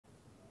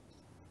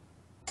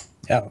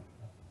Yeah.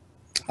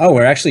 Oh,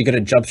 we're actually going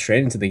to jump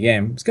straight into the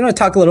game. I was going to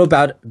talk a little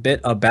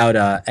bit about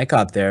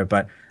Ekop there,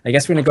 but I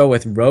guess we're going to go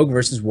with Rogue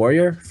versus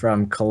Warrior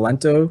from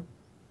Kalento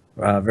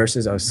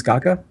versus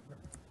Osaka.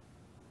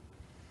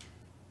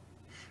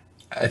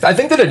 I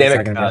think the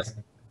dynamic.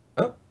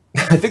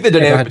 I think the Yeah,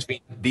 dynamic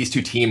between these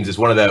two teams is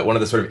one of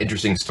the sort of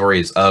interesting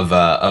stories of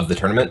the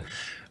tournament.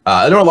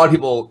 I know a lot of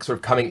people sort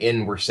of coming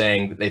in were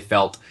saying that they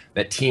felt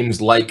that teams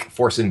like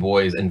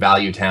Forsenboys and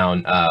Value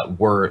Town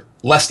were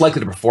less likely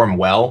to perform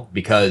well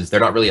because they're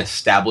not really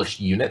established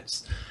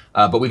units.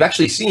 But we've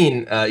actually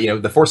seen,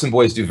 the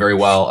Forsenboys do very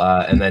well,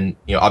 and then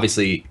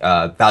obviously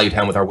Value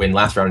Town with our win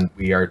last round,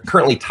 we are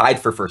currently tied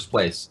for first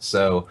place.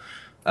 So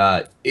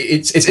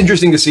it's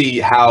interesting to see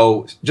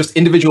how just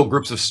individual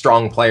groups of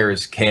strong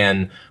players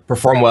can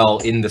perform well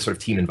in this sort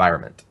of team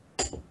environment.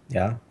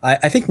 Yeah,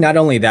 I think not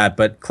only that,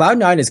 but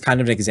Cloud9 is kind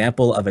of an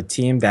example of a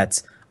team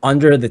that's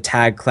under the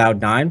tag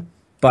Cloud9.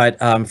 But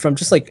from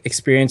just like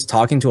experience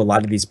talking to a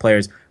lot of these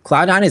players,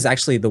 Cloud9 is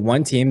actually the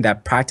one team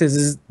that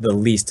practices the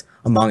least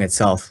among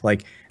itself.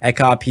 Like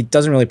Ekop, he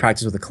doesn't really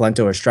practice with the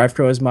Kalento or Strife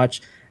Crow as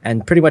much.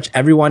 And pretty much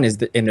everyone is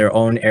in their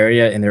own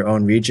area, in their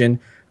own region.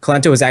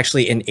 Kalento was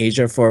actually in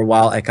Asia for a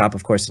while, Ekop,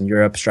 of course, in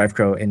Europe, Strife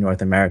Crow in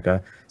North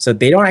America. So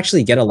they don't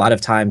actually get a lot of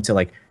time to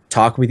like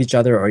talk with each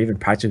other or even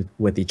practice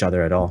with each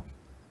other at all.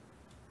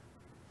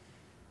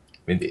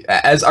 I mean,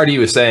 as RD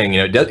was saying,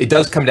 it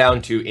does come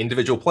down to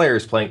individual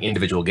players playing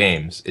individual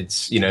games.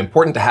 It's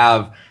important to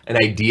have an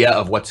idea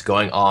of what's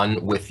going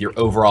on with your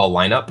overall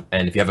lineup,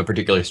 and if you have a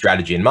particular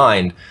strategy in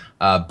mind.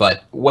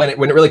 But when it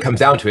really comes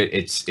down to it,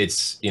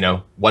 it's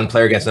one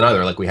player against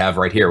another, like we have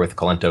right here with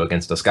Kalento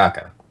against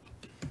Osaka.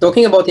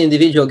 Talking about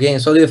individual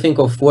games, what do you think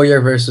of Warrior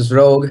versus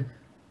Rogue?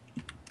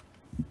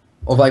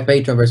 Of like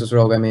Patron versus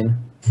Rogue, I mean.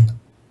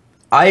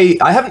 I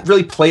haven't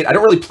really played. I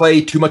don't really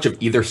play too much of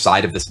either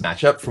side of this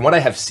matchup. From what I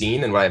have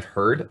seen and what I've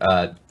heard,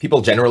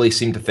 people generally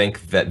seem to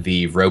think that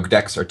the Rogue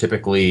decks are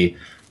typically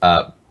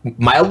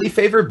mildly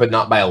favored, but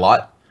not by a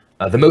lot.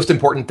 The most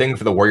important thing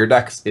for the Warrior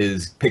decks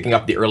is picking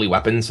up the early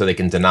weapons so they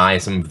can deny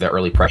some of the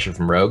early pressure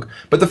from Rogue.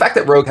 But the fact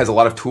that Rogue has a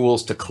lot of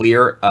tools to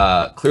clear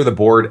the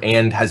board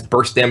and has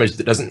burst damage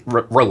that doesn't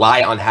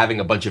rely on having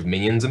a bunch of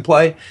minions in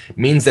play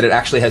means that it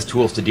actually has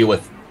tools to deal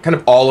with kind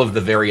of all of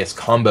the various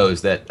combos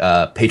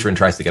that Patron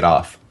tries to get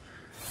off.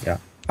 Yeah.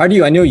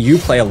 Ardu, I know you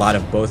play a lot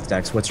of both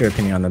decks. What's your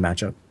opinion on the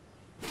matchup?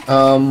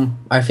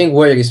 I think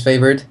Warrior is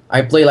favored.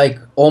 I play like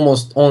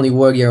almost only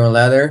Warrior on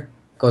ladder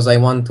because I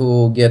want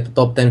to get the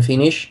top 10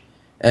 finish.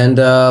 And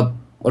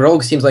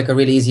Rogue seems like a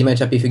really easy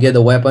matchup if you get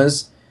the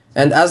weapons.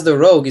 And as the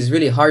Rogue is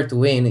really hard to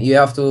win, you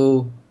have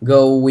to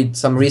go with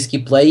some risky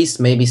plays,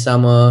 maybe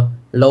some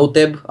low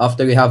tab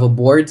after you have a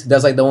board.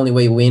 That's like the only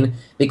way you win.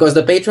 Because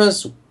the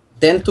patrons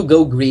tend to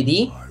go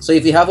greedy, so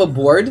if you have a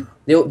board,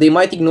 they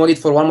might ignore it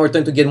for one more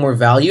turn to get more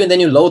value, and then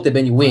you low tab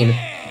and you win.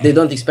 They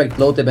don't expect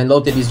low tab, and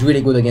low tab is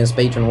really good against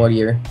Patron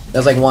Warrior.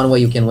 That's like one way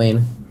you can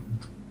win.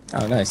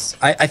 Oh, nice.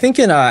 I think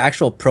in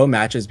actual pro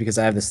matches, because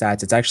I have the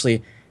stats, it's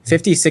actually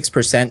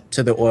 56%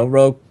 to the Oil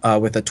Rogue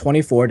with a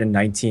 24 to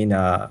 19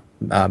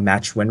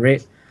 match win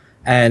rate.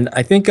 And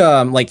I think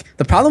like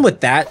the problem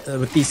with that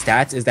with these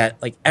stats is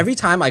that like every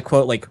time I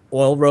quote like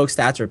Oil Rogue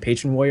stats or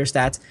Patron Warrior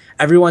stats,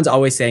 everyone's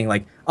always saying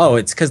like, oh,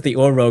 it's because the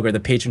Oil Rogue or the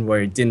Patron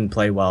Warrior didn't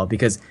play well,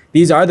 because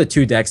these are the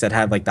two decks that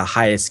have like the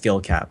highest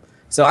skill cap.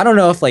 So I don't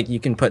know if like you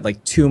can put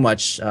like too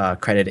much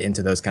credit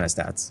into those kind of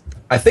stats.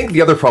 I think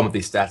the other problem with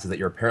these stats is that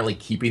you're apparently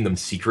keeping them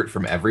secret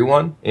from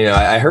everyone.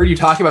 I heard you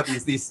talk about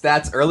these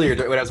stats earlier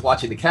when I was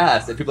watching the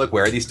cast, and people are like,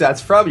 where are these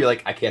stats from? You're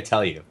like, I can't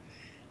tell you.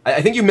 I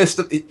think you missed.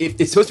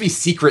 It's supposed to be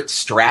secret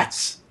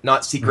strats,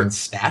 not secret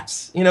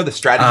stats. The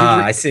strategy.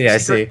 I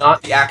see.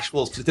 Not the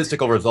actual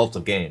statistical results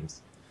of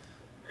games.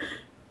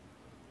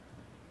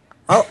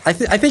 Oh, I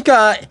think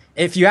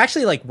if you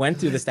actually like went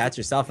through the stats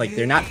yourself, like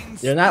they're not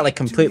like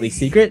completely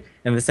secret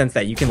in the sense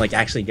that you can like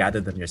actually gather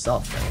them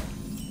yourself.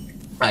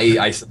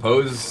 I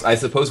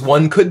suppose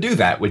one could do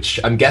that, which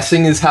I'm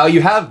guessing is how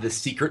you have this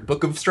secret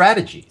book of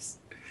strategies.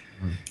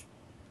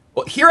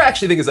 Well, here I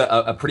actually think is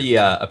a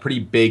pretty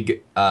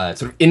big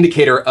sort of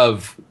indicator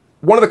of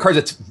one of the cards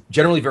that's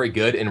generally very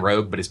good in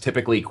Rogue, but is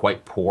typically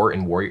quite poor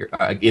in Warrior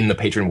in the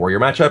Patron Warrior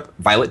matchup.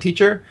 Violet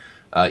Teacher,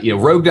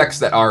 Rogue decks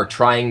that are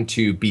trying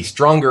to be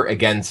stronger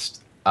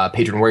against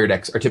Patron Warrior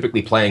decks are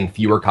typically playing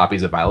fewer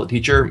copies of Violet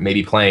Teacher,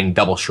 maybe playing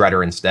double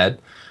Shredder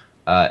instead.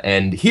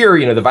 And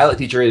here, the Violet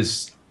Teacher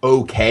is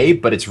okay,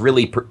 but it's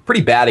really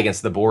pretty bad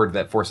against the board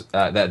that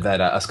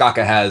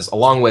Osaka has,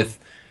 along with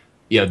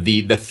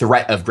the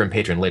threat of Grim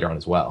Patron later on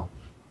as well.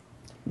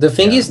 The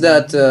thing is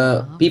that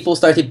people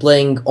started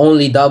playing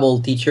only double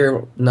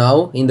Teacher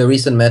now in the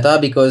recent meta,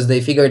 because they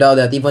figured out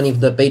that even if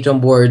the Patron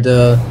board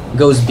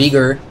goes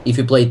bigger, if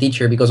you play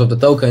Teacher because of the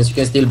tokens, you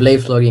can still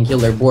Blade Flurry and kill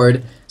their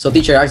board. So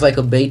Teacher acts like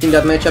a bait in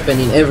that matchup, and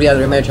in every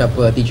other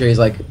matchup, Teacher is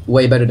like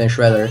way better than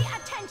Shredder.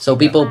 So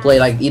people play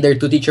like either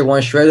 2 Teacher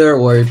 1 Shredder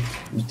or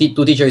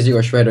 2 Teacher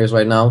 0 Shredders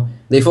right now.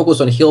 They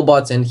focus on heal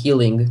bots and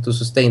healing to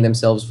sustain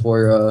themselves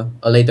for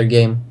a later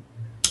game.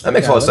 That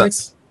makes a lot of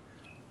sense.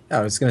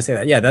 I was gonna say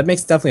that. Yeah, that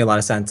makes definitely a lot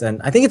of sense,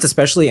 and I think it's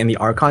especially in the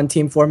Archon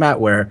team format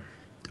where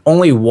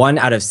only 1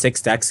 out of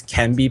 6 decks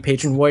can be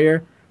Patron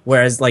Warrior,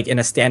 whereas like in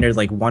a standard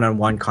like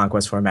one-on-one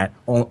conquest format,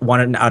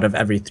 1 out of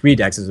every 3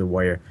 decks is a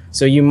warrior.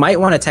 So you might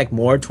want to tech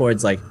more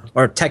towards like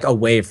or tech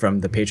away from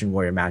the Patron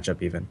Warrior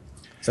matchup even.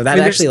 So that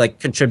actually like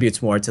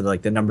contributes more to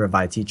like the number of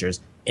VI teachers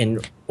in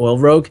Oil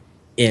Rogue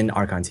in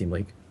Archon Team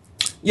League.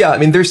 Yeah, I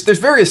mean, there's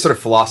various sort of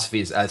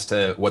philosophies as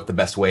to what the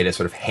best way to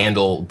sort of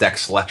handle deck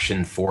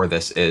selection for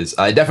this is.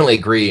 I definitely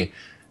agree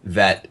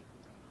that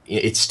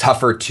it's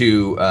tougher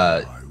to,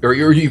 or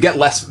you get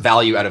less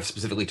value out of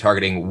specifically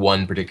targeting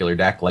one particular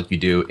deck like you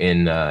do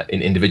in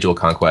individual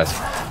conquest.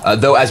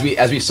 Though, as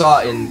we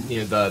saw in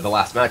the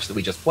last match that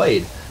we just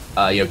played,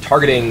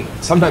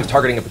 sometimes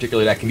targeting a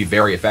particular deck can be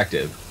very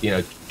effective.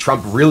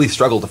 Trump really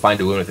struggled to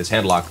find a win with his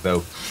handlock,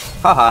 though.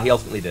 Haha, he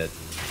ultimately did.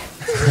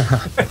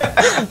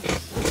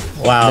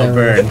 Wow,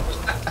 Burn.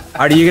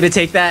 Are you gonna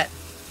take that?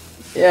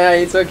 Yeah,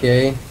 it's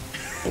okay.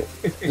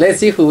 Let's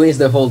see who wins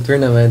the whole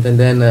tournament, and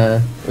then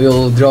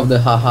we'll drop the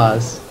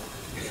ha-has.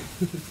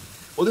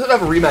 We'll just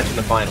have a rematch in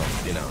the finals,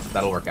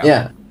 that'll work out.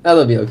 Yeah,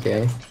 that'll be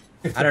okay.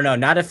 I don't know.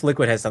 Not if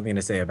Liquid has something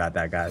to say about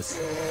that, guys.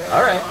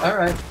 All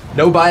right.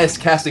 No bias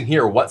casting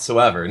here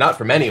whatsoever. Not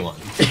from anyone.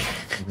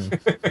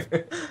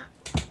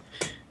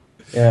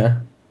 Yeah.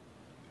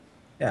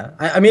 Yeah.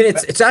 I mean,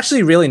 it's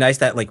actually really nice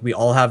that like we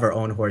all have our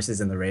own horses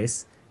in the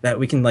race, that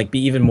we can like be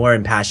even more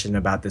impassioned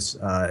about this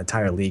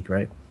entire league,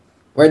 right?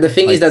 Where the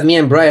thing is that me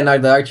and Brian are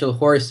the actual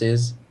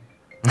horses.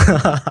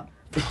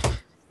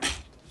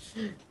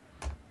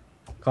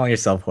 Calling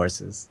yourself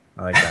horses.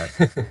 I like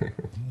that.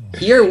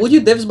 Here, would you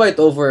devs bite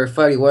over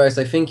Fiery Warriors?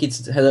 I think it's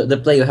the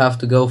play you have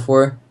to go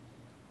for.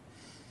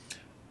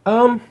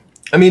 I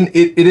mean,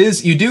 it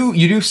is. You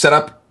do set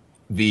up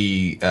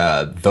the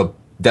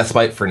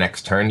Deathbite for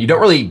next turn. You don't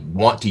really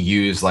want to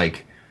use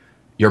like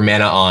your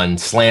mana on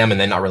slam and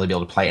then not really be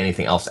able to play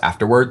anything else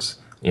afterwards.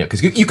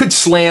 Because you could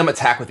slam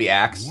attack with the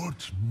axe,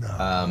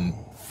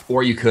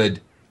 or you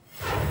could.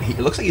 It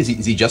looks like is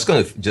he just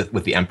going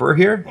with the Emperor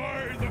here?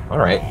 All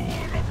right.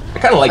 I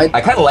kind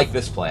of like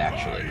this play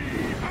actually.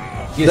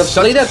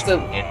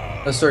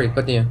 Sorry,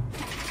 continue. No,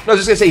 I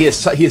was just gonna say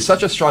he has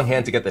such a strong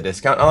hand to get the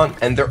discount on,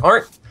 and there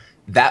aren't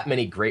that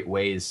many great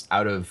ways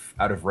out of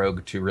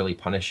Rogue to really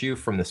punish you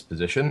from this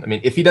position. I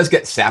mean, if he does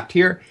get sapped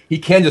here, he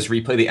can just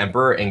replay the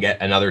Emperor and get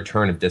another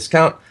turn of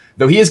discount.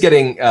 Though he is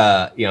getting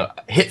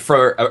hit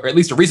for or at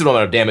least a reasonable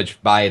amount of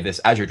damage by this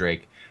Azure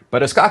Drake.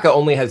 But Osaka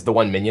only has the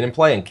 1 minion in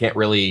play and can't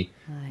really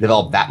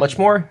develop that much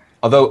more.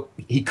 Although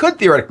he could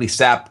theoretically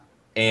sap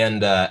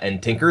and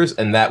Tinkers,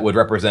 and that would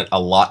represent a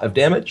lot of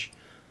damage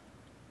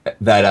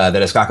that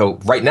Osaka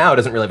right now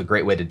doesn't really have a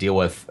great way to deal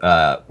with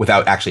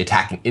without actually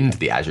attacking into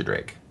the Azure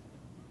Drake.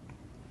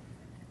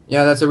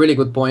 Yeah, that's a really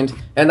good point.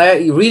 And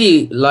I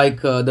really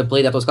like the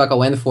play that Osaka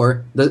went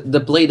for. The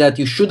play that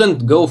you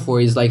shouldn't go for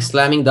is like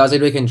slamming the Azure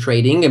Drake and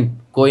trading and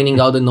coining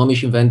out the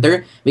Gnomish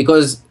Inventor,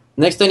 because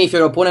next time if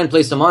your opponent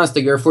plays a monster,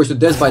 you're forced to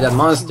death by that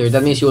monster.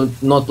 That means you will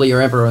not play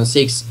your Emperor on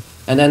 6,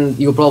 and then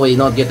you'll probably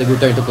not get a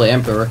good turn to play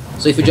Emperor.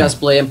 So if you just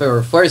play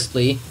Emperor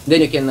firstly, then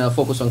you can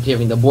focus on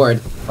clearing the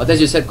board. But as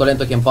you said,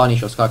 Kolento can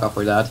punish Osaka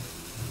for that.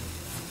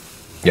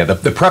 Yeah,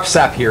 the prep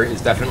sap here is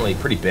definitely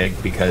pretty big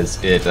because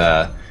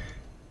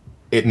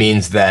it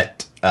means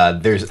that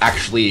there's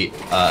actually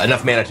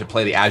enough mana to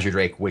play the Azure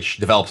Drake, which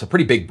develops a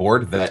pretty big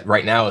board that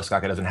right now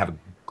Osaka doesn't have a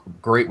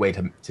great way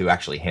to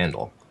actually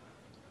handle.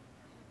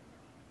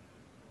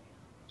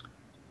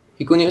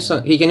 He can use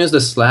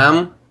the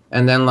Slam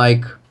and then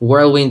like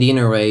Whirlwind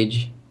Inner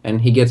Rage, and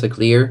he gets a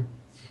clear.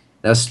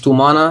 That's 2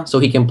 mana, so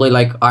he can play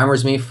like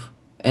Armorsmith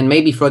and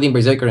maybe Frothing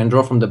Berserker and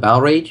draw from the Battle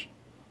Rage.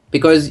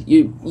 Because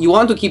you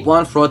want to keep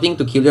one Frothing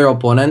to kill your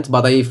opponent,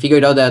 but I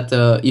figured out that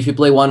if you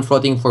play one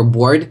Frothing for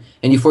board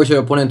and you force your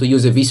opponent to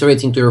use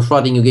Eviscerates into your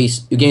Frothing,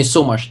 you gain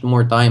so much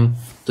more time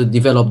to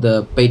develop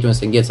the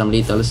Patrons and get some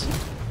lethals.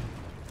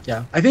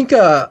 Yeah, I think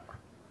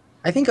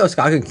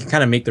Osaka can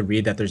kind of make the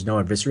read that there's no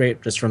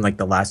Eviscerate just from like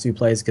the last 2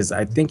 plays, because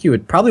I think you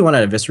would probably want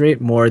to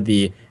Eviscerate more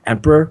the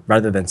Emperor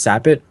rather than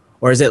sap it.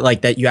 Or is it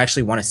like that you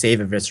actually want to save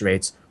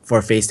Eviscerates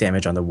for face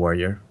damage on the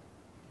Warrior?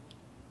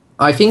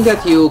 I think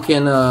that you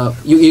can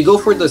you go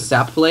for the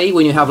sap play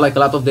when you have like a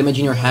lot of damage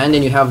in your hand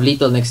and you have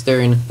lethal next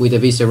turn with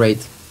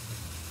Eviscerate.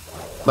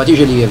 But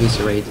usually you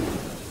Eviscerate.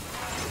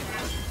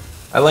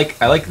 I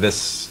like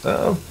this.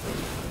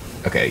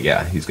 Okay,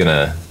 yeah, he's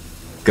gonna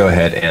go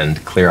ahead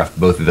and clear off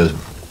both of those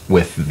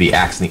with the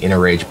Axe and the Inner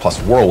Rage plus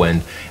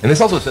Whirlwind, and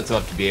this also sets him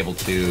up to be able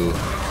to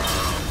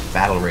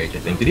Battle Rage. I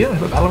think. Did he have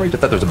a Battle Rage? I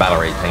thought there was a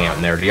Battle Rage hanging out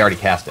in there. Did he already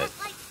cast it?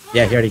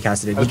 Yeah, he already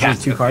casted it. Did you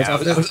use 2 cards? I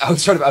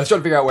was trying to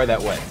figure out where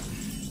that went.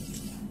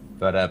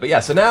 But yeah,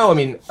 so now I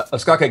mean,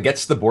 Osaka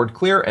gets the board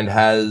clear and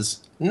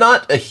has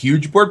not a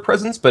huge board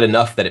presence, but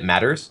enough that it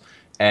matters.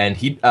 And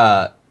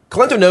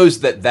Kolento knows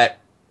that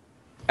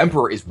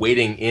Emperor is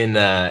waiting in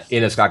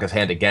Osaka's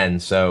hand again,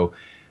 so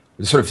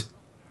sort of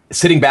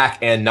sitting back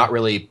and not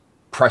really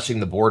pressing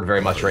the board very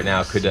much right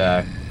now could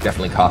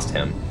definitely cost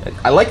him.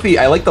 I like the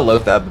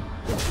Lotheb.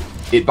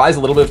 It buys a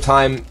little bit of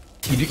time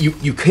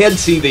you can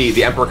see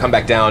the Emperor come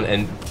back down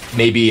and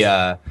maybe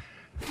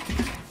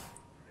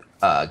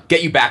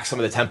get you back some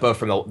of the tempo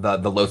from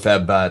the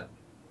Lotheb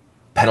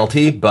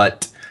penalty,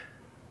 but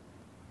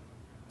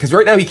because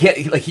right now he can't.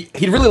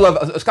 He'd really love.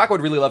 Skaka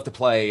would really love to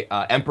play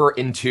Emperor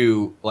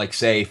into like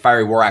say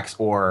Fiery War Axe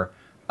or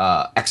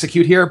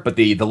Execute here, but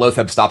the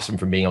Lotheb stops him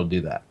from being able to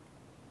do that.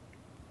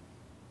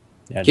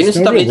 Yeah, can you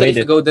stop it if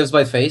you go Death's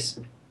Bite face?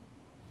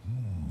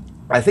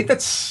 I think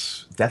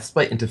that's Death's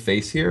Bite into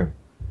face here.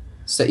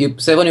 So you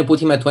put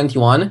him at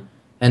 21,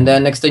 and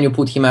then next time you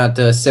put him at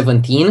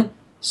 17.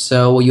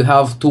 So you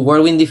have 2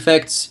 Whirlwind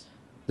effects.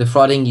 The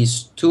Frothing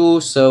is 2,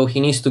 so he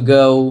needs to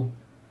go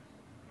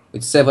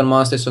with 7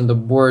 monsters on the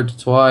board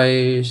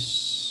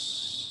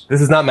twice.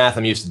 This is not math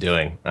I'm used to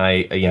doing.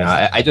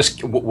 I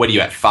just what are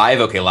you at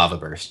 5? Okay, Lava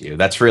Burst you.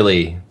 That's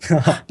really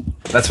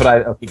that's what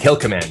okay, Kill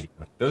Command you.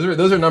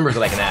 Those are numbers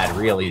that I can add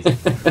real easy.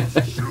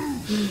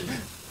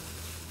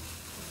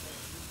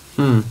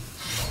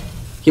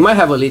 He might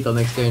have a little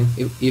next turn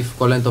if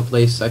Colento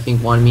plays, I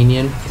think, 1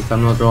 minion, if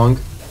I'm not wrong.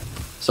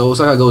 So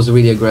Osaka goes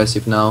really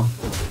aggressive now.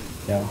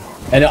 Yeah,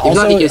 and if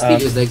also not, he can still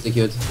use the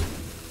Execute.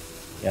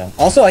 Yeah.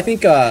 Also, I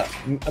think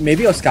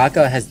maybe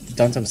Osaka has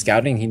done some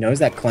scouting. He knows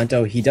that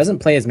Colento, he doesn't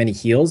play as many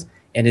heals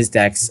in his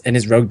decks, in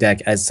his rogue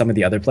deck, as some of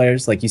the other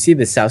players. Like, you see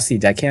the South Sea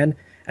deckhand,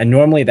 and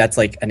normally that's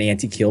like an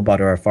anti-Keelbot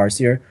or a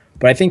Farseer.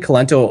 But I think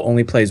Colento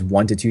only plays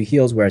 1 to 2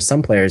 heals, whereas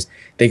some players,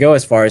 they go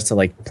as far as to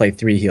like play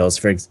 3 heals,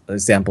 for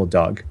example,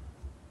 Dog.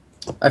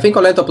 I think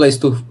Colento plays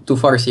two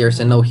Farseers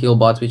and no heal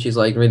bots, which is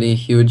like really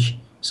huge.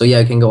 So yeah,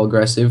 I can go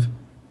aggressive.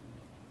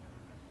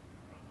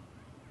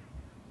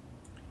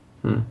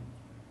 So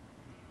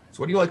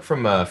what do you like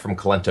from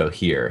Colento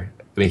here?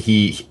 I mean,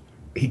 he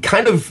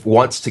kind of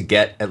wants to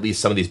get at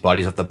least some of these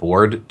bodies off the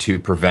board to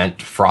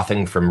prevent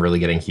Frothing from really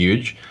getting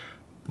huge,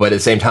 but at the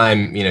same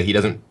time, you know, he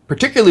doesn't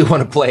particularly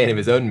want to play any of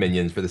his own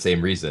minions for the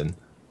same reason.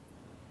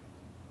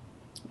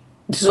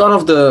 This is one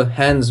of the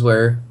hands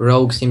where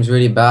Rogue seems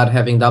really bad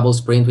having double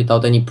sprint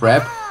without any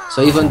prep.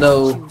 So even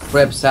though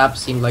prep sap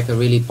seemed like a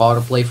really power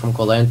play from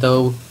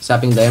Colento,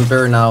 sapping the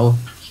Emperor, now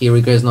he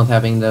regrets not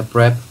having the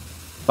prep.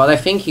 But I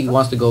think he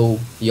wants to go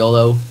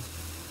YOLO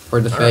for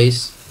the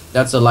face.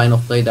 That's a line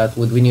of play that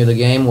would win you the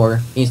game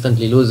or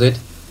instantly lose it.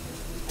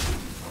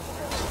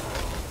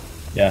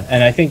 Yeah,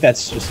 and I think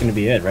that's just going to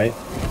be it, right?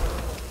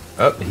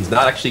 Oh, he's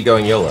not actually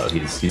going YOLO.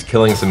 He's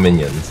killing some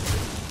minions.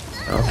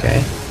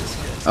 Okay.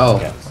 Oh,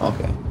 yeah.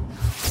 Okay.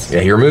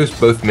 Yeah, he removes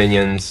both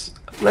minions.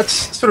 That's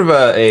sort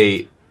of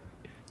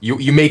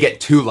you may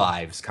get 2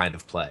 lives kind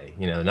of play,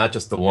 you know, not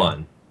just the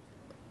 1.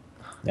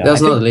 Yeah,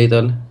 that's not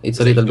little. It's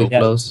a little bit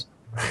close.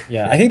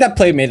 Yeah, I think that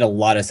play made a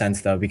lot of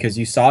sense though, because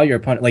you saw your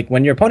opponent, like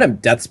when your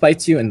opponent death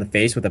spites you in the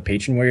face with a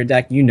Patron Warrior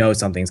deck, you know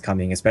something's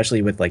coming,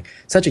 especially with like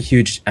such a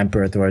huge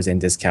Emperor Thorazine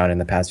discount in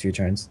the past few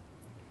turns.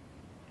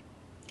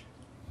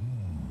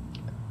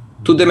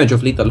 2 damage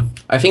of lethal.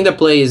 I think the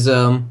play is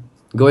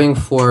going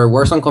for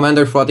Warsong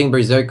Commander, Frothing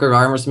Berserker,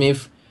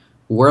 Armorsmith,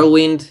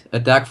 Whirlwind,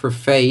 attack for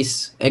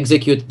face,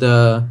 execute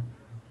the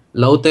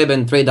Lotheb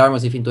and trade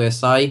Armorsmith into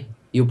SI.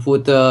 You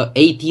put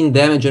 18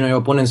 damage on your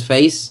opponent's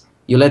face.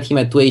 You let him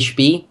at 2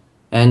 HP,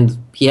 and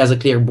he has a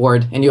clear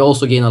board, and you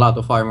also gain a lot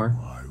of armor.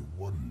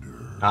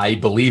 I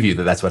believe you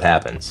that that's what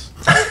happens.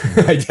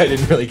 I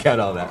didn't really count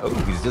on that. Oh,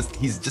 he's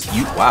just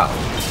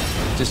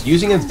just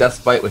using his Death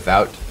Spite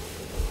without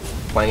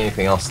playing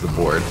anything else to the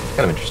board.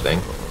 Kind of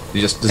interesting.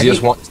 Does he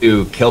just want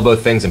to kill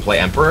both things and play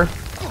Emperor?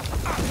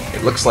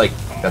 It looks like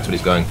that's what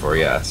he's going for.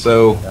 Yeah.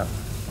 So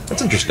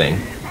that's interesting.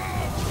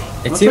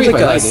 It seems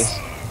like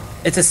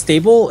it's a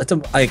stable, it's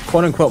a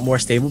quote unquote more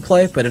stable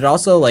play, but it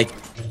also like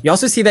you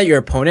also see that your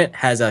opponent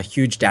has a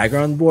huge dagger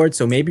on the board,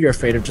 so maybe you're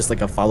afraid of just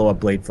like a follow-up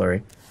Blade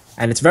Flurry,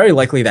 and it's very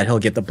likely that he'll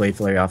get the Blade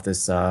Flurry off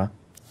this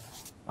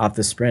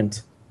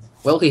sprint.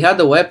 Well, he had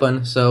the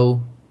weapon,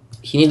 so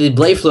he needed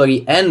Blade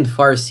Flurry and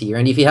Farseer,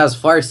 and if he has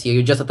Farseer,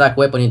 you just attack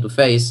weapon into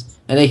face,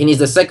 and then he needs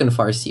the second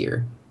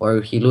Farseer,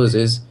 or he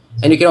loses.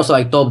 And you can also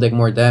like top deck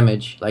more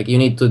damage, like you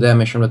need 2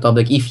 damage from the top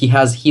deck if he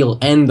has heal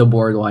and the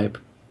board wipe.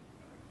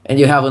 And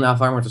you have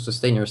enough armor to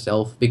sustain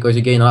yourself, because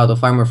you gain a lot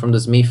of armor from the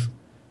Smith.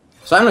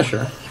 So I'm not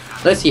sure.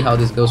 Let's see how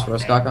this goes for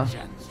Osaka.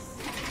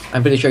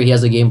 I'm pretty sure he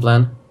has a game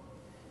plan.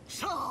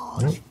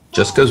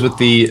 Just goes with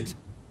the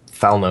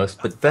Thalnos,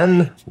 but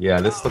then,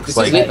 yeah, this looks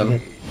like...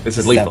 This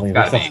is lethal.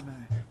 Gotta be.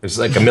 There's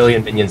like a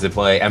million minions at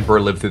play. Emperor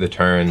lived through the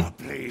turn.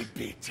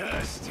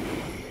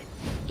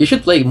 You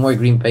should play more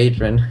Green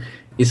Patron.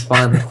 He's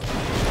fun.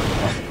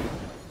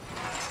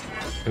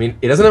 I mean,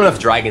 it doesn't have enough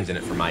dragons in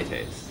it for my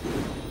taste.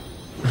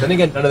 Then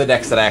again, none of the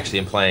decks that I actually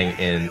am playing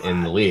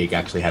in the league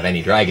actually have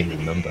any dragons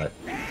in them, but...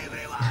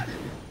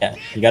 Yeah,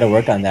 you gotta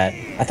work on that.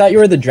 I thought you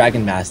were the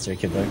Dragon Master,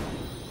 Kibler.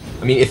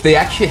 I mean, if they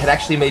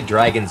had made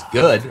dragons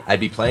good, I'd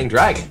be playing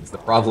dragons. The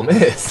problem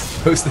is,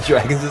 most of the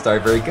dragons just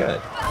aren't very good.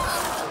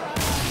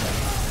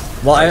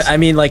 Well, I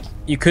mean, like,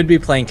 you could be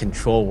playing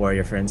Control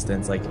Warrior, for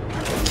instance. Like,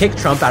 kick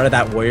Trump out of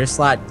that Warrior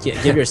slot,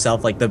 give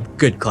yourself, like, the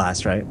good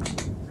class, right?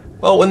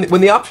 Well,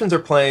 when the options are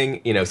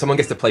playing, someone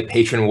gets to play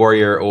Patron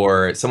Warrior,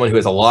 or someone who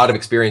has a lot of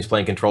experience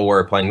playing Control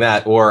Warrior playing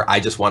that, or I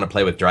just want to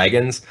play with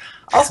dragons,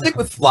 I'll stick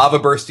with Lava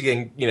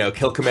Bursting and,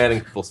 Kill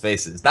Commanding people's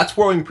faces. That's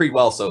working pretty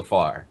well so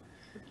far.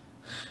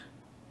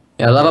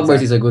 Yeah, Lava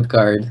Burst is a good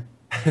card.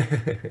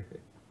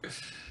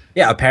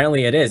 Yeah,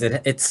 apparently it is.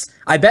 It's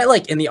I bet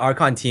like in the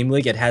Archon Team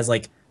League, it has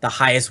like the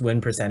highest win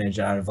percentage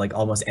out of like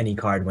almost any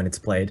card when it's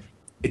played.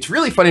 It's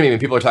really funny to me when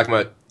people are talking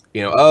about,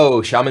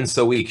 oh, Shaman's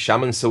so weak,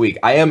 Shaman's so weak.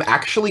 I am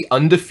actually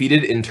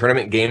undefeated in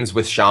tournament games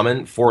with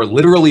Shaman for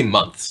literally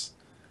months.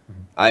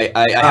 I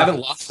haven't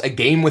lost a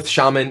game with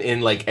Shaman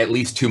in like at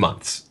least 2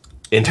 months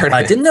in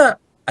tournament.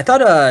 I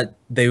thought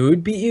they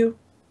would beat you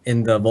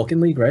in the Vulcan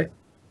League, right?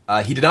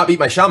 He did not beat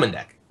my Shaman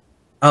deck.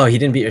 Oh, he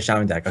didn't beat your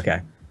Shaman deck.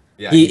 Okay.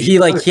 Yeah, he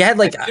had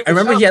like I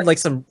remember he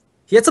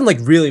had some like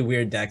really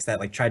weird decks that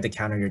like tried to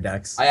counter your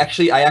decks. I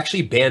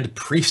actually banned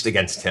Priest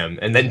against him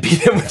and then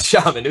beat him with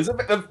Shaman. It was a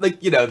bit of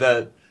like,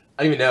 the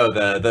I don't even know,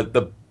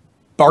 the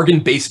bargain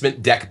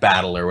basement deck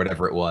battle or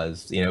whatever it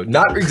was.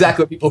 Not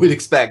exactly what people would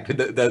expect.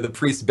 The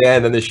Priest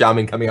ban and the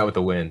Shaman coming out with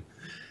a win.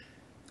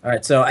 All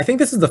right, so I think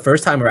this is the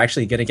first time we're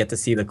actually going to get to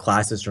see the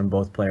classes from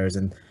both players,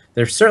 and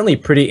they're certainly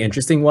pretty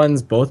interesting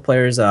ones. Both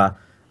players,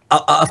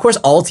 of course,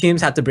 all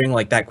teams have to bring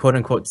like that quote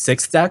unquote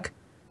 6th deck.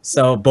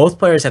 So both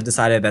players have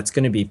decided that's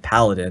going to be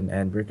Paladin,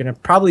 and it's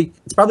probably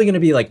going to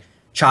be like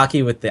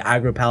Chalky with the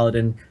aggro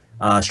Paladin,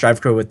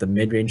 Strivecrow with the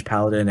mid-range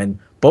Paladin, and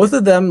both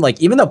of them,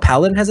 like, even though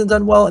Paladin hasn't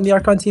done well in the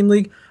Archon Team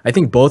League, I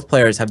think both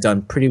players have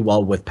done pretty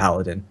well with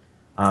Paladin,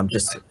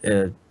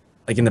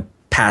 like in the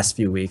past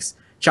few weeks.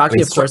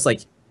 Chalky, of course,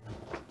 like,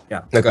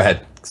 yeah. No, go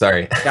ahead.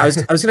 Sorry. Yeah, I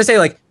was gonna say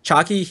like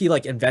Chalky, he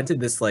like invented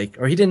this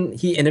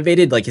he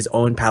innovated like his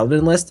own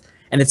Paladin list,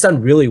 and it's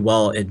done really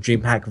well in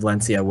DreamHack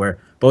Valencia, where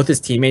both his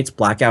teammates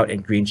Blackout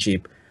and Green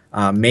Sheep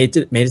made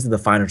it to the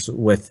finals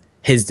with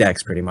his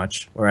decks pretty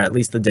much, or at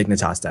least the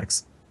Dignitas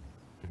decks.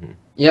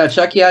 Yeah,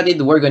 Chucky added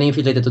Worgen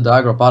Infiltrated to the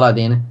aggro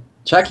Paladin.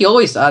 Chucky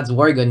always adds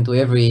Worgen to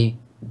every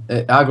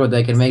aggro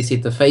deck and makes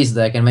it a face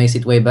deck and makes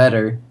it way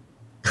better.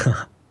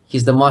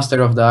 He's the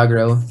master of the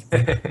aggro.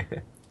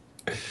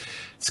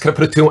 It's gonna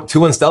put a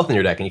 2-1 stealth in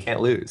your deck and you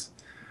can't lose.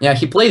 Yeah,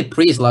 he played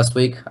Priest last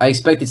week. I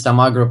expected some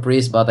aggro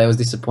Priest, but I was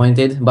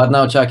disappointed. But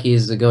now Chucky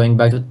is going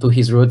back to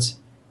his roots,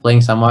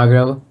 playing some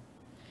aggro.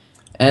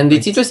 And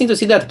it's interesting to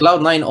see that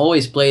Cloud9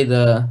 always played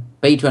the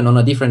Patron on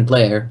a different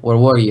player, or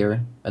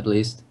Warrior, at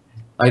least.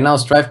 Like now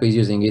Strifecrow is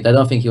using it. I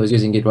don't think he was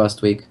using it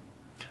last week.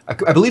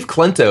 I believe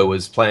Clento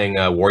was playing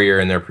Warrior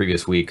in their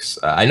previous weeks.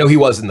 I know he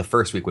was in the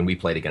first week when we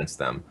played against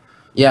them.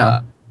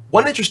 Yeah.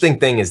 One interesting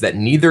thing is that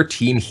neither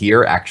team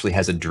here actually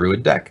has a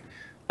Druid deck.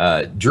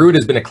 Druid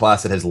has been a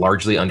class that has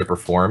largely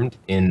underperformed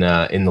in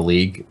the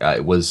league.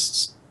 It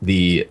was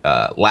the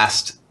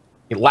last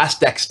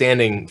deck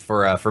standing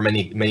for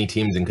many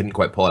teams and couldn't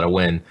quite pull out a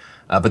win.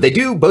 But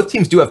both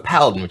teams do have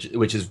Paladin,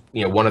 which is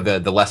one of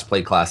the less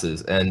played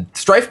classes. And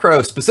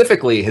Strifecrow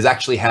specifically has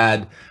actually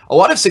had a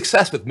lot of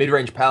success with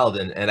mid-range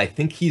Paladin, and I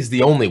think he's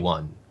the only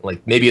one,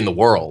 like maybe in the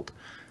world.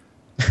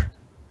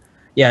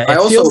 Yeah, I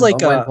feels also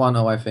like went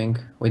 1-0, I think,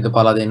 with the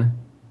Paladin.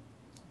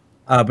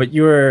 But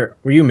were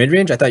you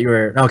mid-range? I thought you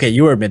were okay.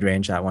 You were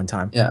mid-range at one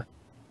time. Yeah.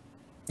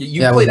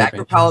 You played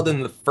Aggro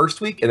Paladin the first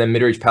week, and then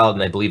mid-range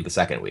Paladin, I believe, the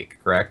second week,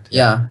 correct?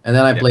 Yeah, and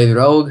then I played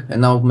Rogue,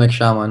 and now Mech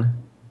Shaman.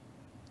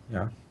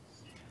 Yeah.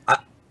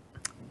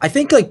 I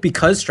think like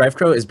because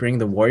Strifecrow is bringing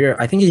the Warrior,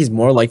 I think he's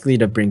more likely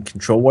to bring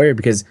Control Warrior,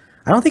 because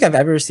I don't think I've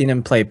ever seen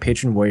him play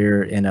Patron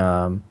Warrior in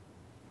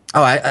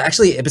I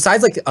actually,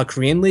 besides like a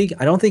Korean league,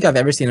 I don't think I've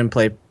ever seen him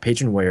play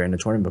Patron Warrior in a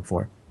tournament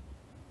before.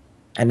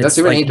 And That's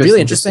it's really like, interesting.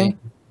 really interesting.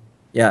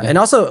 Yeah, and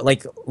also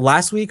like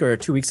last week or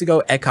 2 weeks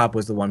ago, Ekop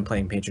was the one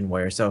playing Patron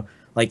Warrior. So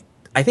like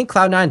I think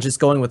Cloud9 just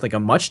going with like a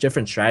much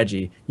different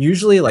strategy.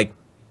 Usually like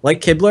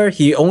Kibler,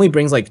 he only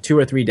brings like 2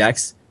 or 3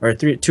 decks or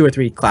 2 or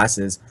 3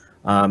 classes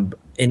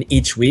in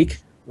each week,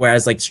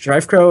 whereas like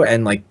Strifecrow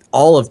and like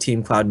all of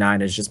Team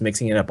Cloud9 is just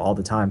mixing it up all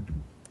the time.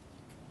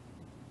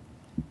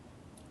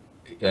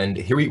 And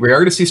here we are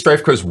going to see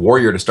Strifecrow's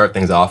Warrior to start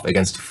things off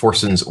against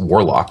Forsen's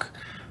Warlock.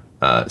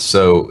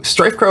 So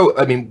Strifecrow,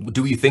 I mean,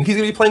 do you think he's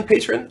going to be playing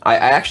Patron? I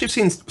actually have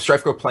seen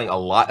Strifecrow playing a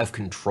lot of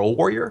Control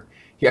Warrior.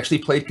 He actually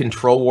played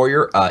Control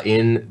Warrior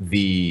in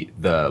the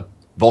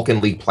Vulcan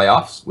League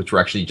playoffs, which were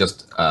actually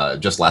just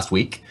last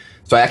week.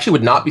 So I actually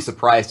would not be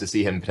surprised to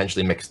see him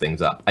potentially mix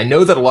things up. I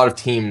know that a lot of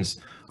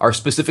teams are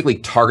specifically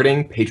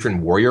targeting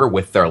Patron Warrior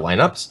with their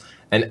lineups,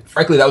 and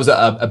frankly, that was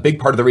a big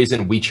part of the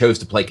reason we chose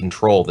to play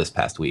Control this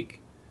past week.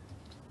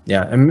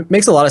 Yeah, it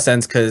makes a lot of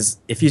sense, because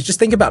if you just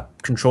think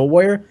about Control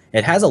Warrior,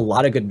 it has a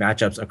lot of good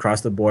matchups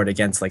across the board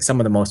against like some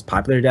of the most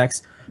popular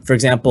decks. For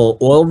example,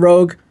 Oil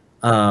Rogue,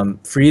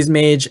 Freeze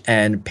Mage,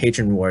 and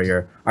Patron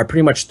Warrior are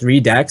pretty much 3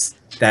 decks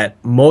that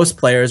most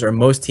players or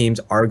most teams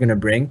are going to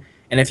bring.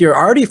 And if you're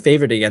already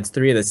favored against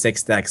 3 of the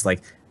 6 decks,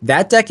 like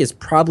that deck is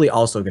probably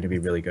also going to be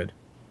really good.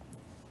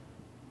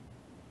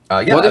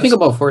 Yeah, what do you think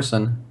about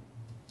Forsen?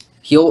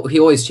 He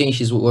always changed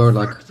his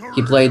Warlock.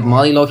 He played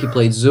Malilock, he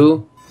played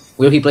Zoo.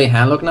 Will he play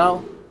Handlock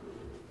now?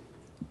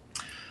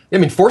 I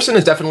mean, Forsen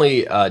has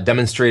definitely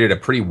demonstrated a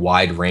pretty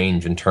wide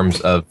range in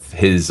terms of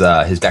his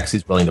decks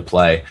he's willing to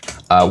play.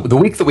 The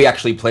week that we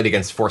actually played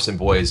against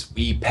Forsenboys,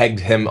 we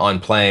pegged him on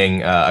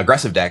playing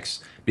aggressive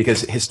decks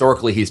because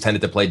historically he's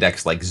tended to play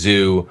decks like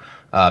Zoo,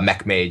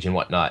 Mech Mage, and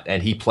whatnot.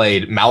 And he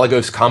played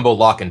Malagos, Combo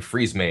Lock, and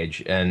Freeze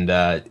Mage, and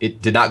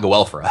it did not go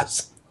well for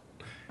us.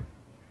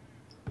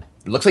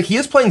 It looks like he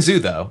is playing Zoo,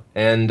 though.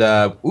 And,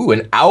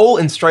 an Owl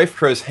in Strife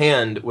Crow's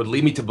hand would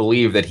lead me to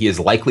believe that he is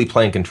likely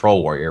playing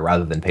Control Warrior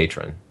rather than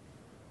Patron.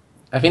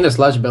 I think the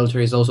Sludge Belcher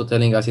is also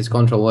telling us it's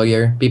Control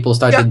Warrior. People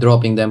started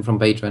dropping them from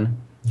Patron.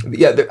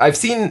 Yeah, I've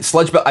seen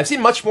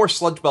much more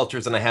Sludge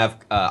Belchers than I have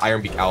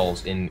Ironbeak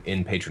Owls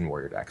in Patron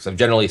Warrior decks. I've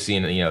generally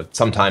seen,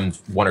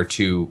 sometimes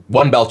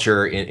one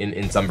Belcher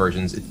in some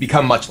versions. It's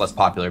become much less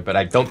popular, but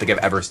I don't think I've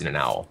ever seen an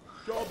Owl.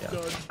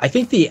 Yeah. I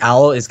think the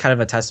Owl is kind of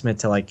a testament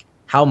to like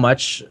how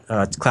much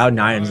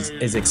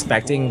Cloud9 is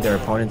expecting their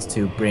opponents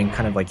to bring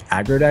kind of like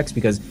aggro decks,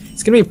 because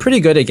it's going to be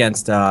pretty good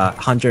against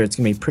Hunter, it's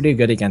going to be pretty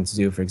good against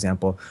Zoo, for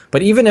example.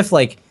 But even if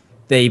like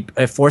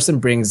if Forsen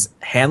brings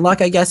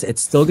Handlock, I guess,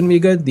 it's still going to be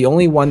good. The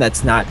only one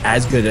that's not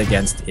as good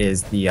against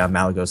is the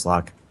Malagos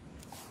Lock.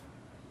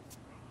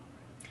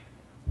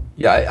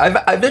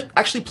 Yeah, I've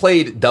actually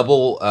played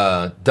double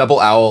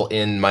Owl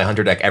in my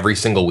Hunter deck every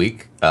single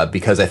week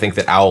because I think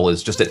that Owl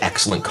is just an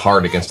excellent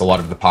card against a lot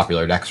of the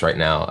popular decks right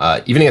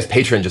now. Even against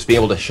Patron, just being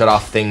able to shut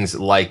off things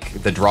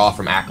like the draw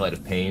from Acolyte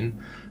of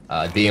Pain,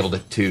 being able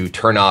to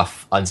turn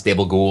off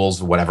Unstable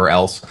Ghouls, whatever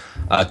else,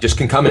 just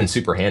can come in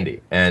super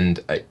handy.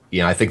 And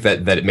I think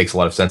that it makes a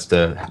lot of sense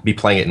to be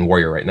playing it in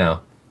Warrior right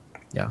now.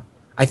 Yeah,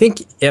 I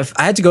think if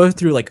I had to go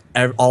through like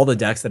all the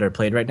decks that are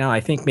played right now,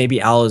 I think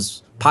maybe Owl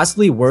is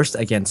possibly worst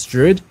against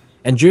Druid,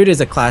 and Druid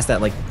is a class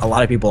that like a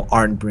lot of people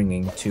aren't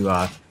bringing to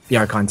the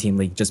Archon Team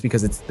League just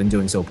because it's been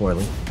doing so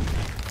poorly.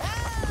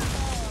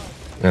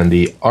 And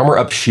the Armor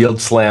Up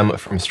Shield Slam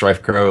from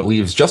Strife Crow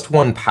leaves just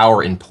one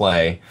power in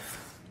play,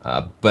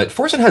 but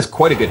Forsen has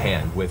quite a good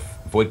hand with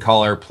Void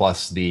Caller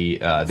plus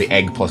the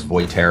Egg plus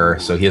Void Terror,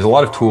 so he has a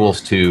lot of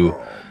tools to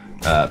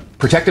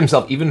protect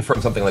himself even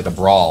from something like a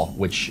Brawl,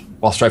 which,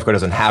 while Strife Crow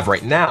doesn't have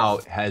right now,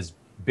 has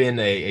been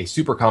a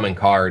super common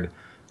card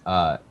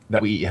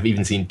that we have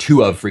even seen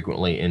two of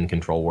frequently in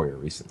Control Warrior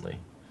recently.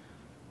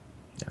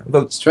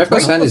 Yeah. Strife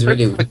Crow's hand is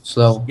really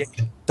slow.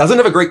 Doesn't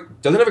have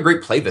a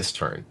great play this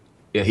turn.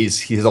 Yeah, he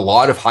has a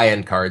lot of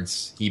high-end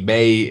cards. He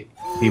may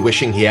be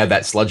wishing he had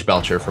that Sludge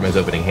Belcher from his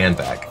opening hand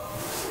back.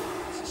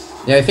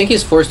 Yeah, I think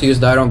he's forced to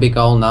use the Ironbeak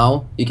Owl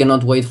now. He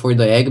cannot wait for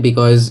the Egg,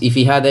 because if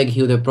he had Egg,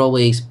 he would have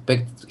probably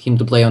expect him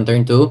to play on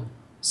turn 2.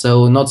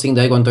 So not seeing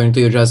the Egg on turn 2,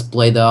 you just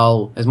play the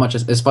Owl as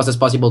fast as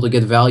possible to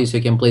get value, so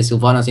you can play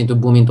Sylvanas into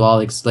Boom into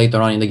Alex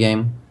later on in the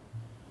game.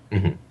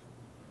 Mm-hmm.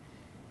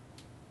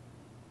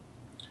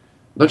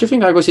 Don't you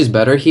think Argos is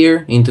better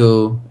here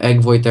into Egg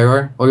Void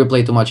Terror, or you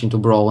play too much into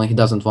Brawl and he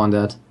doesn't want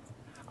that?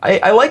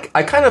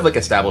 I kind of like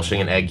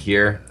establishing an Egg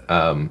here.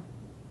 I'm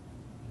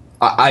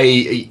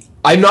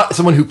not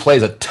someone who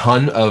plays a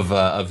ton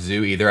of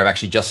Zoo either. I've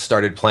actually just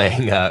started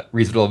playing a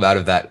reasonable amount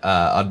of that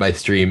on my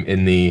stream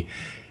in the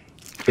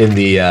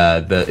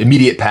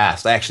immediate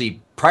past. I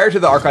actually, prior to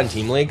the Archon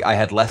Team League, I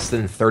had less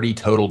than 30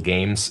 total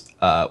games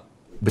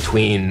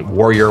between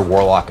Warrior,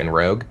 Warlock, and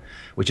Rogue,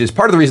 which is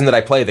part of the reason that I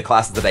play the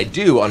classes that I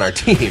do on our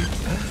team.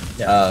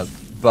 Yeah.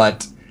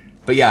 But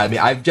yeah, I mean,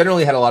 I've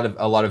generally had a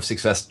lot of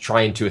success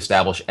trying to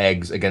establish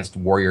eggs against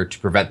Warrior to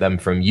prevent them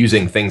from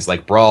using things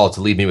like Brawl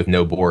to leave me with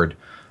no board.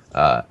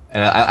 And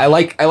I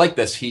like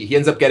this. He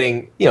ends up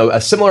getting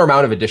a similar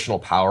amount of additional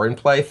power in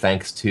play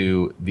thanks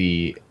to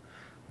the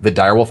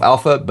Direwolf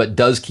Alpha, but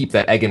does keep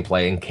that egg in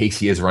play in case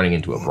he is running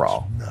into a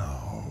Brawl.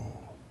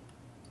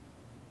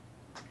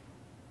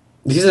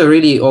 This is a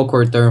really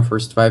awkward turn for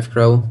Strife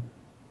Crow.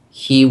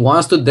 He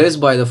wants to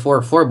Death by the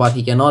 4/4, but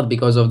he cannot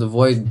because of the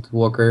Void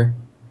Walker.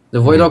 The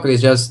Void Walker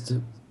is just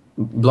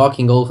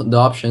blocking all the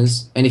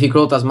options, and if he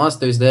Crotas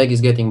Masters, the egg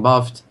is getting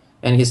buffed,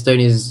 and his turn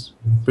is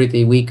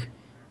pretty weak.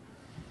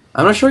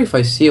 I'm not sure if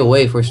I see a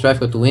way for Strife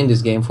Crow to win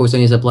this game.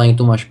 Forsen is applying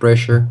too much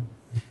pressure.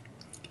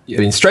 I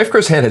mean, Strife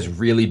Crow's hand has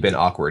really been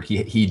awkward.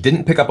 He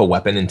didn't pick up a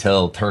weapon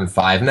until turn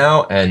 5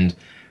 now, and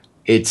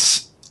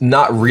it's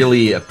not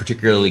really a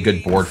particularly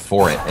good board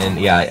for it. And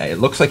yeah, it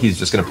looks like he's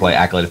just going to play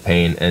Acolyte of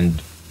Pain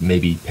and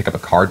maybe pick up a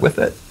card with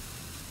it.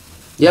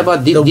 Yeah,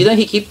 but didn't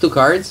he keep 2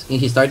 cards in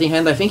his starting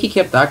hand? I think he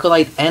kept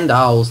Acolyte and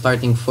Owl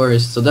starting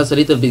first, so that's a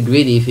little bit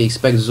greedy if you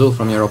expect Zoo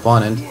from your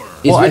opponent.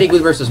 He's really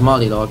good versus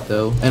Mollylock,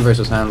 though, and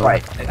versus Handlock.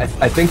 Right.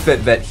 I think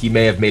that he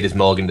may have made his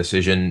mulligan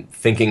decision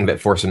thinking that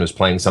Forsen was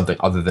playing something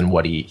other than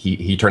what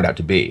he turned out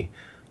to be.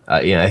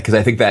 Because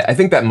I think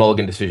that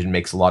mulligan decision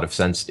makes a lot of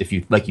sense if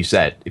you, like you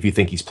said, if you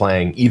think he's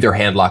playing either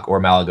Handlock or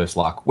Malagos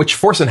Lock, which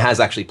Forsen has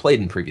actually played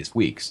in previous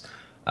weeks.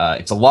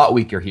 It's a lot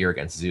weaker here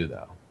against Zoo,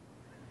 though.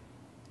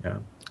 Yeah.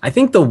 I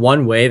think the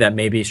one way that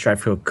maybe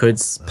Strife Crow could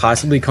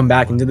possibly come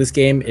back into this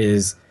game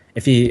is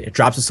if he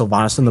drops a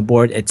Sylvanas on the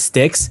board, it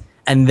sticks,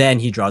 and then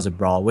he draws a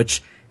Brawl,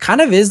 which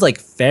kind of is like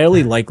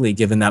fairly likely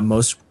given that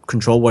most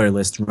Control Warrior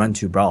lists run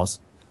 2 Brawls.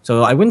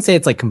 So I wouldn't say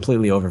it's like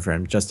completely over for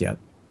him just yet.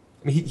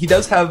 I mean, he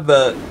does have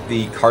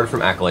the card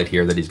from Acolyte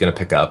here that he's going to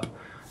pick up,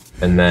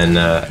 and then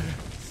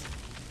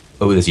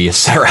oh, there's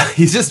Ysera.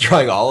 He's just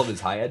drawing all of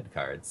his high end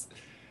cards.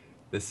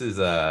 This is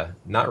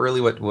not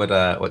really what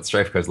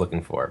StrifeCo is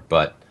looking for,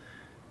 but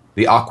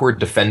the awkward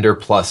defender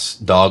plus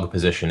dog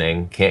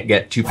positioning can't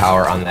get 2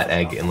 power on that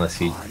egg unless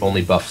he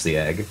only buffs the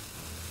egg.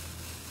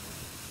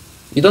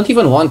 You don't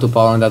even want to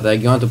power on that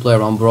egg. You want to play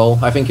around Brawl.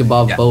 I think you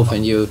buff both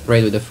and you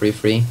trade with the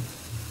 3/3.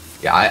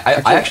 Yeah,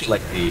 I actually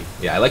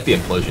like the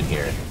implosion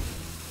here.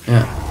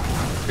 Yeah.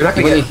 You're not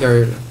gonna even get, if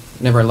you're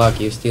never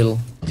lucky, you still.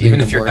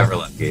 even if you're ever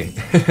lucky.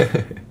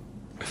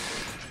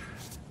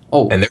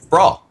 Oh. And there's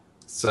Brawl.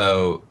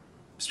 So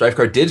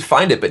StrifeCo did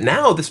find it, but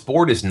now this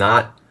board is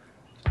not,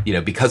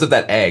 because of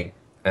that egg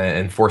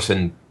and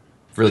Forsen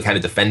really kind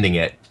of defending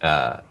it.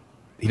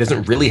 He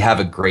doesn't really have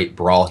a great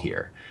Brawl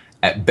here.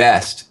 At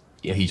best,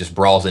 he just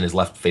brawls in his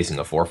left facing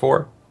a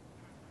 4/4.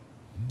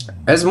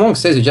 As Monk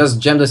says, you just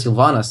jam the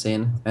Sylvanas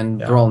in and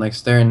Brawl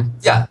next turn.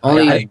 Yeah.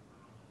 Only.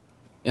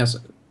 Yes,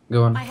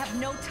 go on. I have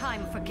no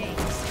time for games.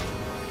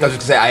 I was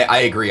just gonna say I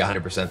agree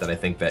 100% that I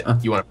think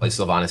that you want to play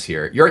Sylvanas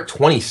here. You're at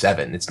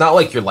 27. It's not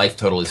like your life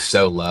total is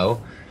so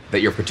low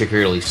that you're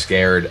particularly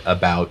scared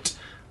about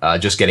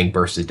just getting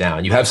bursted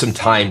down. You have some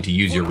time to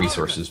use your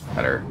resources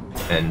better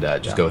and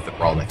just go with the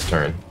Brawl next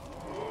turn.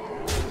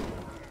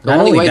 The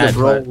only way to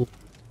Brawl.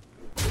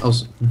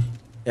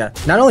 Yeah,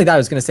 not only that, I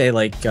was going to say,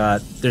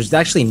 there's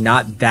actually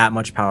not that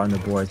much power on the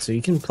board, so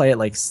you can play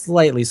it,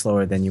 slightly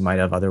slower than you might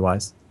have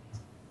otherwise.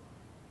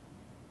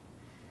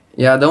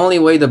 Yeah, the only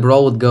way the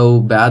Brawl would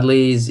go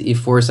badly is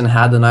if Forsen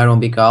had an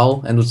Iron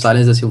Bikal and would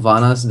silence the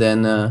Sylvanas,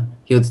 then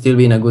he would still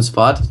be in a good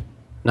spot.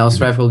 Now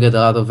Strife will get a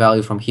lot of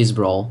value from his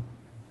Brawl.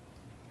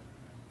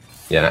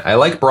 Yeah, I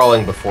like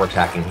brawling before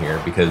attacking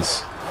here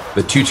because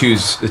the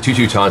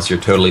 2/2 taunts you're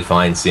totally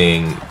fine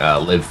seeing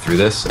live through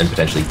this and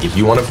potentially give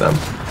you one of them.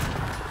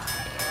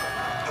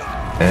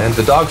 And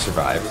the dog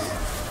survives.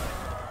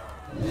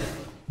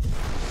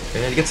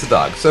 And he gets the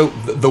dog. So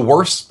the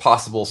worst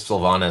possible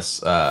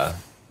Sylvanas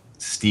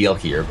steal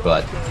here,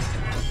 but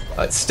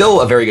it's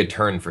still a very good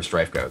turn for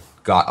StrifeCo.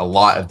 Got a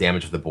lot of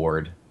damage to the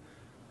board.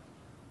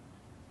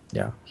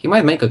 Yeah. He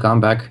might make a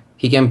comeback.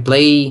 He can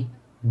play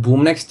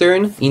Boom next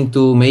turn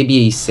into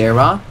maybe a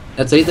Sarah.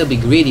 That's a little bit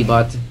greedy,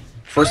 but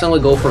Forsen will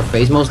go for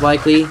face most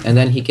likely, and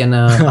then he can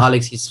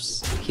Alex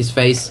his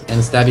face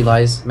and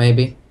stabilize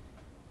maybe.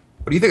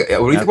 What do you think?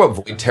 What do you think about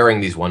void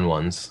tearing these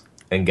 1/1s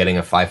and getting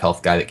a 5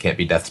 health guy that can't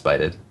be death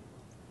spited?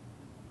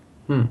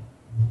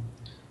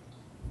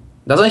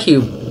 Doesn't he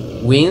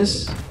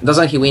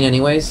win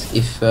anyways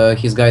if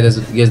his guy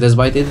gets death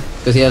spited?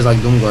 Because he has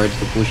Doomguard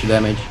to push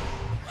damage.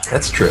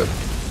 That's true.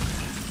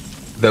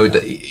 Though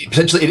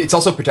potentially it's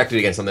also protected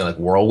against something like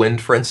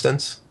Whirlwind, for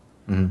instance.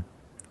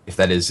 If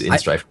that is in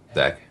Strife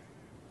deck.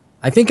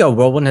 I think a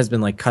Whirlwind has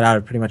been cut out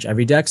of pretty much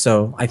every deck,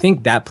 so I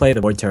think that play,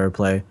 the Void Terror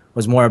play,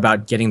 was more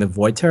about getting the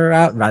Void Terror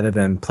out rather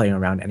than playing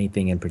around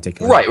anything in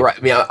particular. Right. I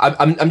mean,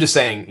 I'm just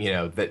saying,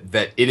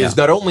 that it is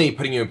not only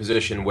putting you in a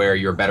position where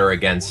you're better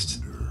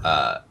against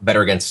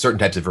certain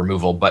types of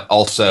removal, but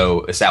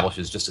also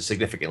establishes just a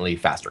significantly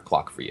faster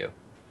clock for you.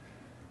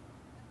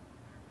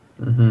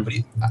 But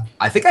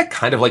I think I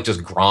kind of like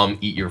just Grom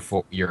eat your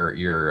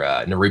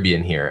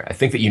Nerubian here. I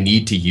think that you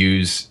need to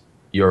use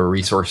your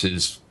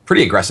resources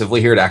pretty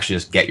aggressively here to actually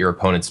just get your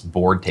opponent's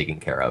board taken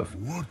care of.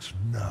 What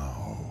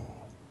now?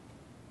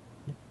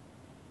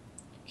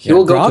 He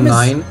will go to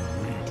 9.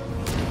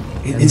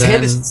 His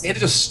hand is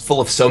just full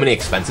of so many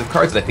expensive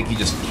cards that I think he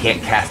just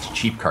can't cast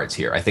cheap cards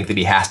here. I think that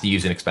he has to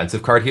use an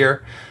expensive card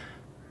here,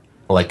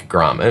 like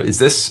Grom. Is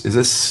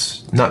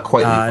this not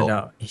quite lethal?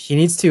 No, he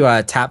needs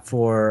to tap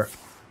for.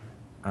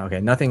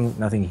 Okay, nothing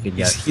he could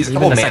get. He's a even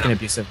couple a mana. second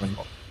abusive one.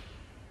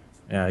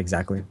 Yeah,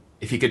 exactly.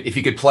 If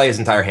he could play his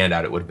entire hand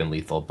out, it would have been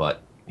lethal,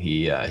 but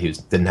he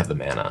didn't have the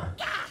mana.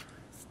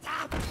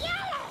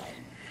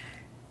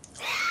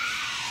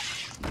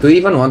 Do you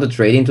even want to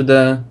trade into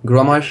the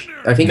Gromash?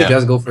 I think you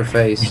just go for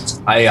face.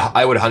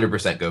 I would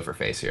 100% go for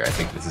face here. I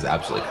think this is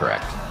absolutely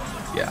correct.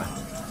 Yeah.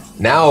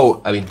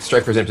 Now, I mean,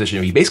 Striker's in a position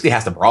where he basically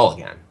has to brawl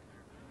again.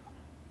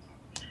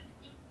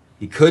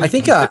 He could. I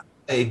think.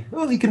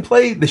 He can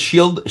play the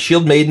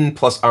Shield Maiden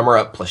plus Armor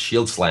Up plus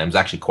Shield Slam is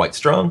actually quite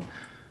strong.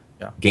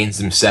 Yeah.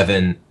 Gains him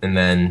 7, and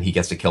then he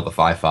gets to kill the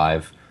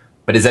 5/5.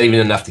 But is that even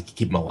enough to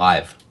keep him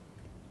alive?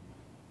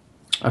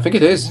 I think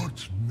it is.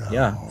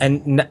 Yeah,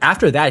 and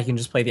after that, he can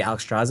just play the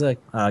Alexstrasza,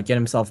 get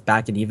himself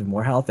back in even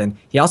more health, and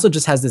he also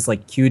just has this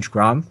huge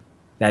Grom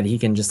that he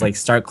can just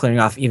start clearing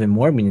off even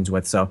more minions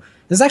with. So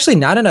this is actually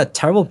not in a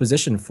terrible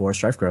position for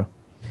StrifeCo.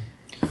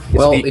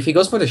 Well, if he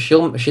goes for the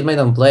Shield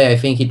Maiden play, I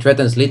think he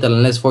threatens little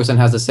unless Forsen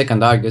has the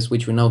second Argus,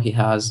 which we know he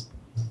has.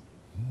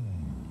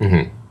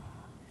 So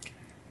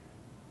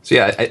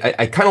yeah,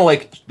 I kind of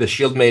like the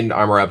Shield Maiden,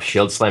 Armor Up,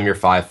 Shield Slam your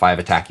 5/5,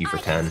 attack you for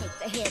 10.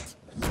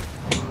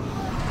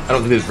 I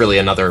don't think there's really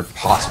another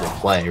possible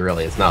play,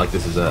 really. It's not like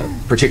this is a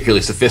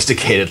particularly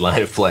sophisticated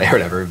line of play or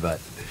whatever, but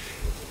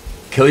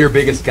kill your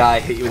biggest guy,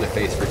 hit you in the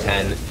face for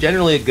 10.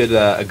 Generally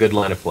a good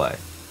line of play.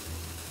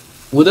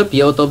 Would a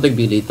PO top deck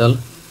be lethal?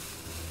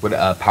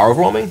 What power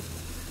overwhelming?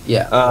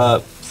 Yeah,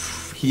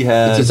 He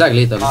has it's exactly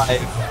lethal.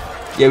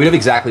 5. Yeah, we'd have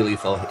exactly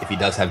lethal if he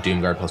does have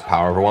Doomguard plus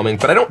power overwhelming.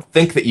 But I don't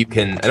think that you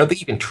can. I don't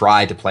think you can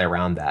try to play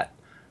around that.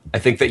 I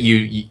think that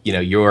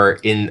you're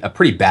in a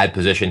pretty bad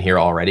position here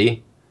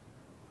already,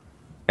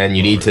 and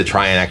you need to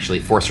try and actually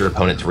force your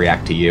opponent to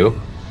react to you.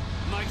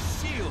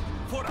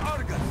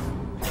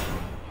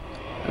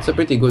 That's a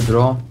pretty good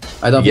draw.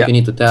 I don't think you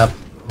need to tap.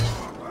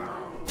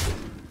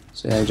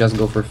 So yeah, just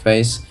go for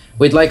face.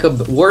 With like a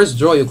worse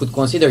draw, you could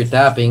consider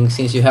tapping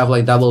since you have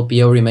like double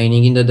PO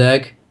remaining in the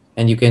deck,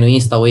 and you can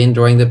insta-win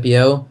drawing the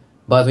PO.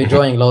 But with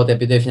drawing low tap,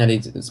 you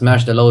definitely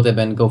smash the low tap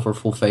and go for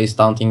full face,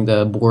 taunting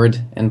the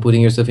board and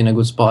putting yourself in a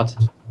good spot.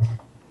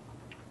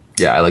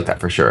 Yeah, I like that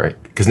for sure.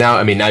 Because now,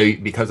 I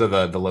mean, because of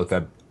the low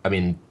tap, I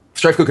mean,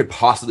 Strifeko could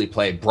possibly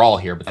play Brawl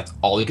here, but that's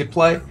all he could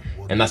play,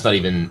 and that's not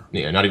even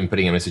not even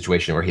putting him in a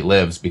situation where he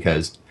lives,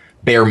 because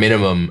bare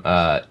minimum,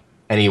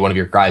 any one of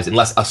your guys,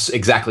 unless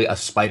exactly a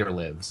Spider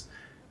lives,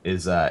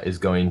 is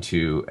going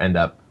to end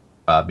up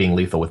being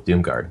lethal with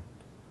Doomguard.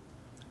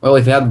 Well,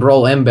 if you had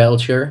Brawl and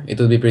Belcher, it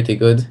would be pretty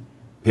good.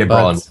 Yeah,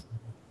 Brawl and...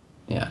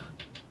 Yeah.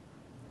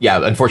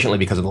 Yeah, unfortunately,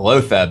 because of the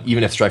low theb,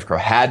 even if Strifeko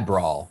had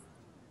Brawl,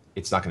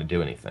 it's not going to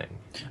do anything.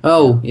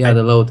 Oh, yeah,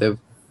 the low tip.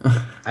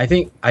 I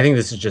think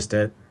this is just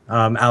it.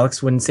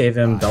 Alex wouldn't save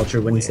him. Belcher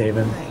wouldn't save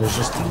him. There's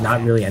just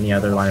not really any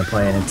other line of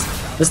play, and it's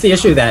just the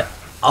issue that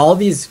all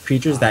these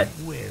creatures that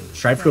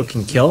Strifeko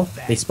can kill,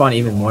 they spawn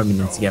even more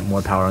minions to get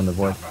more power on the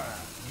board.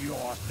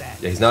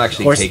 Yeah, he's not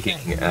actually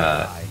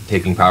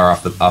taking power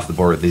off the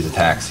board with these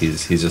attacks.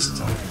 He's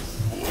just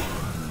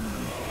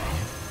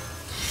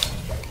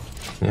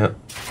yeah.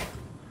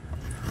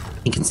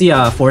 You can see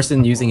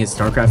Forsen using his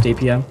StarCraft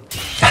APM.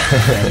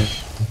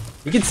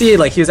 You can see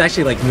like he was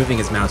actually like moving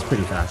his mouse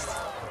pretty fast.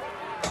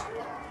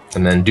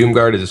 And then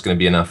Doomguard is just going to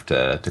be enough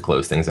to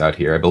close things out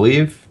here, I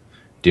believe.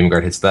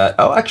 Doomguard hits that.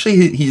 Oh,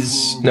 actually,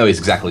 he's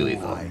exactly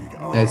lethal.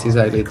 Yeah, it's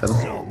exactly lethal.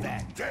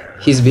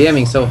 He's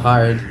BMing so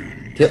hard,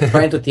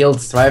 trying to tilt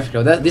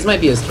Strifeko. This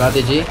might be a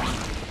strategy,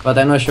 but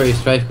I'm not sure if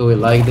Strifeko will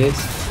like this.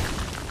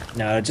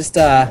 No, just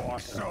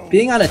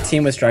being on a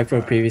team with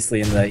Strifeko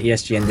previously in the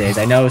ESGN days,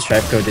 I know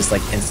Strifeko just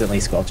like instantly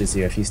squelches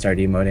you if you start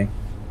emoting.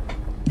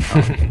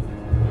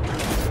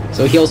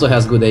 So he also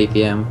has good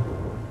APM.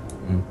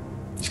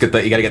 You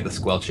gotta get the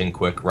squelching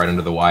quick right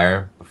under the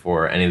wire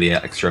before any of the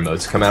extra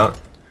modes come out.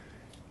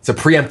 It's a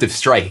preemptive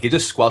strike. He could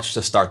just squelch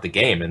to start the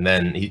game, and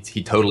then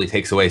he totally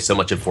takes away so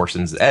much of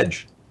Forsen's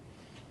edge.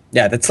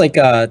 Yeah, that's like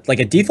a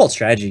default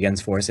strategy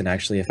against Forsen,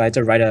 actually. If I had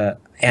to write a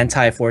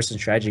anti-Forsen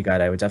strategy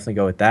guide, I would definitely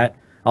go with that.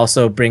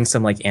 Also bring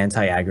some like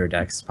anti-aggro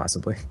decks,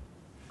 possibly.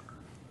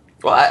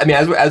 Well, I mean,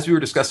 as we were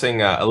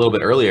discussing a little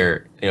bit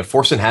earlier,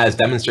 Forsen has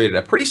demonstrated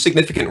a pretty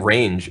significant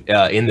range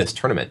in this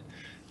tournament.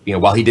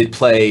 While he did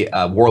play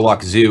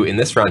Warlock Zoo in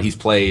this round, he's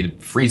played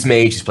Freeze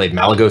Mage, he's played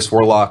Malagos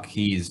Warlock.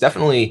 He's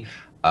definitely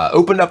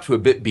opened up to a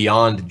bit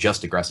beyond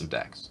just aggressive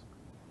decks.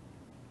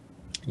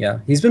 Yeah,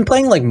 he's been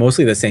playing like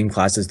mostly the same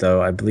classes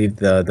though. I believe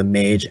the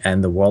Mage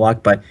and the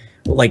Warlock, but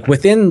like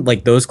within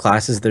like those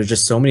classes, there's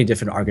just so many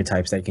different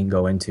archetypes that you can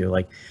go into.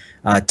 Like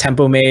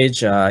Tempo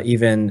Mage,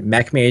 even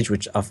Mech Mage,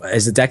 which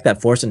is a deck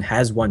that Forsen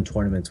has won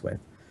tournaments with.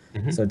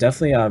 So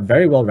definitely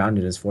very well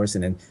rounded as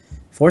Forsen. And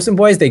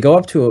Forsenboys, they go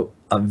up to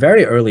a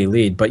very early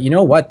lead, but you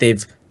know what?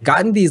 They've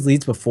gotten these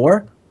leads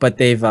before, but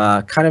they've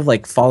kind of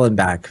like fallen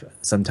back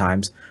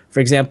sometimes. For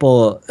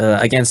example,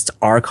 against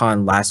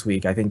Archon last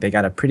week, I think they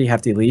got a pretty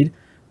hefty lead,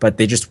 but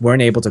they just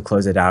weren't able to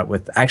close it out,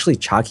 with actually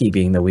Chalky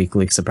being the weak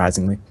link,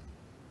 surprisingly.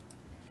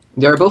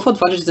 There are both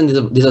advantages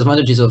and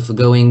disadvantages of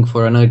going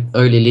for an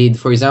early lead.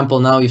 For example,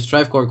 now if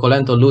Strifeko or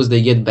Kolento lose,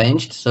 they get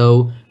benched,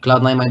 so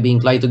Cloud9 might be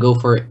inclined to go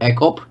for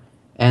Ekop.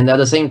 And at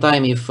the same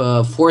time, if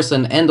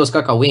Forsen and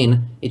Oskaka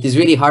win, it is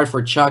really hard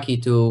for Chucky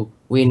to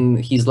win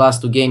his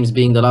last 2 games,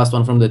 being the last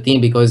one from the team,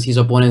 because his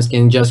opponents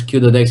can just queue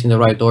the decks in the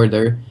right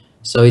order.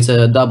 So it's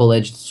a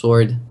double-edged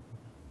sword.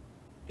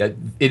 Yeah,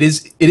 it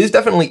is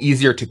definitely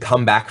easier to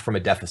come back from a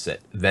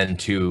deficit than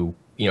to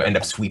end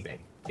up sweeping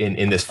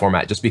in this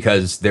format, just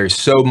because there's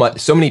so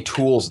many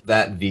tools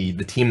that the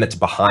team that's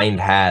behind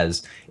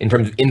has in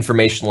terms of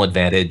informational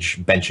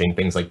advantage, benching,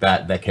 things like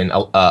that can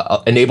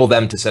enable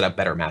them to set up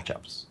better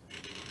matchups.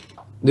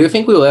 Do you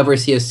think we will ever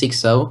see a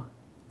 6-0?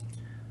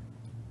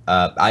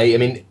 I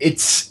mean,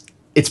 it's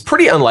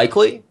pretty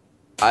unlikely.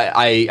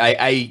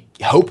 I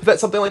hope that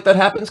something like that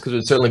happens, because it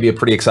would certainly be a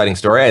pretty exciting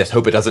story. I just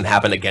hope it doesn't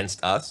happen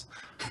against us.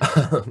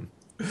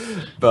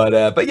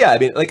 But yeah, I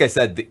mean, like I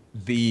said,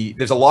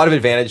 there's a lot of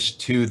advantage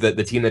to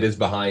the team that is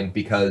behind,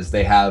 because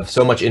they have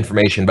so much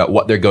information about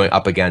what they're going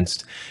up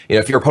against.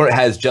 If your opponent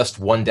has just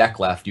one deck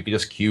left, you can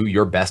just queue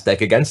your best deck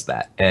against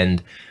that,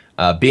 and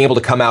being able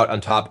to come out on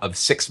top of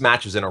 6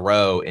 matches in a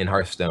row in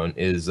Hearthstone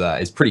is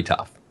pretty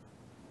tough.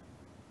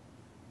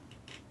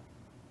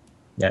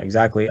 Yeah,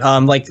 exactly.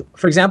 Like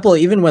for example,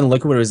 even when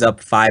Liquid was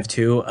up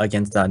 5-2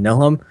 against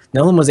Nilhum,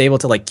 Nilhum was able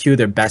to like queue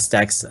their best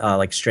decks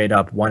like straight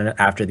up one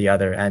after the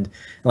other, and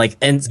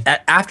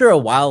after a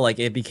while, like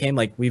it became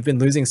like we've been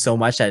losing so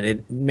much that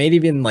it made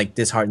even like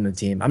dishearten the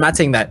team. I'm not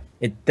saying that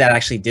that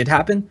actually did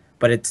happen,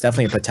 but it's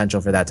definitely a potential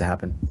for that to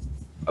happen.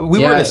 We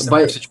were in a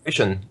similar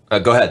situation.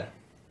 Go ahead.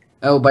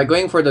 Oh, by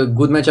going for the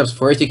good matchups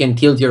first, you can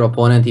tilt your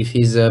opponent if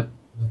he's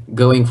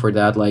going for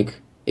that. Like,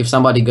 if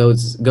somebody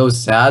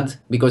goes sad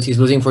because he's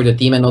losing for the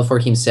team and not for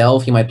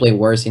himself, he might play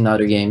worse in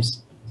other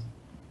games.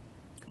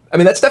 I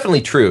mean, that's definitely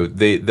true.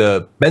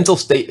 The mental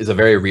state is a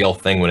very real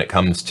thing when it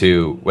comes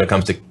to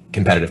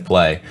competitive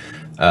play.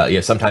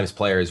 Sometimes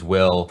players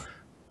will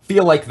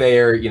feel like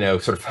they're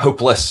sort of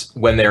hopeless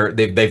when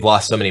they've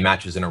lost so many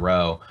matches in a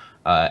row,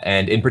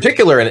 and in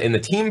particular in the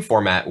team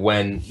format,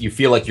 when you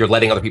feel like you're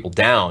letting other people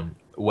down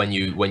when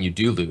you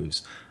do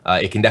lose,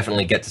 it can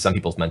definitely get to some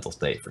people's mental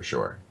state for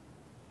sure.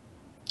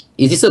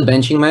 Is this a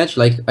benching match?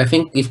 Like, I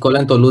think if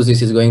Colento loses,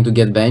 he's going to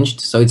get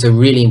benched, so it's a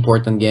really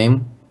important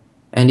game.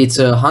 And it's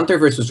a Hunter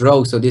versus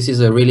Rogue, so this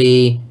is a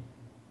really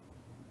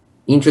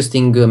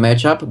interesting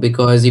matchup,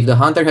 because if the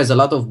Hunter has a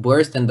lot of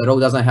burst and the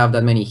Rogue doesn't have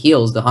that many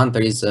heals, the Hunter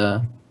is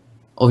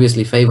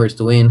obviously favored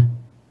to win.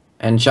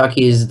 And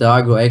Chucky is the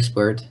aggro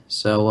expert,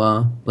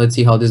 so let's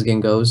see how this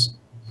game goes.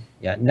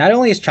 Yeah, not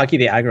only is Chucky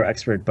the aggro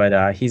expert,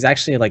 but he's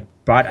actually like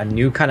brought a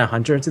new kind of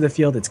hunter into the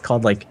field. It's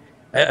called like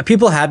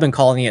people have been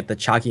calling it the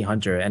Chucky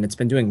Hunter, and it's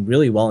been doing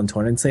really well in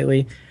tournaments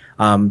lately.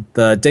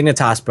 The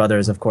Dignitas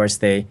brothers, of course,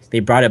 they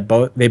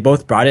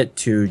both brought it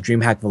to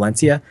DreamHack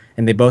Valencia,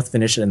 and they both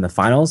finished it in the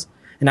finals.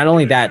 And not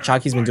only that,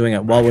 Chucky's been doing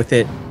it well with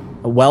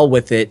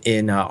it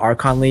in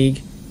Archon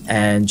League,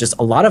 and just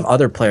a lot of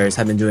other players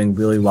have been doing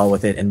really well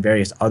with it in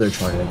various other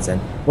tournaments.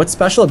 And what's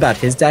special about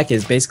his deck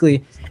is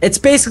it's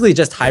basically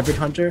just Hybrid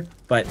Hunter,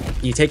 but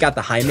you take out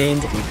the high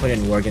mained and you put in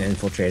Worgen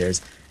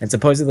Infiltrators, and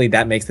supposedly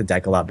that makes the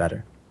deck a lot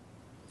better.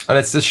 And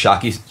it's this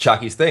Shocky's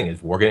thing, is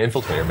Worgen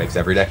Infiltrator makes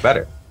every deck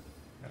better.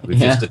 We've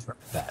just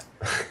determined that.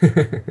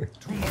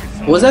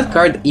 Was that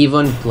card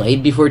even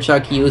played before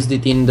Chucky used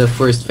it in the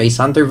first Face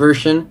Hunter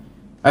version?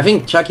 I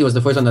think Chucky was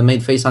the first one that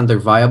made Face Hunter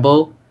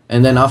viable,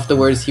 and then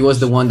afterwards he was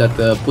the one that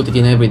put it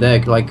in every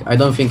deck. Like, I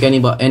don't think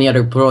any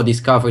other pro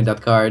discovered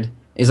that card.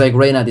 It's like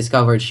Reyna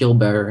discovered Shield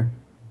Bearer.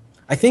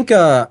 I think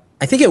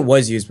it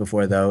was used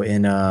before though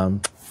in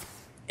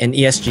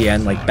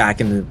ESGN,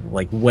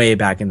 like way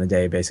back in the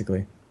day,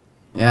 basically.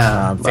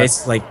 Yeah,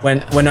 Face like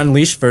when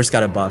Unleashed first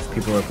got a buff,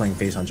 people were playing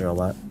Face Hunter a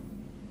lot.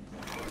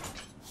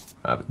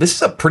 This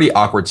is a pretty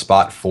awkward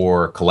spot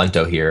for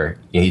Colento here.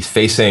 He's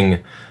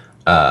facing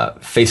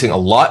a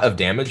lot of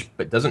damage,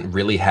 but doesn't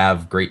really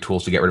have great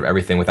tools to get rid of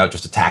everything without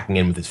just attacking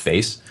in with his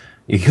face.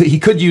 He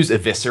could use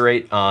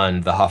Eviscerate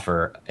on the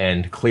Huffer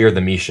and clear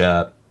the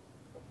Misha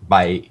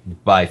by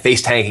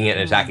face tanking it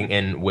and attacking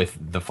in with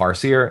the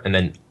Farseer and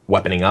then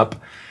weaponing up.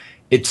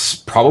 It's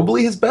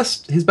probably his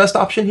best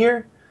option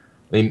here.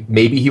 I mean,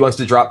 maybe he wants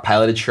to drop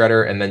Piloted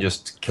Shredder and then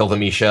just kill the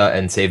Misha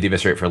and save the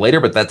Eviscerate for later,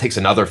 but that takes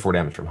another 4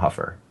 damage from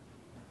Huffer.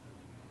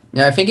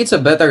 Yeah, I think it's a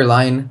better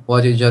line,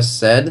 what you just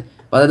said.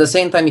 But at the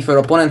same time, if your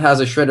opponent has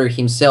a Shredder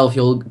himself,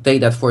 you'll take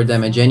that 4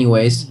 damage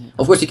anyways.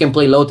 Of course, you can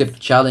play low tip to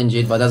challenge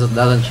it, but that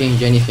doesn't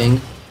change anything.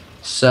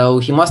 So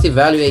he must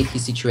evaluate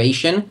his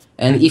situation,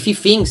 and if he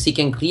thinks he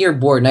can clear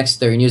board next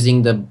turn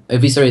using the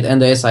Eviscerate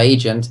and the SI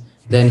Agent,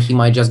 then he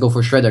might just go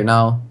for Shredder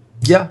now.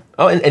 Yeah.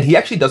 Oh, and he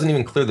actually doesn't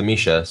even clear the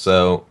Misha,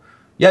 so...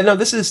 Yeah, no,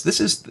 this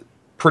is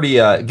pretty...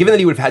 given that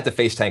he would have had to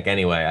face tank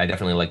anyway, I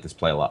definitely like this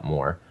play a lot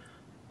more.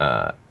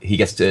 He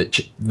gets to...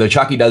 The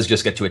Chucky does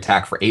just get to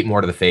attack for 8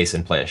 more to the face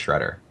and play a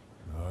Shredder.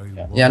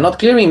 Yeah, not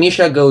clearing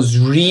Misha goes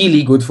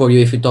really good for you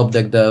if you top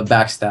deck the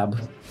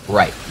Backstab.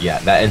 Right, yeah,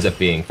 that ends up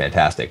being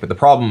fantastic. But the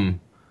problem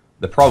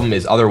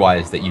is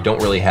otherwise that you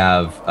don't really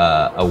have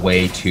a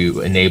way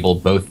to enable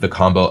both the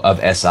combo of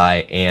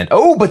SI and...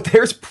 Oh, but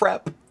there's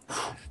Prep!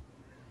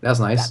 That's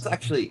nice. That's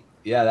actually...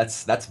 Yeah,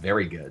 that's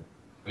very good.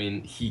 I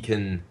mean,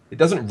 it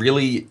doesn't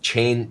really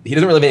change... He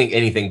doesn't really have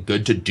anything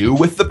good to do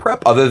with the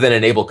Prep other than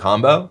enable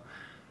combo.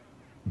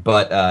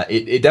 But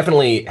it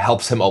definitely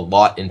helps him a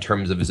lot in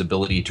terms of his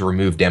ability to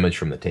remove damage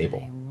from the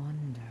table.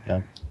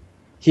 Yeah.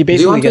 He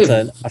basically gets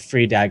a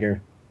free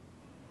dagger.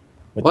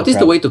 What is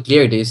the way to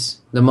clear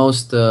this? The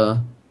most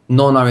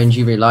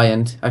non-RNG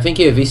reliant? I think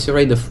you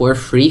eviscerate the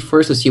 4-3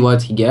 first to see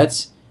what he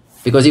gets.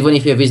 Because even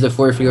if you evis the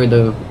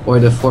 4-3 or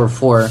the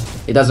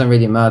 4-4, it doesn't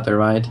really matter,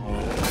 right?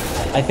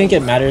 I think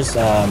it matters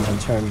in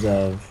terms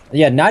of...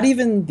 Yeah, not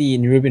even the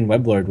Nerubian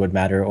Weblord would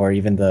matter, or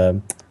even the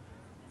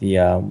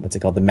what's it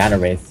called? The Mana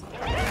Wraith.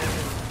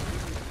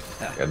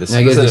 Yeah, this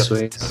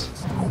is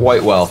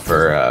quite well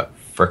for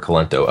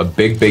Colento. A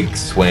big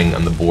swing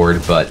on the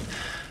board, but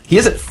he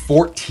is at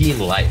 14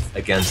 life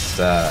against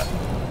a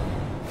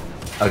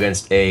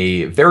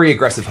very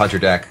aggressive Hunter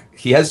deck.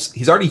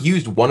 He's already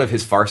used one of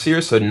his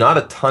Farseers, so not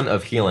a ton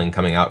of healing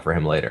coming out for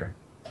him later.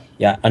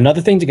 Yeah,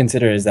 another thing to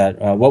consider is that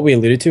what we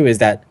alluded to is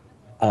that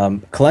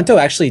Colento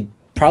actually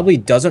probably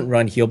doesn't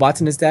run heal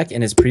bots in his deck.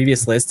 In his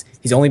previous list,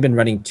 he's only been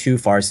running 2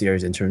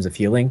 Farseers in terms of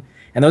healing.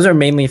 and those are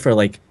mainly for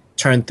like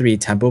turn 3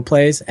 tempo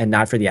plays and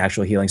not for the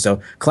actual healing.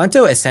 So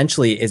Kalento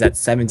essentially is at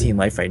 17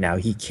 life right now.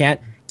 He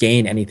can't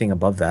gain anything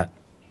above that.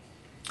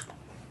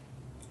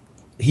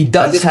 He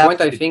does At this have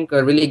point, I think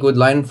a really good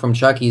line from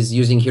Chucky is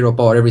using hero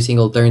power every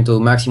single turn to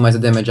maximize the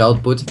damage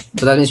output.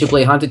 So that means you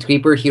play Hunted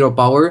Creeper, hero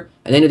power,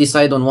 and then you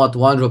decide on what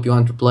one drop you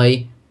want to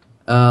play.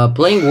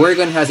 Playing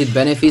Worgen has its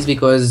benefits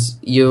because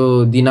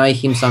you deny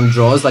him some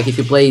draws. Like if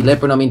you play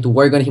Lepernom into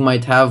Worgen, he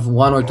might have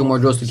 1 or 2 more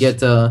draws to get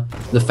the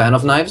Fan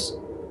of Knives.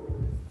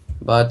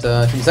 But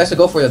he decides to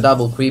go for the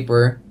double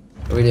Creeper.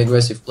 A really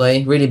aggressive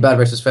play. Really bad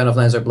versus Fan of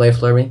Knives or Blade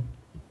Flurry.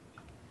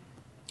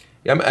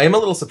 Yeah, I am a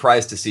little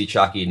surprised to see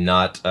Chalky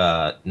not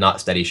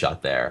steady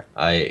shot there.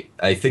 I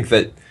think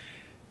that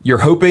you're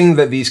hoping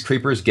that these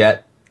creepers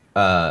get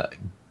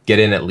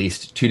in at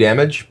least 2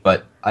 damage,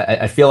 but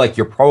I feel like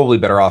you're probably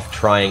better off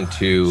trying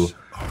to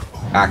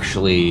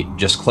actually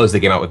just close the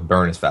game out with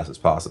burn as fast as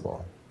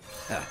possible.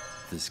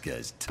 This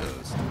guy's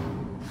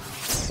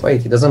toast.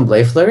 Wait, he doesn't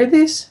Blade Flurry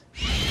this?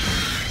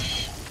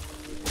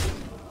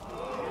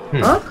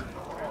 Huh?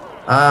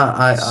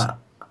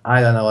 I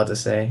don't know what to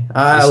say.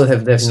 I would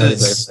have definitely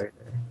Blade Flurry.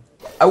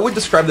 I would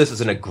describe this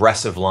as an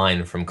aggressive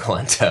line from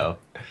Kalento.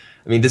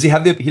 I mean, does he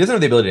have he doesn't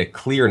have the ability to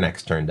clear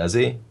next turn, does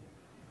he?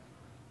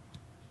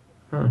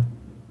 I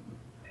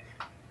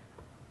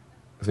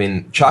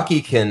mean,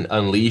 Chalky can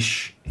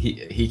unleash.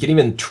 He can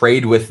even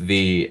trade with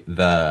the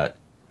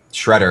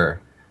Shredder,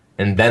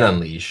 and then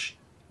unleash,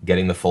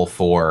 getting the full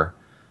 4.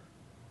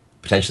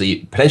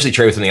 Potentially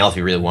trade with something else if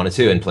he really wanted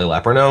to, and play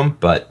Lepernom.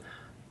 But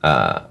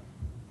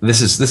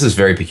this is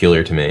very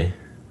peculiar to me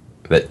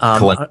that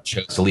Kalento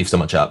chose to leave so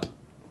much up.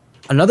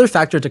 Another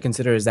factor to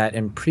consider is that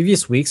in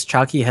previous weeks,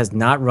 Chalky has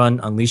not run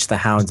Unleash the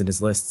Hounds in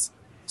his lists.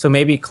 So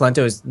maybe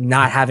Kalento is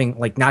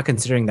not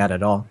considering that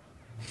at all.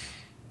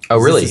 Oh,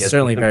 really? He's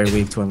certainly very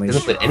weak to Unleash. He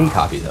hasn't played any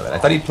copies of it. I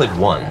thought he played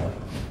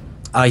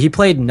 1. He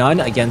played none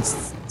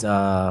against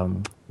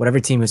whatever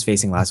team he was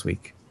facing last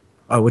week.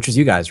 Oh, which was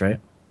you guys, right?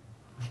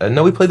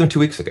 No, we played them 2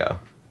 weeks ago.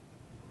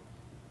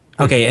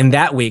 Okay, in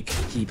that week,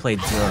 he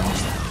played 0.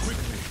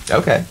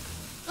 Okay.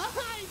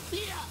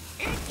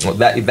 Well,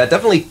 that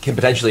definitely can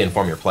potentially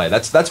inform your play.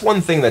 That's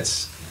one thing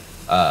that's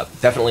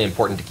definitely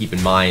important to keep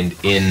in mind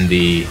in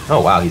the...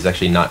 Oh, wow, he's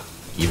actually not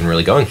even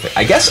really going for it.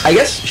 I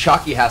guess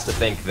Shocky has to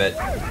think that,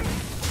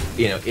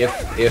 you know, if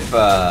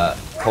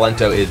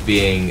Kalento is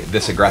being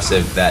this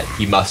aggressive, that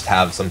he must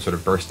have some sort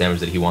of burst damage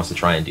that he wants to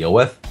try and deal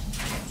with.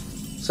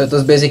 So it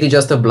was basically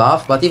just a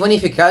bluff, but even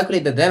if you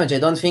calculate the damage, I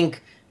don't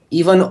think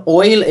even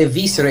Oil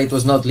Eviscerate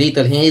was not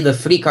lethal. He needed a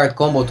 3-card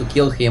combo to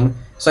kill him.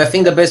 So I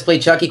think the best play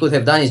Chucky could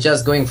have done is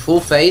just going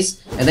full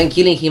face and then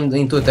killing him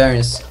in 2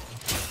 turns.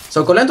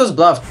 So Kalento's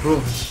bluff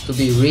proved to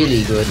be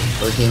really good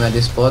for him at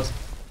this spot.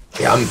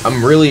 Yeah,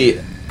 I'm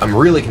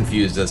really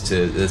confused as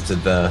to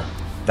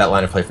that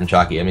line of play from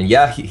Chucky. I mean,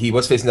 yeah, he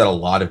was facing that a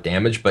lot of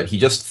damage, but he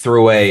just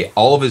threw away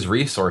all of his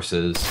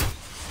resources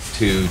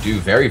to do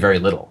very, very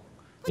little.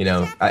 You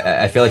know,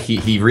 I feel like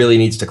he really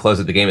needs to close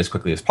out the game as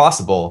quickly as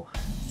possible,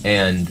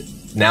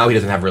 and now he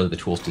doesn't have really the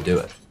tools to do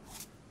it.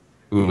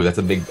 Ooh, that's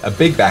a big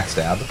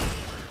backstab.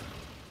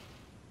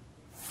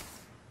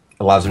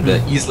 Allows him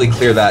to easily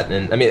clear that,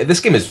 and I mean, this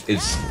game is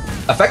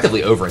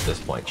effectively over at this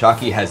point.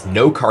 Chalky has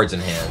no cards in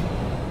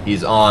hand.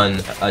 He's on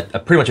a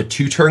pretty much a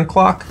 2-turn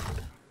clock,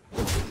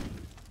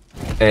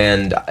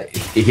 and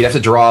he'd have to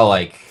draw,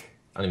 like,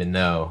 I don't even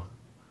know,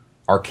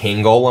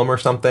 Arcane Golem or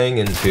something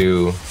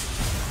into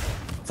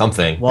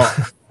something. Well,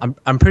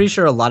 I'm pretty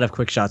sure a lot of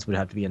quick shots would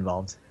have to be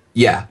involved.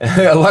 Yeah,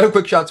 a lot of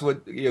quick shots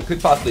could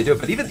possibly do it,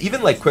 but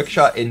even like quick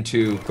shot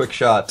into quick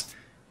shot,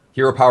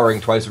 hero powering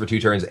twice over 2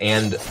 turns,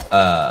 and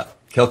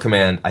kill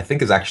command, I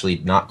think is actually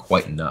not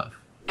quite enough.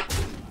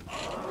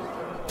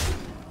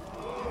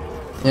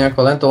 Yeah,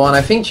 Kalento won.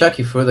 I think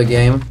Chucky threw the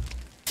game.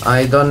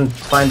 I don't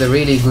find a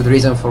really good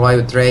reason for why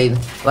you trade.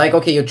 Like,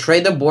 okay, you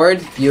trade the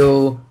board,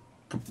 you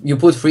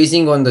put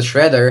freezing on the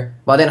Shredder,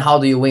 but then how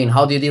do you win?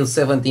 How do you deal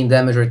 17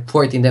 damage or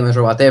 14 damage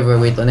or whatever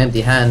with an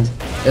empty hand?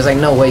 There's like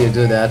no way you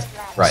do that.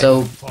 Right.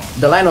 So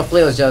the line of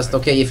play was just,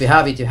 okay, if you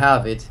have it, you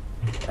have it.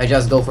 I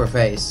just go for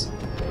face.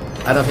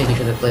 I don't think he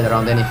should have played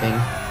around anything.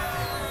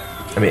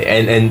 I mean,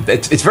 and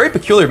it's very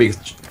peculiar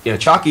because, you know,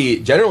 Chalky,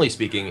 generally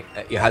speaking,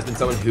 has been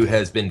someone who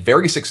has been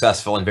very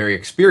successful and very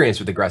experienced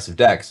with aggressive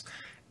decks,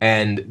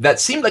 and that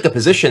seemed like a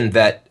position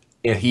that,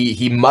 you know,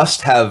 he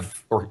must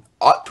have or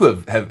ought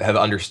to have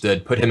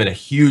understood, put him in a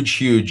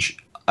huge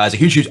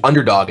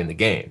underdog in the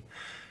game.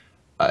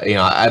 You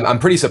know, I'm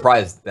pretty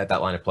surprised at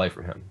that line of play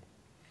from him.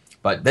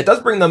 But that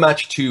does bring the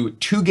match to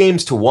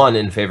 2-1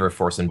 in favor of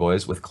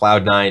Forsenboys, with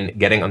Cloud9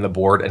 getting on the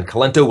board, and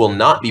Kalento will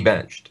not be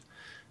benched.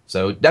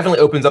 So definitely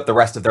opens up the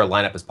rest of their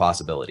lineup as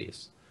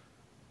possibilities.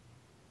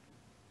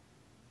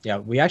 Yeah,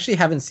 we actually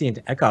haven't seen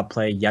Ekop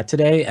play yet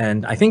today,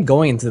 and I think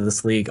going into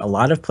this league, a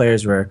lot of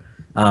players were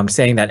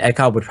saying that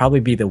Ekop would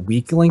probably be the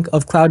weak link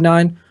of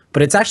Cloud9,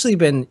 but it's actually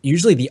been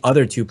usually the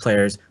other 2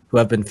 players who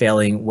have been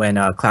failing when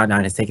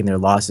Cloud9 has taken their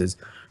losses.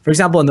 For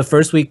example, in the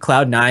first week,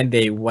 Cloud9,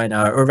 they went,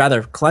 or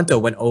rather,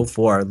 Kalento went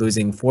 0-4,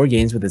 losing 4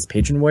 games with his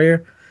Patron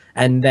Warrior.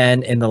 And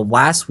then in the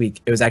last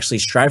week, it was actually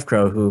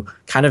Strivecrow who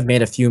kind of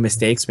made a few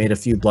mistakes, made a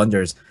few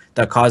blunders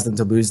that caused them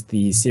to lose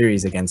the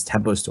series against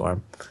Tempo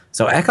Storm.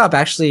 So Ekop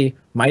actually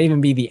might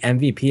even be the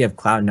MVP of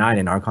Cloud9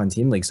 in Archon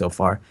Team League so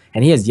far,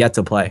 and he has yet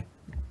to play.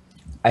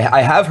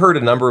 I have heard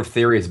a number of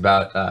theories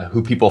about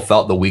who people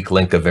felt the weak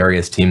link of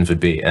various teams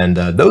would be, and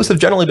those have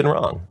generally been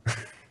wrong.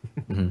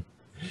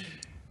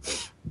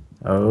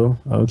 Oh,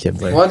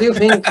 Kibler. What do you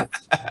think?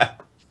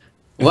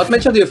 What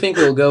matchup do you think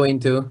we'll go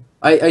into?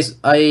 I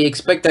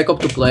expect Ekop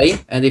to play,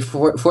 and if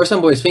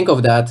Forsenboys think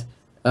of that,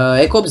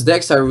 Ekop's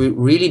decks are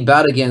really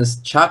bad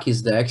against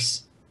Chucky's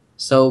decks,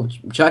 so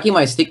Chucky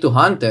might stick to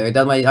Hunter.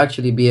 That might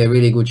actually be a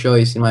really good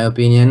choice, in my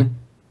opinion.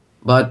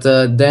 But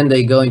then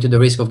they go into the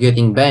risk of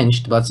getting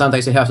benched, but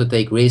sometimes you have to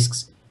take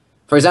risks.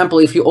 For example,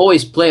 if you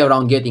always play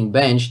around getting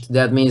benched,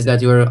 that means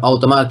that you're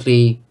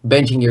automatically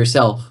benching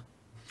yourself.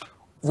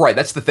 Right,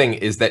 that's the thing,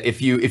 is that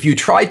if you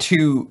try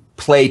to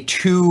play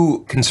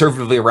too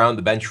conservatively around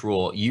the bench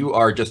rule, you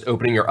are just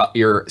opening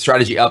your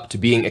strategy up to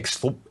being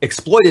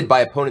exploited by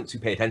opponents who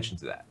pay attention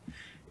to that.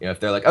 You know, if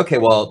they're like, okay,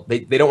 well,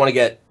 they don't want to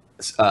get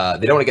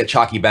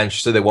Chalky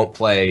bench, so they won't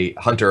play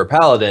Hunter or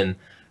Paladin,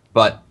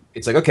 but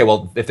it's like, okay,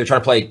 well, if they're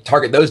trying to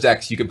target those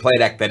decks, you can play a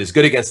deck that is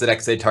good against the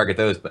decks they target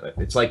those. But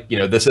it's like, you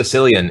know, the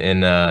Sicilian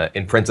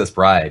in Princess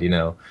Bride, you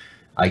know,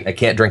 I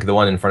can't drink the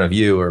one in front of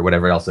you, or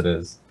whatever else it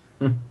is.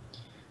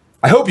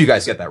 I hope you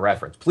guys get that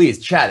reference. Please,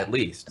 chat at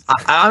least.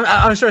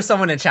 I'm sure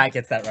someone in chat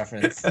gets that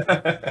reference.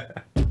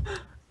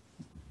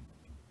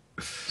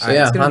 So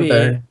yeah,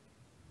 Hunter,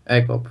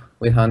 Ekop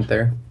with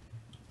Hunter.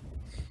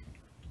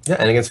 Yeah,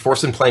 and against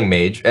Forsen playing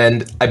Mage,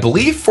 and I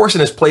believe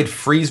Forsen has played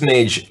Freeze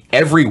Mage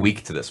every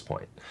week to this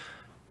point.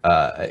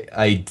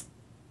 We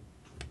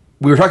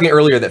were talking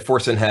earlier that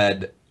Forsen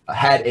had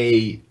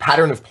a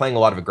pattern of playing a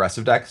lot of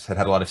aggressive decks,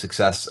 had a lot of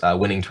success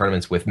winning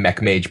tournaments with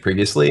Mech Mage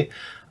previously,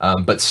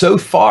 but so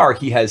far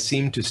he has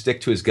seemed to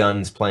stick to his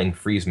guns playing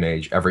Freeze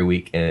Mage every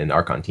week in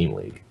Archon Team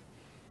League.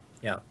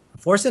 Yeah,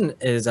 Forsen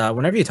is,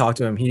 whenever you talk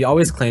to him, he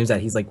always claims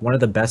that he's like one of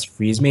the best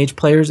Freeze Mage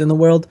players in the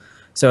world,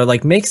 so it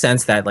like makes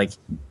sense that like,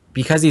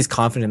 because he's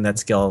confident in that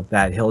skill,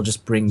 that he'll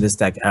just bring this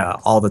deck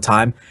all the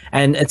time.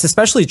 And it's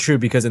especially true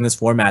because in this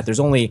format, there's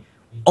only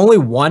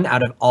one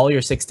out of all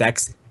your 6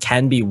 decks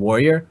can be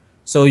Warrior.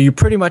 So you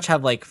pretty much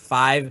have like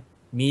 5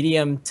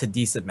 medium to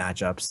decent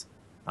matchups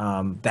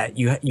that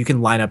you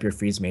can line up your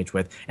Freeze Mage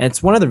with. And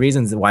it's one of the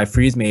reasons why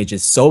Freeze Mage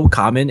is so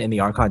common in the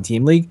Archon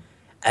Team League,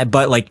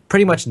 but like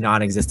pretty much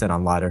non-existent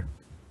on ladder.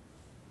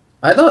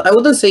 I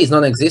wouldn't say it's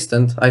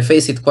non-existent. I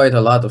face it quite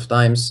a lot of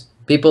times.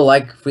 People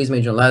like Freeze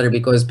Mage on ladder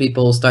because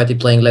people started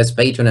playing less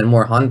Patron and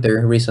more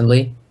Hunter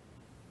recently.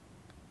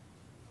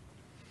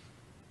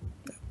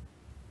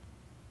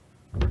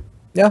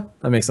 Yeah,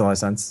 that makes a lot of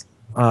sense.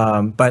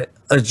 But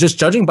just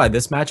judging by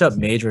this matchup,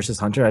 Mage versus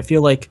Hunter, I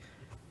feel like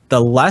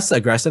the less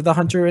aggressive the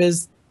Hunter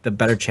is, the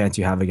better chance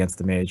you have against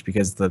the Mage,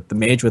 because the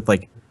Mage with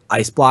like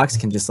ice blocks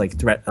can just like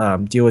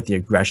deal with the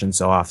aggression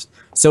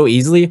so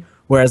easily,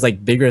 whereas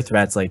like bigger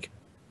threats like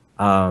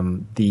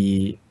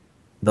the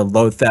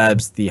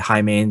Lothebs, the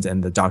High Mains,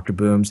 and the Dr.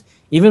 Booms,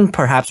 even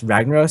perhaps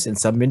Ragnaros in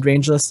some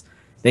mid-range lists,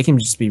 they can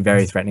just be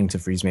very threatening to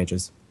Freeze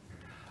Mages.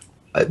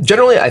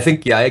 Generally, I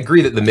think, yeah, I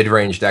agree that the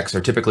mid-range decks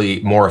are typically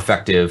more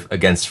effective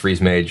against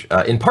Freeze Mage,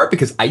 in part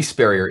because Ice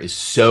Barrier is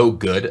so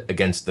good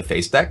against the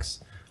face decks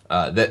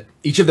that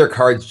each of their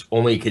cards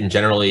only can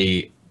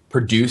generally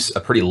produce a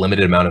pretty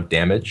limited amount of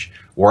damage,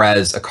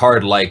 whereas a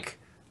card like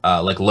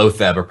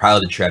Lotheb or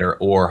Piloted Shredder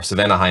or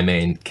Savannah High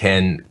Main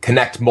can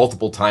connect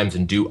multiple times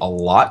and do a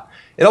lot.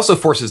 It also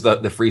forces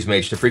the Freeze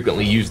Mage to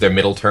frequently use their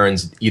middle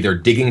turns either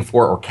digging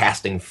for or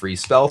casting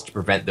freeze spells to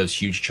prevent those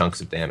huge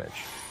chunks of damage.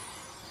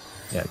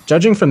 Yeah,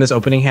 judging from this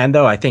opening hand,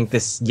 though, I think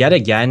this yet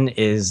again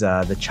is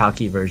the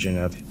chalky version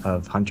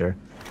of Hunter.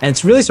 And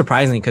it's really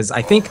surprising because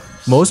I think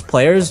most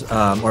players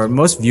or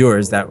most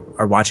viewers that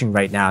are watching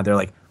right now, they're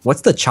like,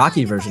 what's the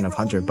chalky version of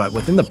Hunter? But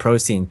within the pro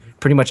scene,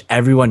 pretty much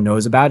everyone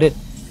knows about it.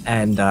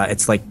 And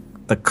it's like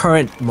the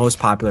current most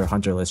popular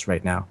Hunter list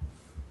right now.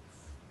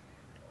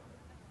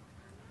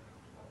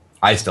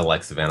 I still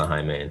like Savannah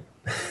High Main.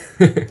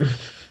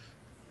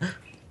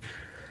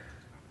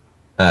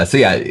 So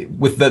yeah,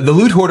 with the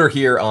Loot Hoarder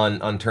here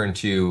on turn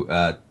 2,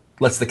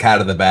 lets the cat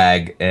out of the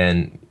bag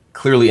and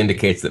clearly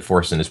indicates that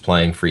Forsen is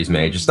playing Freeze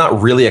Mage. It's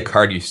not really a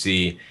card you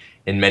see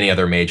in many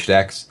other Mage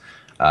decks.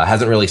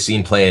 Hasn't really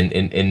seen play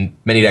in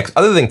many decks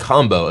other than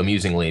Combo,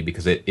 amusingly,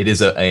 because it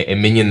is a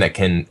minion that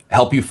can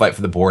help you fight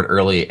for the board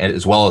early, and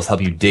as well as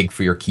help you dig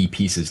for your key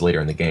pieces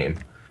later in the game.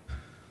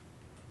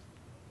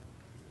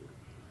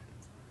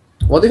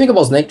 What do you think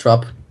about Snake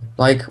Trap?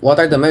 Like, what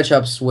are the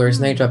matchups where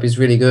Snake Trap is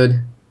really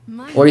good?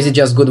 Or is it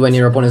just good when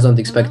your opponents don't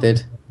expect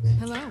it?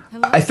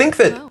 I think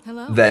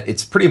that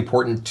it's pretty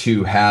important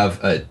to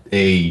have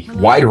a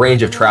wide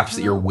range of traps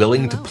that you're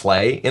willing to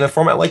play in a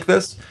format like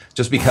this,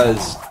 just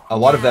because a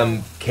lot of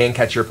them can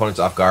catch your opponents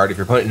off guard. If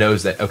your opponent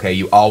knows that, okay,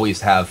 you always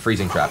have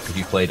Freezing Trap because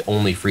you played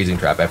only Freezing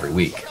Trap every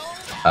week,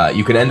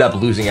 you can end up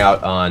losing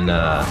out on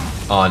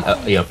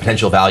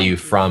potential value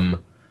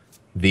from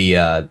the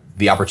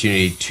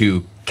opportunity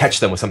to catch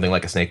them with something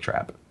like a snake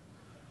trap.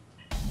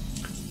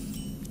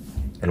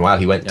 And wow,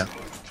 he went. Yeah.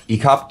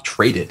 Ecop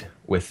traded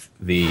with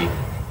the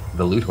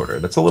loot hoarder.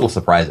 That's a little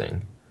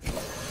surprising.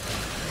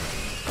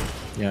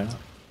 Yeah.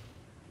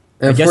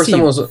 And guess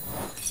Forsen was.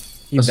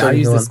 He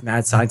values this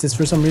mad scientist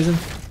for some reason.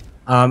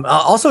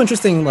 Also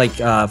interesting, like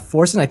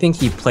Forsen, I think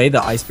he played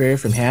the Ice Barrier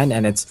from hand,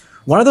 and it's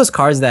one of those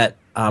cards that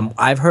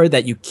I've heard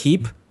that you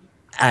keep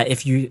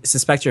if you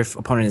suspect your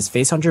opponent is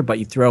face hunter, but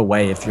you throw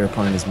away if your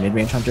opponent is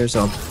mid-range hunter.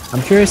 So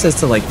I'm curious as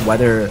to like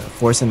whether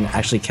Forsen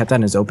actually kept that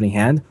in his opening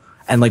hand,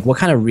 and like what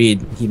kind of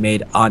read he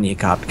made on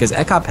Ecop, because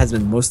Ecop has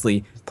been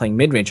mostly playing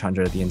mid-range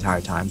hunter the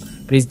entire time,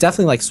 but he's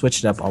definitely like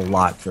switched it up a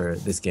lot for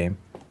this game.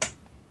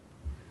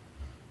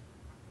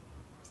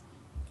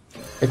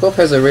 Ecop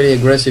has a really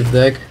aggressive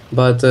deck,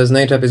 but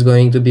Snake Trap is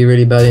going to be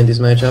really bad in this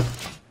matchup.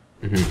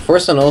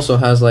 Forsen also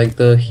has like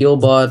the heal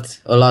bot,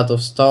 a lot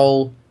of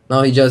stall.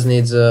 Now he just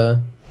needs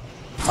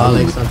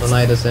Alex,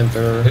 Antonidas,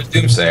 Emperor. There's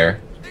Doomsayer.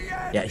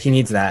 Yeah, he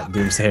needs that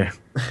Doomsayer.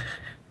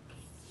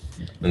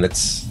 And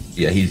that's,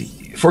 yeah,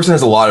 Forsen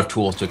has a lot of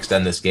tools to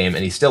extend this game,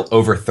 and he's still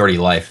over 30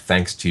 life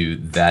thanks to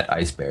that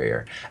Ice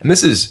Barrier. And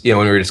this is, when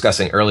we were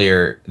discussing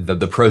earlier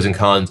the pros and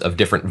cons of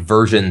different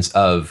versions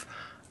of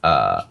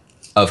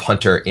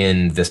Hunter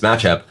in this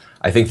matchup.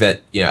 I think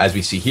that, as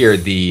we see here,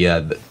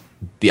 the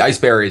Ice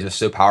Barrier is just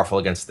so powerful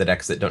against the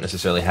decks that don't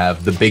necessarily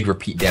have the big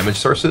repeat damage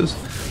sources.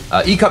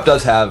 Ecop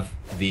does have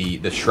the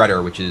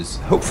Shredder, which is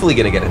hopefully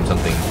going to get him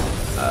something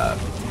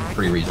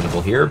pretty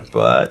reasonable here,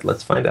 but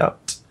let's find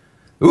out.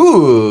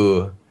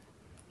 Ooh!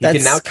 He That's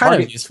can now kind of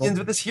target useful minions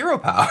with his hero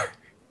power.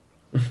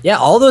 Yeah,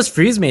 all those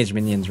freeze mage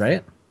minions,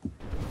 right?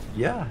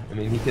 Yeah, I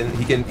mean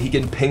he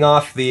can ping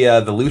off the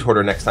loot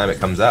hoarder next time it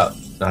comes out,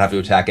 not have to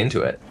attack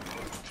into it.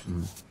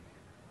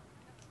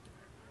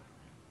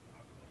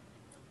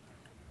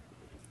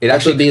 It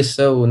Actually, be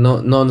so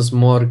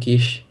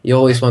non-smorkish. You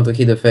always want to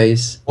hit the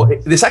face. Well,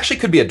 this actually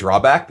could be a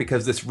drawback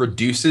because this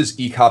reduces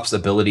Ecop's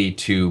ability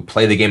to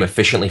play the game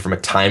efficiently from a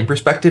time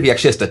perspective. He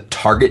actually has to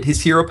target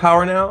his hero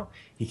power now.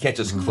 He can't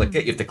just click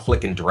it. You have to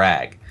click and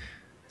drag.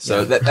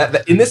 So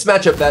that in this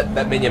matchup,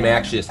 that minion may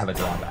actually just have a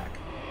drawback.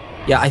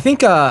 Yeah, I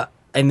think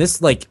in this,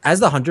 like,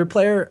 as the hunter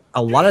player,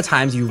 a lot of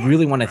times you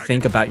really want to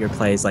think about your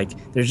plays. Like,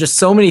 there's just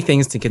so many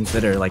things to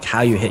consider, like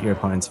how you hit your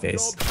opponent's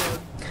face.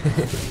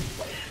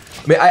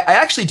 I mean, I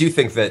actually do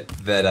think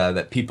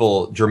that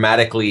people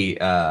dramatically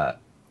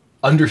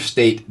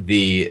overstate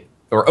the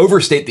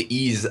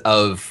ease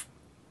of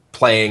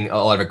playing a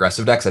lot of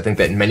aggressive decks. I think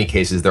that in many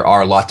cases there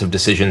are lots of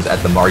decisions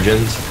at the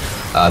margins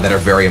that are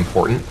very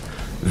important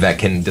that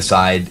can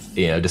decide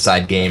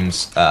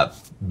games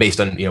based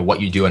on what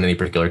you do on any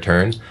particular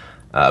turn.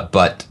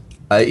 But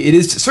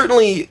there's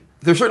certainly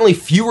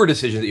fewer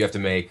decisions that you have to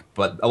make,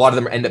 but a lot of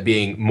them end up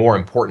being more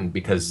important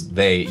because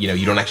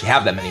you don't actually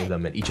have that many of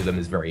them, and each of them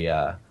is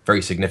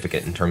very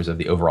significant in terms of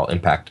the overall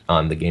impact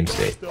on the game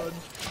state.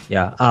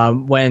 Yeah,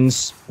 when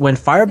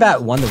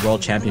Firebat won the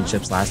World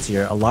Championships last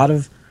year, a lot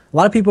of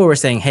people were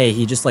saying, hey,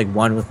 he just like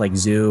won with like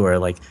Zoo, or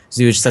like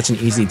Zoo is such an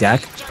easy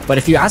deck. But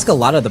if you ask a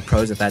lot of the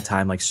pros at that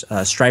time, like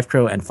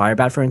Strifecrow and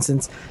Firebat, for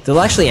instance,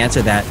 they'll actually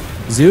answer that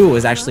Zoo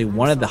was actually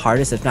one of the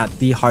hardest, if not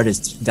the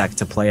hardest deck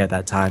to play at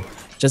that time,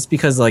 just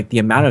because like the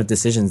amount of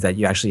decisions that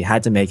you actually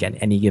had to make at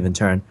any given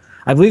turn.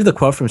 I believe the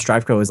quote from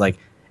Strifecrow was like,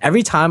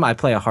 every time I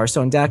play a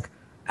Hearthstone deck,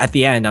 at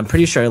the end, I'm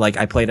pretty sure like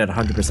I played it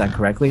 100%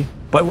 correctly.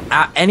 But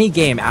at any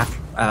game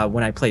after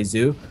when I play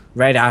Zoo,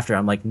 right after,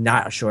 I'm like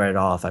not sure at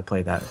all if I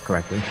played that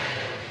correctly.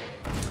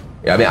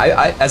 Yeah, I mean,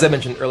 I as I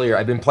mentioned earlier,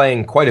 I've been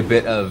playing quite a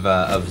bit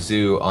of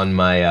Zoo on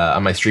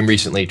my stream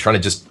recently, trying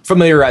to just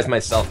familiarize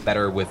myself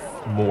better with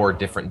more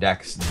different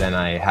decks than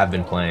I have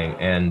been playing,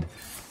 and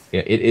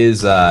it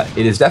is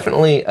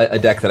definitely a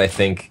deck that I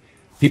think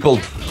people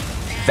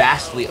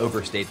vastly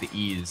overstate the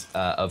ease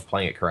of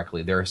playing it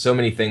correctly. There are so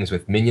many things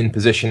with minion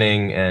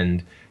positioning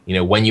and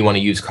when you want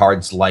to use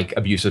cards like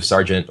Abusive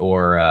Sergeant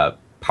or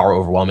Power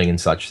Overwhelming and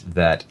such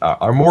that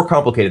are more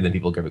complicated than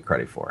people give it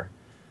credit for.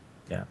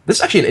 Yeah, this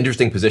is actually an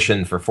interesting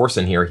position for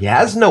Forsen here. He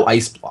has no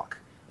ice block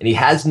and he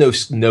has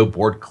no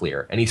board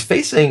clear, and he's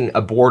facing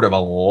a board of a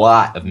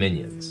lot of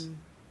minions.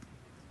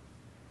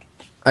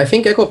 I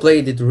think Echo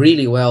played it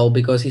really well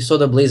because he saw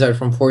the Blizzard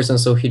from Forsen,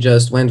 so he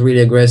just went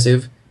really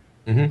aggressive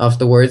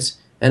afterwards.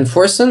 And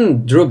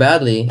Forsen drew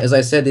badly. As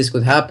I said, this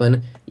could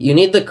happen. You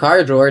need the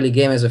card draw early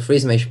game as a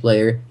freeze mage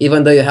player.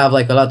 Even though you have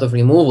like a lot of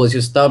removals, you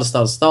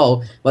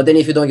stall. But then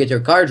if you don't get your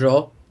card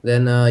draw,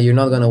 then you're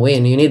not gonna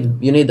win. You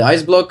need the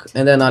Ice Block,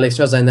 and then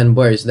Alexstrasza, and then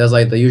Burst. That's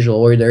like the usual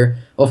order.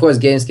 Of course,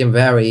 games can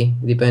vary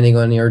depending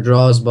on your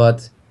draws,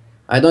 but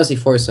I don't see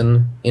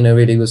Forsen in a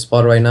really good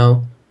spot right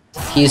now.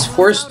 He's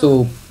forced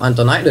to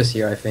Antonidas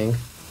here, I think.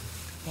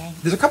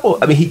 There's a couple.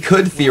 I mean, he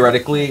could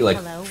theoretically like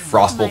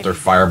Frostbolt or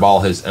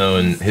Fireball his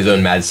own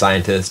Mad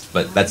Scientist,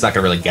 but that's not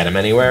gonna really get him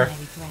anywhere.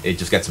 It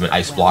just gets him an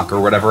Ice Block or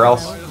whatever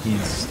else.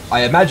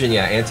 I imagine,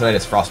 yeah,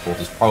 Antonidas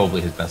Frostbolt is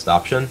probably his best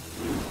option.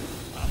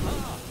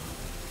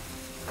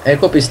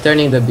 Ekop is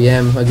turning the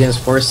BM against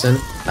Forsen.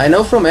 I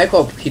know from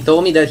Ekop, he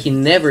told me that he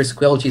never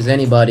squelches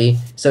anybody,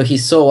 so he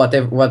saw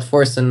what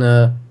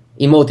Forsen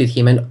emoted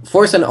him, and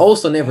Forsen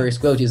also never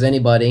squelches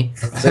anybody,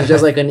 so it's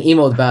just like an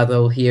emote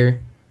battle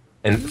here.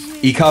 And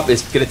Ekop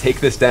is going to take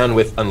this down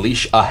with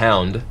Unleash a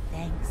Hound.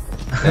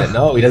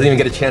 No, he doesn't even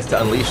get a chance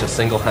to unleash a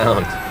single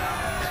hound.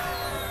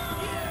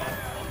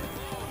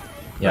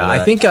 Yeah,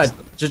 I think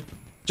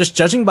just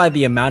judging by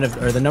the amount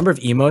of, or the number of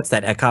emotes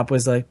that Ekop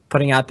was like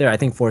putting out there, I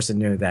think Forsen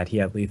knew that he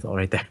had lethal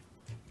right there.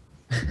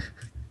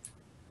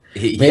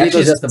 He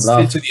actually just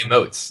into the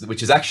emotes,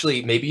 which is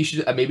actually maybe you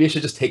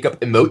should just take up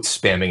emote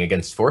spamming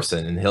against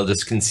Forsen, and he'll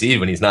just concede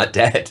when he's not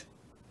dead.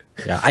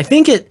 Yeah, I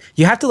think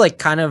you have to like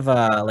kind of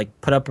like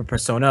put up a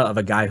persona of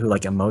a guy who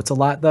like emotes a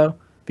lot though,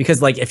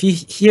 because like if he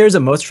hears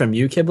emotes from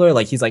you, Kibler,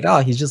 like he's like, oh,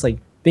 he's just like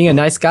being a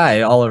nice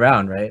guy all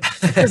around, right?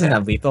 He doesn't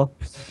have lethal.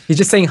 He's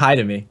just saying hi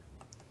to me.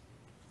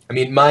 I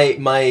mean,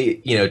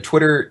 my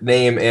Twitter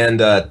name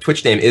and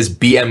Twitch name is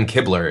BM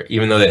Kibler,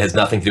 even though that has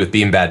nothing to do with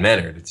being bad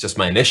mannered. It's just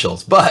my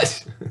initials,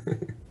 but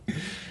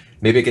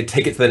maybe I could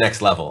take it to the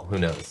next level. Who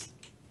knows?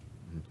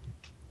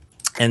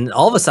 And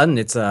all of a sudden,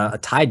 it's a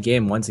tied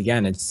game once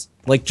again. It's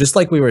like just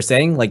like we were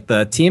saying, like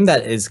the team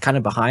that is kind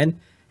of behind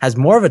has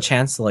more of a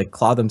chance to like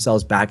claw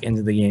themselves back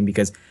into the game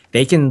because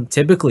they can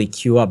typically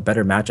queue up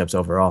better matchups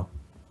overall.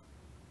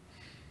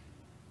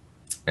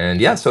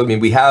 And yeah, so I mean,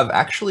 we have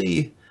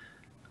actually.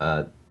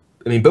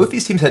 I mean, both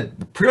these teams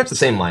had pretty much the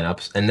same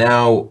lineups, and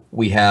now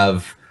we've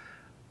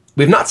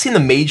not seen the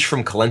mage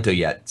from Kalento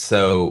yet,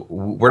 so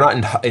we're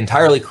not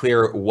entirely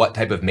clear what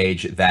type of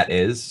mage that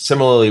is.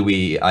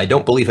 Similarly, I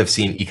don't believe I've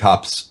seen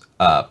Ekop's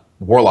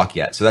Warlock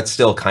yet, so that's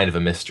still kind of a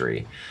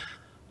mystery.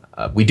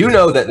 We do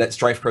know that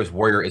Strife Pro's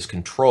Warrior is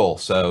Control,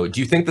 so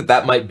do you think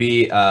that might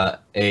be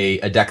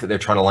a deck that they're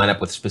trying to line up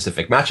with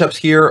specific matchups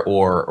here,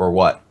 or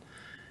what?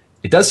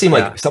 It does seem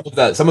like some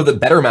of the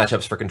better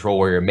matchups for Control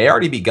Warrior may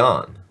already be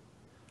gone.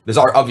 There's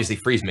obviously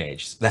Freeze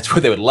Mage. That's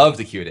what they would love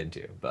to queue it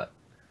into, but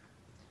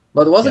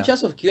what's the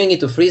chance of queuing it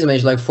to Freeze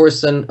Mage? Like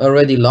Forsen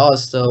already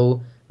lost,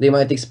 so they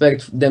might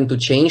expect them to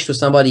change to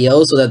somebody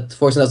else so that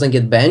Forsen doesn't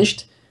get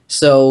benched.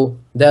 So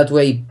that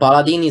way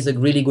Paladin is a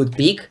really good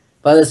pick.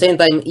 But at the same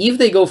time, if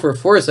they go for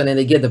Forsen and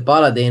they get the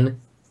Paladin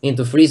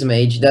into Freeze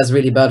Mage, that's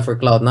really bad for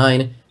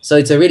Cloud9. So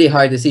it's a really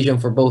hard decision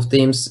for both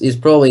teams. It's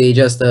probably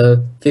just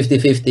a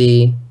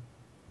 50-50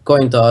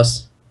 coin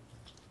toss.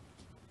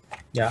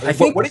 Yeah, I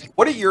think.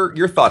 What are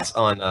your thoughts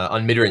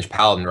on mid-range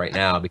Paladin right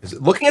now? Because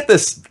looking at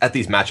these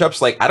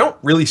matchups, like I don't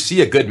really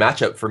see a good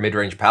matchup for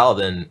mid-range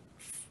Paladin.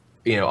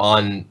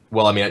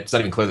 Well, I mean, it's not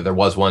even clear that there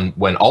was one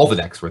when all the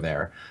decks were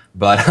there.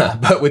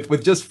 But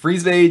with just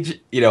Freeze Mage,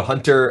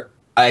 Hunter,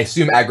 I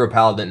assume Aggro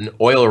Paladin, and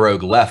Oil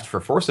Rogue left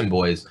for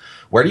Forsenboys.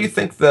 Where do you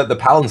think the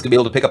Paladin's gonna be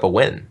able to pick up a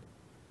win?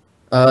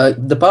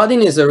 The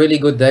Paladin is a really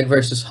good deck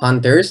versus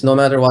Hunters, no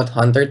matter what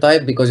Hunter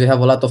type, because you have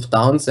a lot of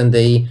towns and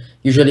they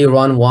usually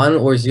run 1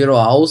 or 0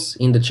 owls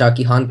in the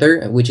Chucky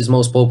Hunter, which is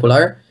most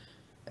popular.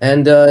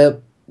 And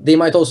they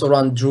might also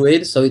run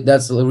Druid, so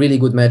that's a really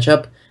good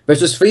matchup.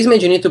 Versus Freeze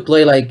Mage, you need to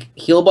play like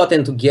Healbot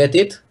and to get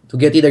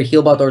either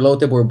Healbot or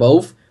Loteb or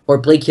both, or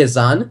play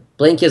Kezan.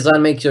 Playing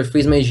Kezan makes your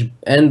Freeze Mage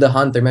and the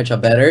Hunter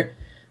matchup better.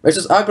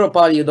 Versus Aggro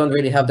Pal, you don't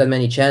really have that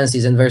many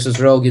chances, and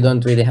versus Rogue, you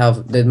don't really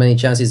have that many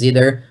chances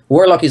either.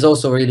 Warlock is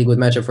also a really good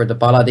matchup for the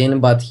Paladin,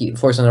 but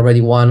Forsen already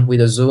won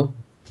with a Zoo.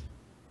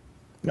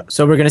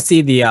 So we're going to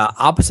see the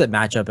opposite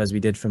matchup as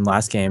we did from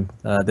last game.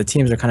 The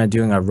teams are kind of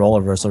doing a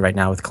role reversal right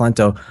now with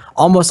Kalento.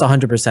 Almost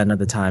 100% of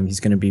the time, he's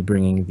going to be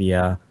bringing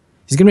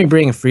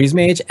Freeze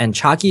Mage, and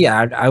Chalky.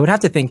 I would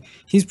have to think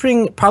he's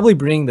probably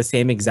bringing the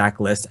same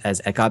exact list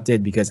as Ekop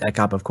did, because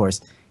Ekop, of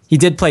course, he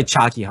did play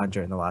Chalky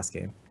Hunter in the last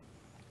game.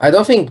 I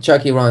don't think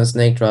Chucky runs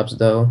Snake Traps,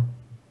 though.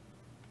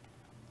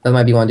 That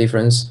might be one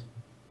difference.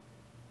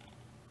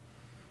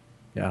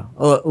 Yeah.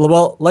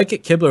 Well, like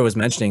Kibler was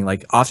mentioning,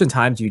 like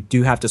oftentimes you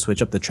do have to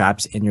switch up the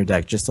traps in your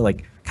deck just to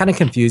like kind of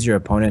confuse your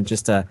opponent,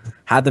 just to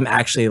have them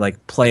actually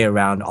like play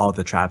around all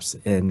the traps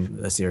in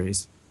a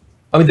series.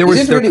 I mean,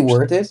 is it really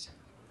worth it?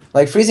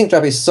 Like, Freezing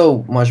Trap is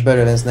so much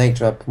better than Snake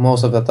Trap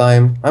most of the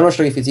time. I'm not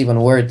sure if it's even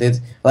worth it.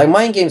 Like,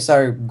 mind games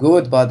are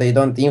good, but they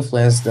don't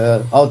influence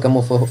the outcome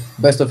of a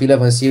best of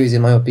 11 series,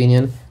 in my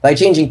opinion. Like,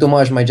 changing too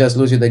much might just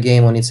lose you the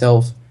game on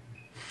itself.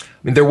 I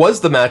mean, there was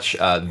the match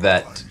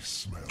that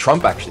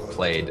Trump actually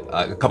played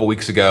a couple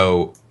weeks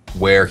ago,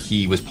 where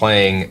he was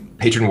playing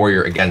Patron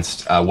Warrior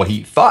against what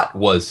he thought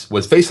was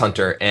Face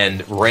Hunter,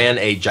 and ran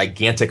a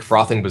gigantic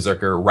Frothing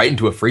Berserker right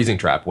into a Freezing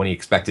Trap when he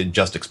expected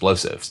just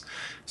explosives.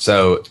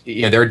 So,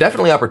 you know, there are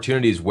definitely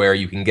opportunities where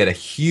you can get a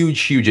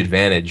huge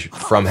advantage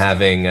from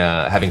having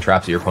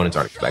traps that your opponents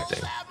aren't expecting.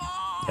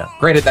 Yeah.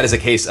 Granted, that is a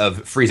case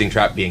of Freezing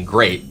Trap being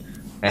great,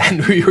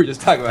 and we were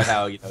just talking about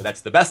how, you know,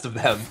 that's the best of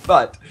them.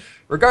 But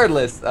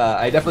regardless,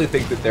 I definitely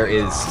think that there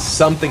is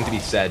something to be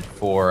said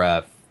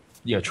for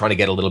you know, trying to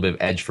get a little bit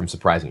of edge from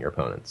surprising your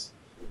opponents.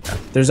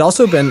 There's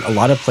also been a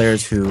lot of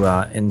players who,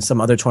 in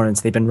some other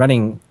tournaments, they've been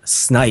running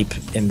Snipe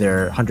in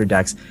their Hunter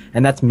decks,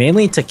 and that's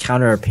mainly to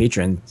counter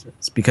patrons,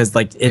 because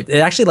like it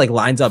actually like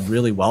lines up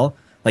really well.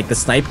 Like the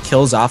snipe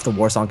kills off the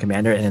Warsong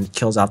Commander and then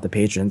kills off the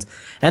patrons.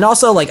 And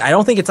also, like, I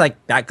don't think it's like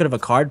that good of a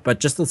card, but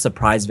just the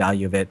surprise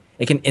value of it.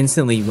 It can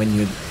instantly win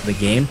you the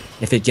game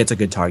if it gets a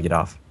good target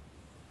off.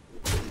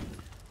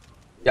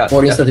 Yeah,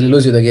 Or instantly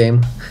lose you the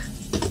game.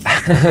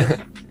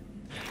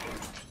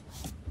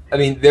 I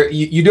mean,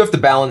 you do have to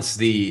balance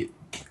the,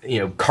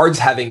 cards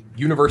having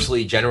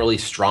universally generally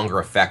stronger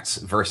effects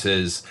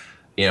versus,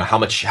 how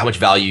much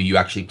value you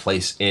actually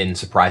place in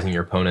surprising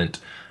your opponent.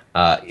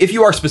 If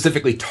you are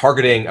specifically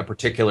targeting a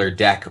particular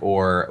deck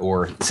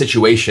or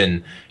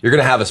situation, you're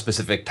going to have a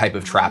specific type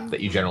of trap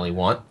that you generally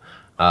want.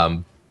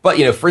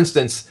 But for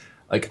instance,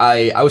 like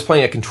I was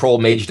playing a control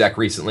mage deck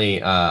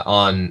recently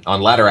on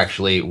ladder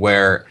actually,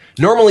 where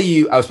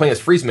normally I was playing as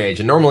freeze mage,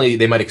 and normally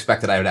they might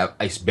expect that I would have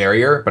ice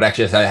barrier, but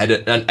actually I had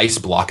an ice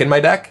block in my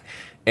deck,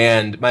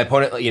 and my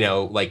opponent,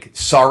 like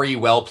sorry,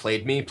 well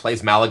played me,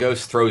 plays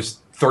Malagos, throws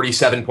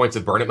 37 points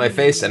of burn at my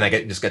face, and I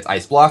just gets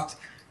ice blocked.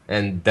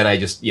 And then I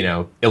just,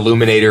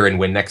 Illuminator and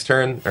win next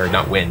turn. Or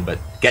not win, but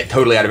get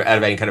totally out of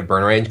any kind of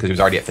burn range because he was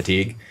already at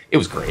fatigue. It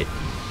was great.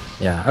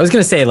 Yeah, I was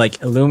going to say,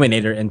 like,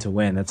 Illuminator into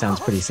win. That sounds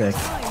pretty sick.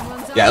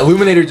 Yeah,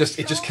 Illuminator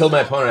just killed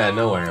my opponent out of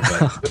nowhere.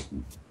 But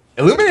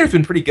Illuminator's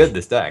been pretty good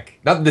this deck.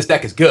 Not that this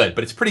deck is good,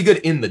 but it's pretty good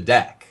in the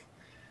deck.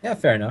 Yeah,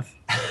 fair enough.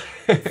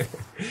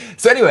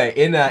 So anyway,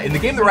 in the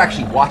game that we're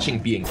actually watching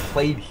being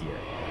played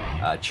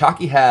here,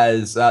 Chalky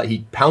has,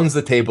 he pounds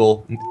the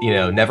table,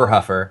 never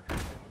huffer.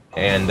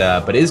 And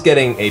but is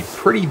getting a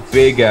pretty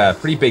big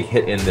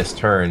hit in this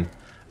turn.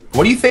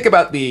 What do you think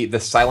about the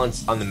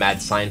silence on the Mad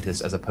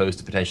Scientist as opposed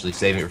to potentially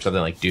saving it for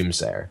something like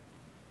Doomsayer?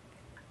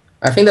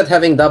 I think that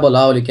having double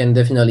owl, you can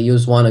definitely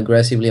use one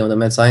aggressively on the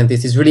Mad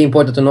Scientist. It's really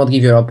important to not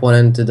give your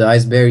opponent the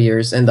ice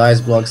barriers and the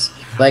ice blocks.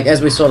 Like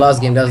as we saw last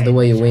game, that's the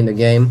way you win the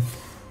game.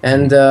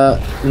 And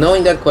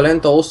knowing that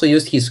Colento also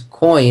used his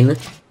coin,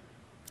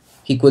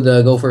 he could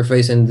go for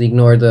face and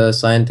ignore the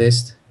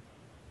Scientist.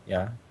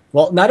 Yeah.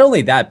 Well, not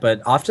only that,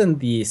 but often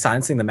the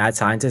silencing the Mad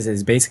Scientist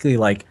is basically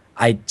like,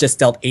 I just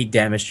dealt 8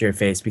 damage to your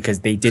face because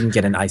they didn't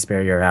get an ice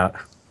barrier out.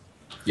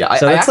 Yeah,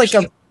 so that's like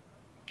a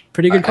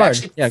pretty good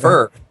card.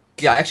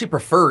 I actually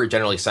prefer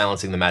generally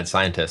silencing the Mad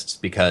Scientists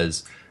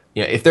because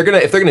if they're gonna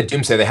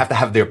Doomsayer, they have to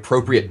have the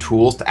appropriate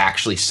tools to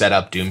actually set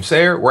up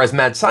Doomsayer. Whereas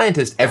Mad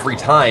Scientist every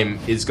time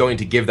is going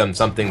to give them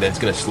something that's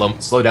going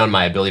to slow down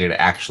my ability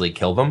to actually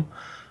kill them.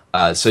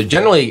 So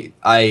generally,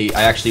 I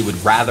actually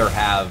would rather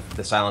have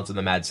the silence of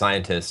the Mad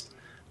Scientist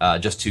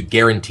just to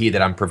guarantee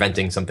that I'm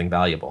preventing something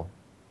valuable.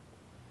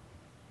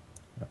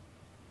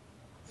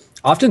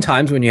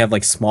 Oftentimes, when you have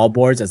like small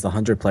boards as the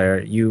 100 player,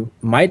 you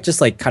might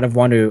just like kind of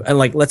want to, and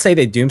like let's say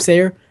they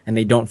Doomsayer and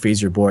they don't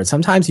freeze your board.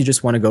 Sometimes you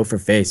just want to go for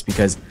face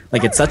because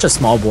like it's such a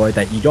small board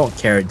that you don't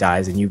care it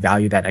dies and you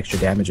value that extra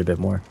damage a bit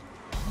more.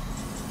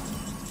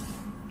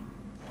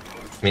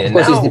 I mean,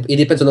 of course, it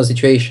depends on the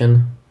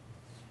situation.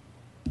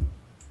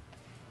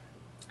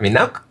 I mean,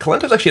 now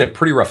Colento's actually in a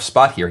pretty rough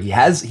spot here. He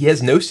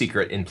has no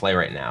secret in play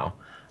right now.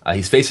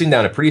 He's facing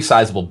down a pretty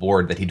sizable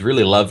board that he'd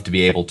really love to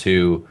be able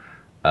to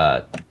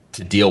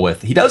deal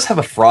with. He does have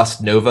a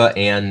Frost Nova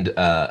and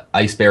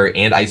Ice Barrier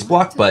and Ice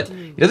Block, but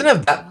he doesn't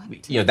have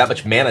that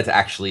much mana to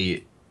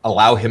actually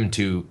allow him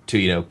to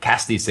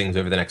cast these things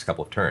over the next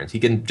couple of turns. He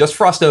can just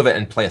Frost Nova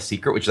and play a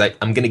secret, which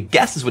I'm gonna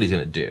guess is what he's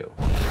gonna do.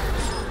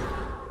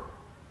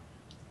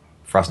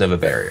 Frost Nova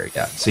Barrier,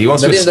 yeah. So he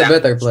wants to. That is the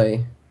better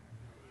play.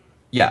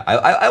 Yeah,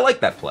 I like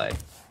that play.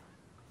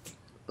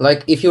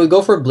 Like, if you would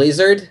go for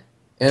Blizzard,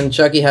 and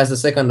Chucky has the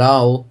second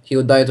owl, he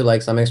would die to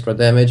like some extra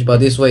damage,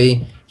 but this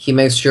way he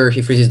makes sure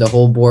he freezes the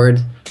whole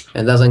board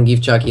and doesn't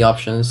give Chucky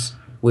options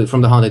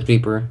from the Haunted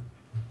Creeper.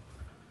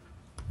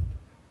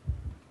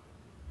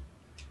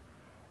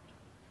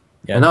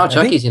 Yeah, and now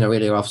Chucky's in a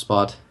really rough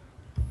spot.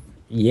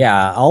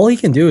 Yeah, all he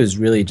can do is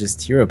really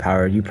just hero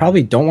power. You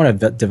probably don't want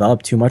to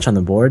develop too much on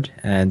the board,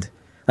 and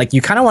like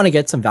you kind of want to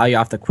get some value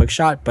off the quick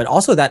shot, but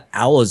also that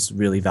owl is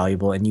really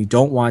valuable, and you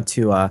don't want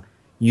to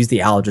use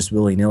the owl just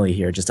willy-nilly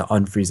here just to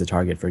unfreeze the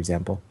target, for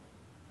example.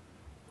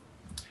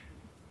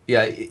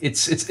 Yeah,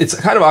 it's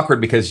kind of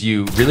awkward because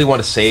you really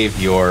want to save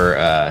your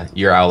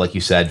owl, like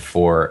you said,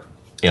 for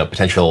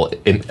potential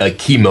a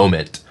key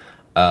moment.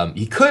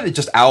 He could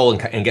just owl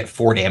and get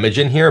 4 damage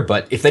in here,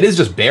 but if that is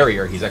just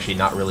barrier, he's actually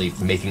not really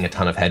making a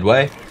ton of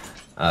headway.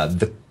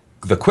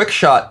 The quick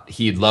shot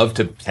he'd love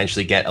to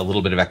potentially get a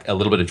little bit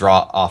of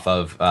draw off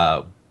of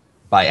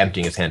by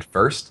emptying his hand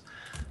first,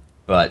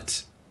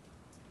 but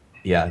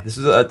yeah, this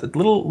is a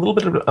little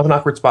bit of an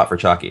awkward spot for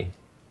Chalky.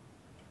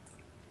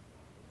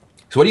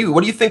 So what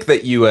do you think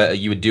that you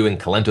would do in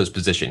Colento's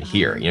position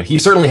here? He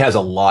certainly has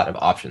a lot of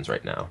options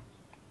right now.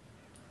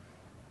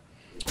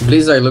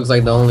 Blizzard looks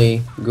like the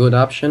only good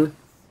option.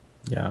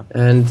 Yeah.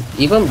 And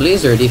even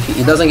Blizzard, if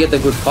he doesn't get a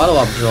good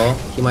follow-up draw,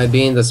 he might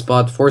be in the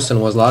spot Forsen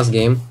was last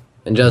game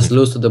and just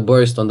lose to the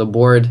burst on the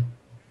board.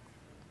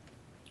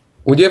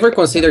 Would you ever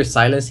consider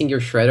silencing your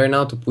Shredder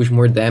now to push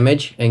more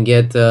damage and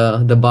get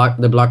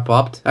the block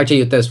popped? Actually,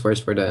 you test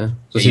first for the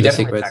to see the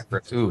secrets.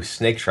 Ooh,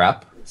 Snake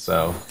Trap.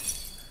 So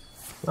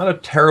Not a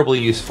terribly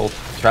useful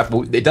trap.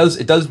 But it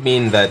does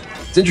mean that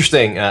it's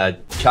interesting.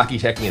 Chalky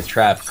checking his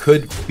trap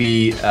could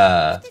be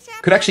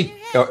could actually.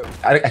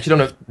 I actually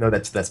don't know.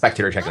 That's the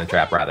spectator checking the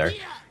trap rather.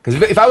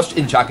 Because if I was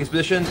in Chalky's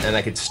position and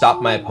I could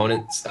stop my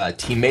opponent's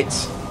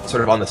teammates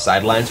sort of on the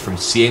sidelines from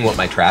seeing what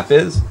my trap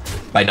is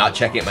by not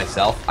checking it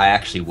myself, I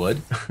actually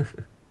would.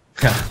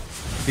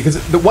 Because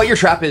what your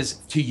trap is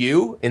to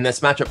you in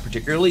this matchup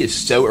particularly is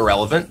so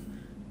irrelevant.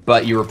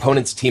 But your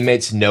opponent's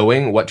teammates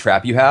knowing what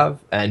trap you have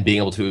and being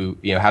able to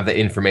have that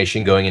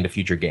information going into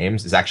future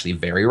games is actually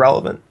very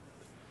relevant.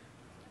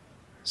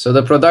 So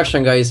the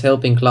production guy is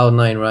helping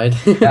Cloud9,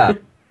 right? Yeah.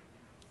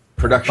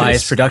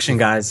 Production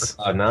guys.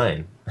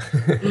 Cloud9.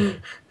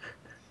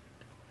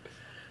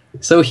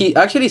 So he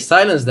actually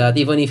silenced that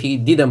even if he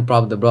didn't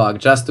proc the block,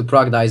 just to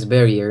proc the ice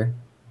barrier.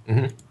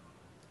 Mm-hmm.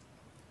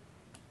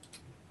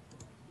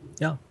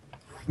 Yeah.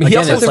 He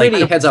also has a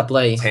really heads-up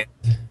play.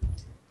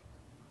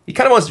 He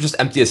kind of wants to just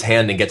empty his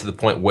hand and get to the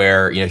point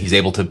where he's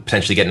able to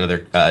potentially get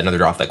another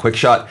draw off that quick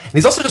shot. And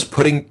he's also just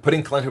putting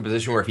Kalento in a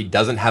position where if he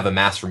doesn't have a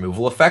mass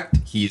removal effect,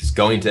 he's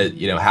going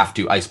to have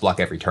to ice block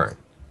every turn.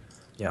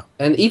 Yeah.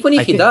 And even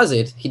if he does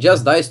it, he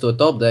just dies to a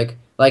top deck.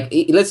 Like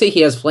let's say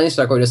he has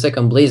Flamestruck or the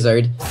second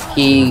Blizzard,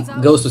 he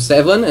goes to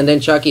 7, and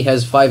then Chucky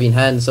has 5 in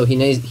hand, so he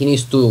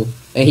needs 2,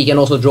 and he can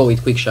also draw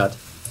with quick shot.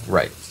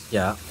 Right.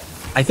 Yeah.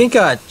 I think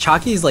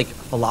Chalky's like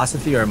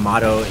philosophy or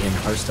motto in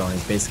Hearthstone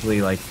is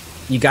basically like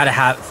you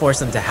gotta force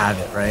them to have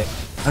it, right?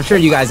 I'm sure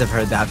you guys have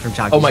heard that from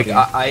Chalky. Oh my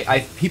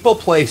god, people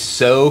play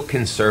so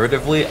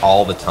conservatively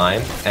all the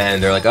time,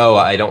 and they're like, oh,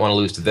 I don't want to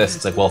lose to this.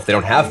 It's like, well, if they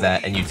don't have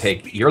that, and you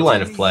take your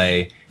line of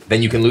play,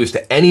 then you can lose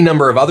to any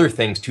number of other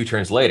things 2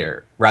 turns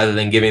later, rather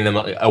than giving them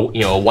a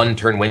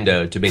 1-turn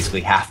window to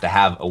basically have to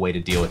have a way to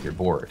deal with your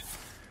board.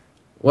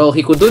 Well,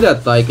 he could do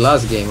that like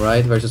last game,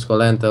 right, versus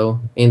Kolento,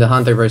 in the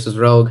Hunter versus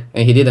Rogue,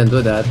 and he didn't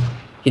do that.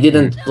 He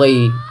didn't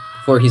play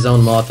for his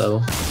own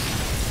motto.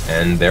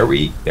 And there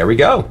we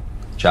go.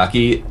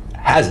 Chalky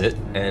has it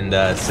and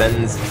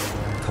sends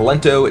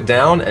Kalento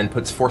down and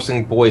puts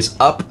Forsenboys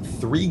up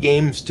 3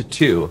 games to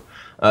 2.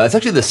 It's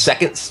actually the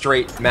second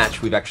straight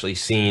match we've actually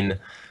seen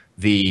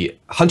the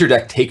Hunter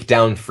deck take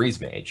down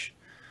Freeze Mage.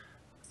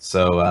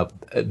 So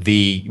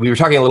we were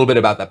talking a little bit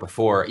about that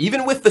before.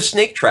 Even with the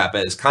Snake Trap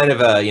as kind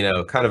of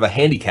a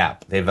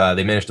handicap, they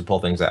managed to pull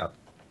things out.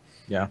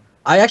 Yeah,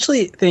 I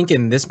actually think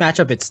in this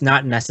matchup it's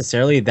not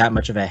necessarily that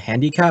much of a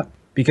handicap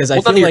because I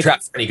feel none of your like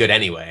traps are pretty good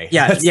anyway.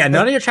 Yeah, yeah,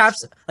 none of your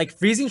traps like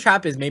Freezing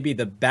Trap is maybe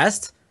the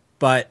best,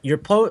 but your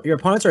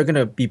opponents are going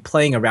to be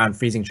playing around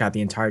Freezing Trap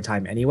the entire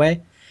time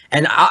anyway.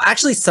 And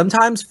actually,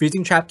 sometimes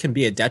Freezing Trap can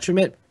be a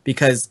detriment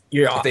because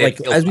you're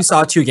like, as we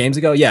saw 2 games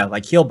ago, yeah,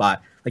 like heal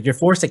bot. Like you're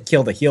forced to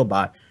kill the heal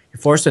bot.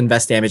 You're forced to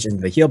invest damage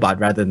into the heal bot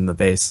rather than the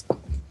base.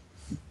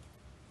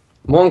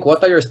 Monk,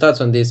 what are your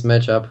stats on this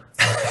matchup?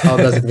 How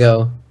does it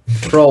go?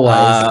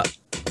 Pro-wise.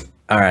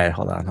 All right,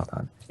 hold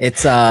on.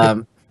 It's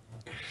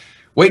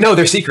Wait, no,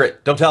 they're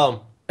secret. Don't tell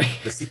them.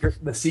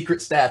 The secret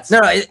stats.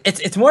 No,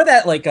 it's more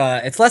that like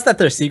it's less that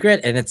they're secret,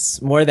 and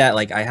it's more that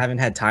like I haven't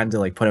had time to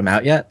like put them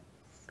out yet.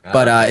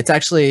 But it's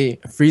actually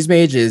Freeze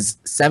Mage is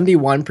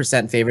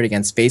 71% favored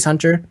against Face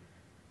Hunter,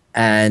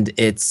 and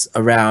it's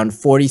around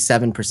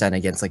 47%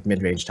 against like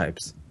mid-range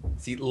types.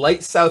 See,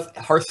 Light South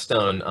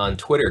Hearthstone on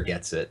Twitter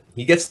gets it.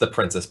 He gets the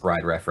Princess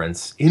Bride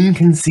reference.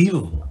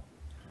 Inconceivable.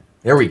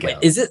 There we go. Wait,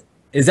 is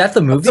that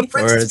the movie? The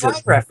Princess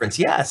Bride reference,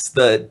 yes.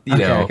 The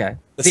okay.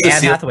 The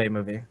Anne Hathaway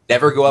movie.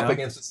 Never go up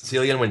against a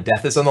Sicilian when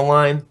death is on the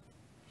line.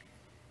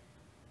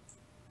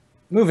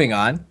 Moving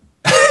on.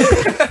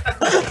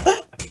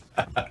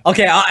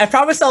 Okay, I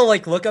promise I'll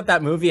like look up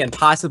that movie and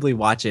possibly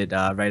watch it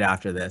right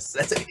after this.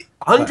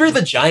 Andre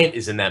the Giant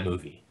is in that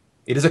movie.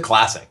 It is a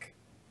classic.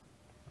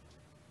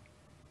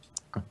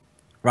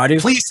 Radu,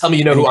 please tell me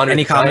you know who Andre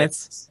the Giant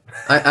is.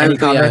 I'm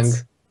too young.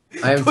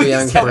 I am too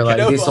young for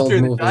like these old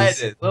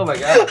movies. Oh my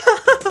god.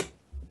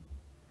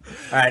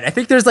 All right, I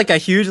think there's like a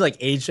huge like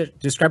age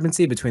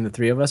discrepancy between the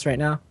 3 of us right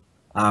now.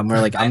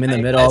 Where like I'm in the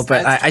middle,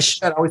 but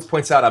that always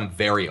points out I'm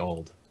very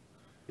old.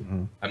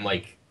 Mm-hmm. I'm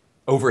like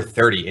over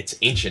 30. It's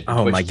ancient.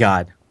 Oh my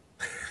god.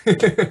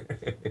 Anyway,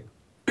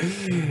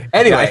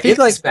 I think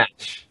like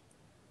match.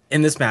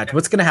 In this match,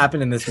 what's gonna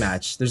happen in this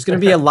match? There's gonna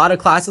be a lot of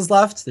classes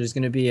left. There's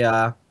gonna be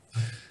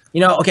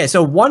okay,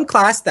 so one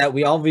class that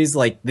we always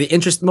like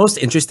most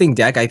interesting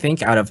deck I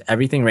think out of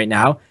everything right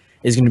now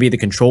is gonna be the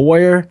Control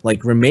Warrior.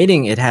 Like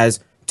remaining, it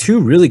has 2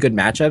 really good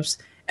matchups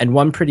and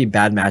 1 pretty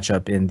bad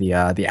matchup in the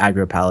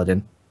Aggro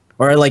Paladin,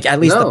 or like at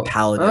least the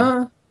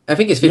Paladin. I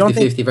think it's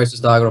 50-50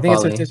 versus the Aggro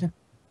Paladin.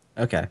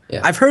 Okay. Yeah.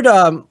 Yeah. I've heard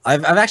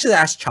I've actually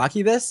asked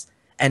Chalky this,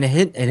 and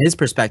in his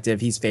perspective,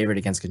 he's favored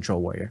against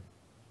Control Warrior.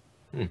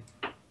 It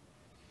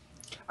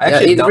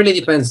really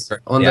depends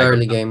on the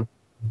early game.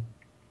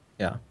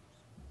 Yeah.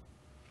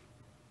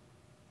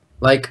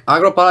 Like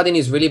Aggro Paladin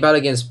is really bad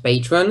against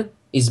Patron.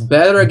 Is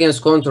better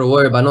against Control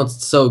Warrior, but not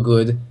so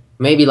good.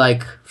 Maybe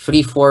like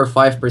 3, 4,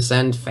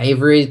 5%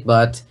 favorite,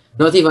 but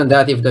not even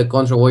that if the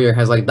Control Warrior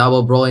has like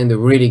double brawl and a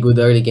really good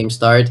early game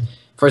start.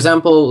 For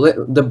example,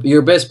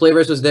 your best play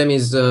versus them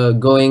is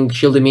going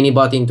Shielded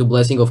Minibot into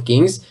Blessing of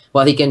Kings,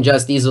 but he can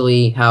just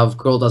easily have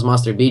Kurolta's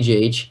Master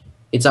BGH.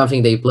 It's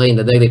something they play in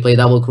the deck. They play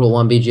double Kurol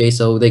 1 BGH,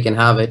 so they can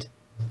have it.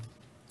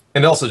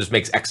 And it also just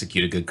makes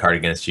Execute a good card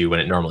against you when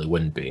it normally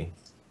wouldn't be.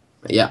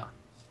 Yeah.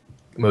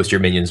 Most of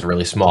your minions are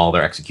really small.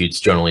 Their Executes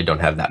generally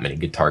don't have that many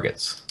good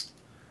targets.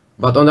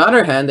 But on the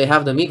other hand, they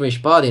have the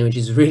mid-range Paladin, which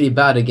is really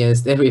bad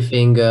against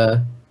everything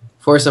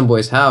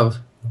Forsenboys have.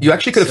 You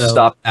actually could have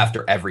stopped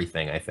after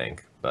everything, I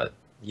think, but...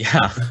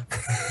 Yeah.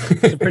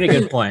 It's a pretty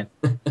good point.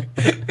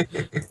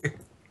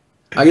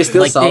 Are you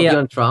still salty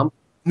on Trump?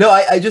 No,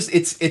 I just...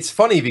 It's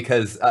funny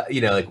because, you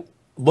know, like,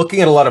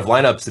 looking at a lot of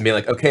lineups and being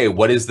like, okay,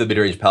 what is the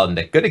mid-range Paladin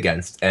deck good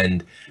against?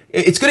 And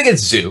it's good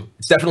against Zoo.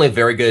 It's definitely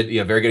very good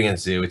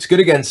against Zoo. It's good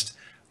against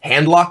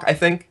Handlock, I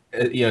think,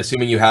 you know,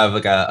 assuming you have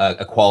like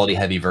a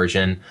quality-heavy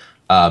version.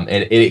 And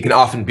it can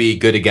often be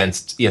good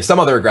against, you know, some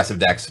other aggressive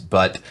decks,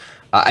 but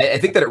I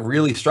think that it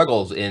really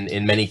struggles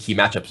in many key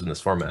matchups in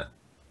this format.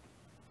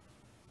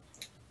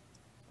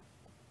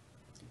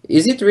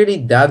 Is it really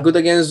that good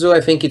against Zoo?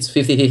 I think it's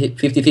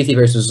 50-50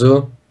 versus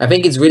Zoo. I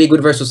think it's really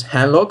good versus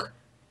Handlock,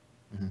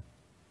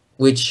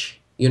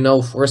 which, you know,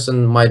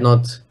 Forsen might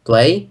not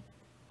play.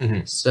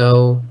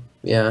 So,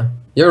 yeah.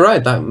 You're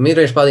right,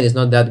 mid-range Paladin is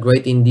not that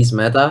great in this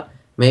meta.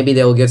 Maybe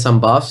they'll get some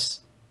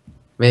buffs.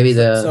 Maybe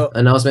the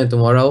announcement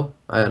tomorrow.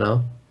 I don't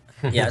know.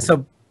 Yeah,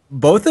 so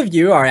both of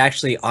you are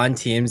actually on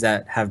teams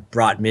that have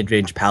brought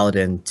mid-range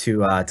Paladin to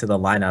the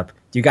lineup.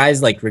 Do you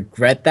guys like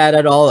regret that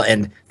at all?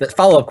 And the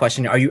follow-up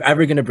question, are you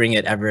ever going to bring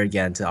it ever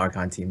again to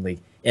Archon Team League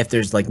if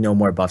there's like no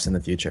more buffs in the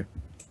future?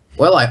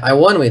 Well, I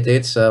won with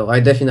it, so I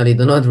definitely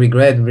do not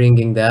regret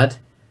bringing that.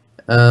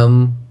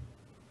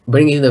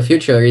 Bringing in the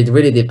future, it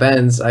really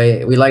depends.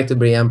 We like to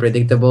be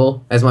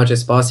unpredictable as much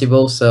as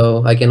possible,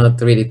 so I cannot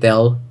really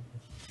tell.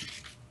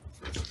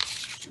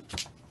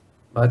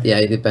 But yeah,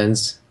 it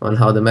depends on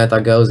how the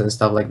meta goes and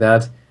stuff like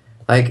that.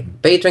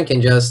 Like, Patron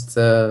can just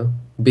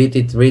beat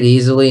it really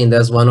easily, and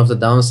that's one of the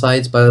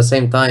downsides, but at the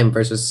same time,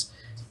 versus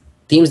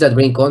teams that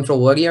bring Control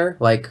Warrior,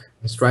 like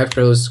Strife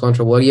Throws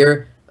Control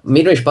Warrior,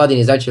 mid-range Paladin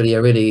is actually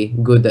a really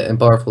good and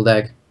powerful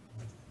deck.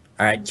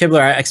 All right,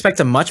 Kibler, I expect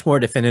a much more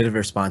definitive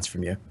response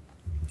from you.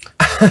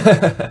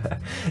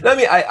 I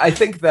mean, I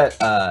think that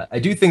I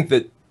do think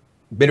that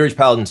mid-range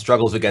Paladin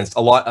struggles against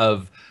a lot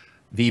of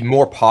the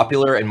more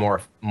popular and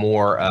more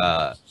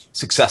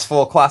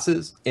successful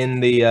classes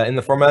in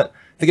the format.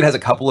 I think it has a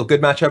couple of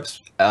good matchups,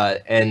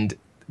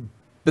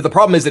 but the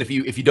problem is that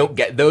if you don't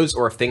get those,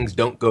 or if things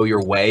don't go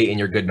your way in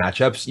your good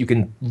matchups, you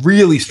can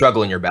really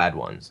struggle in your bad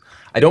ones.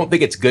 I don't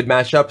think its good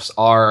matchups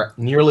are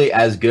nearly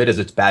as good as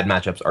its bad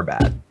matchups are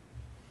bad.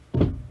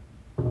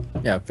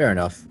 Yeah, fair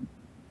enough.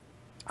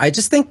 I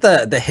just think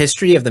the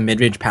history of the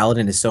mid-range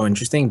Paladin is so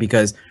interesting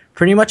because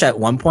pretty much at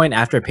one point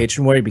after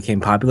Patron Warrior became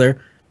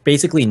popular,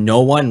 basically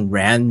no one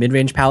ran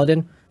mid-range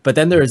Paladin. But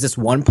then there was this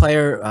one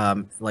player,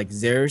 like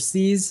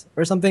Xerxes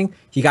or something.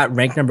 He got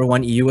ranked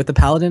 #1 EU with the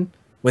Paladin,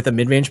 with a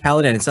mid-range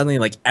Paladin, and suddenly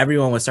like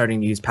everyone was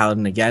starting to use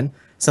Paladin again.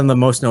 Some of the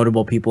most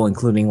notable people,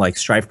 including like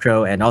Strife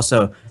Crow and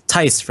also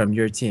Tice from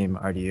your team,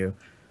 RDU.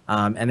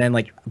 And then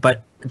like,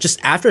 but just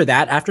after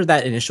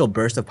that initial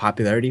burst of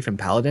popularity from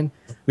Paladin,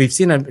 we've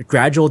seen a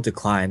gradual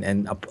decline,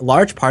 and a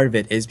large part of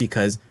it is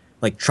because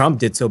like Trump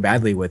did so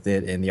badly with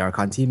it in the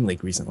Archon Team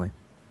League recently.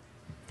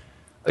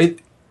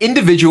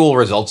 Individual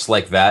results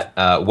like that,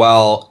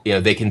 while you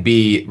know they can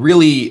be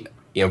really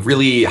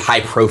really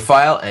high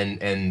profile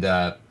and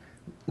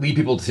lead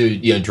people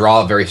to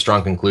draw very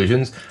strong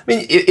conclusions. I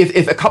mean,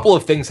 if a couple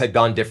of things had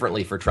gone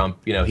differently for Trump,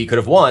 he could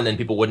have won, and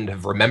people wouldn't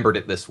have remembered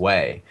it this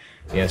way.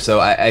 So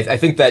I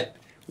think that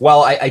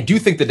while I do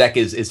think the deck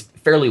is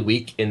fairly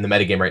weak in the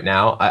metagame right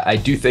now, I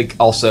do think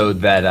also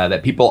that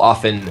that people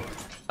often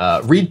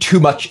read too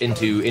much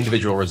into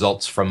individual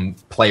results from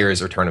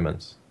players or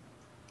tournaments.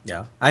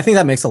 Yeah, I think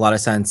that makes a lot of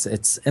sense.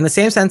 It's in the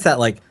same sense that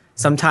like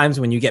sometimes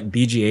when you get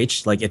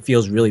BGH, like it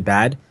feels really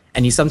bad,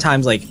 and you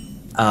sometimes like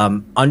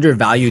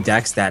undervalue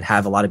decks that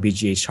have a lot of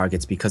BGH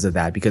targets because of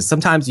that. Because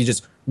sometimes you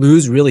just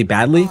lose really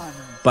badly,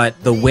 but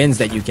the wins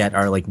that you get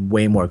are like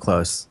way more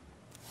close.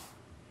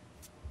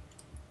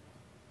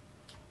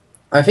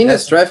 I think that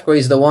Strefko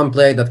is the one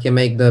player that can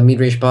make the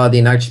mid-range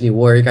Paladin actually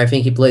work. I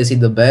think he plays it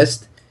the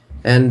best,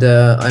 and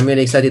I'm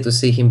really excited to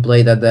see him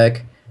play that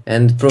deck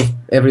and prove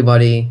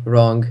everybody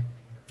wrong.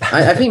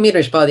 I think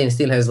mid-range Paladin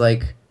still has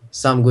like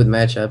some good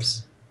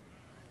matchups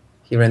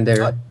here and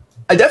there.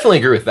 I definitely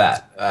agree with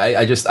that.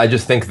 I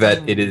just think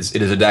that it is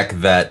a deck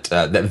that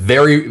that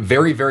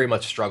very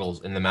much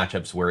struggles in the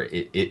matchups where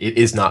it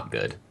is not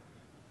good.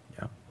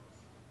 Yeah,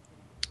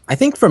 I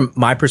think from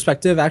my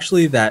perspective,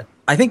 actually, that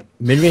I think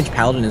mid-range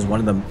Paladin is one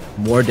of the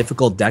more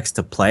difficult decks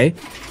to play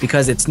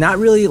because it's not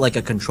really like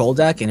a control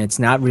deck and it's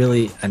not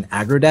really an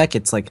aggro deck.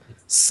 It's like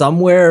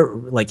somewhere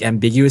like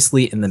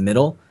ambiguously in the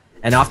middle.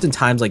 And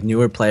oftentimes, like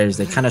newer players,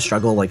 they kind of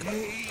struggle like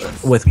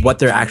with what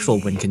their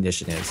actual win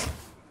condition is.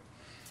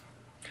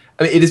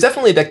 I mean, it is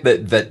definitely a deck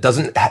that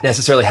doesn't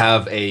necessarily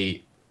have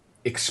a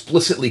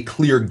explicitly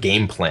clear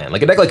game plan.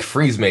 Like a deck like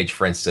Freeze Mage,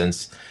 for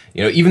instance,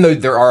 you know, even though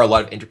there are a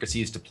lot of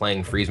intricacies to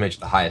playing Freeze Mage at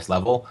the highest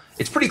level,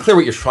 it's pretty clear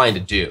what you're trying to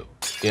do.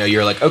 You know,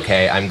 you're like,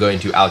 okay, I'm going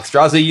to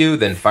Alexstrasza you,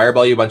 then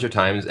Fireball you a bunch of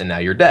times, and now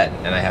you're dead.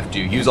 And I have to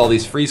use all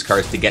these freeze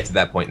cards to get to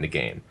that point in the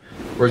game.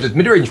 Whereas with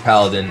Midrange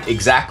Paladin,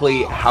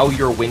 exactly how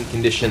your win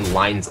condition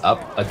lines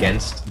up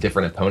against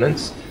different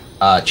opponents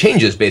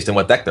changes based on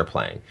what deck they're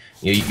playing.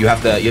 You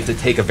have to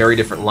take a very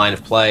different line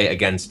of play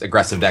against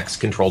aggressive decks,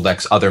 control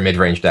decks, other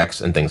mid-range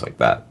decks, and things like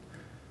that.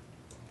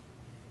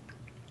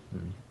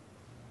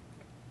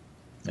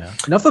 Yeah.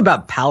 Enough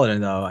about Paladin,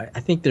 though. I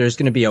think there's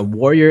going to be a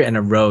Warrior and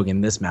a Rogue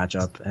in this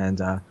matchup,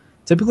 and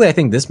typically I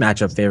think this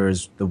matchup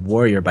favors the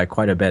Warrior by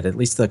quite a bit, at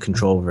least the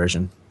control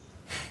version.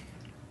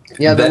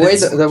 Yeah,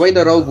 the way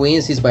the Rogue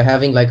wins is by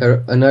having like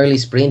an early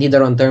sprint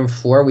either on turn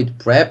 4 with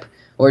prep,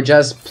 or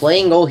just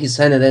playing all his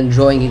hand and then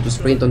drawing into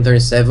sprint on turn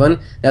 7.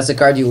 That's a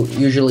card you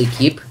usually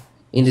keep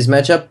in this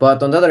matchup.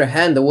 But on the other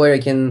hand, the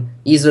Warrior can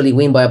easily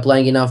win by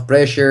applying enough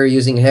pressure,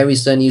 using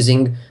Harrison,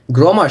 using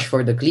Grommash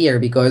for the clear,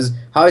 because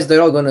how is the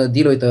Rogue gonna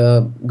deal with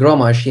a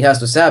Grommash? He has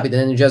to sap it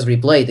and then just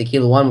replay it to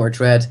kill one more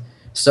threat.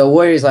 So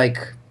Warrior is like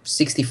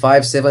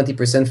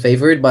 65-70%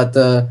 favored, but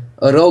a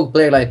Rogue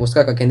player like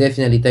Oskaka can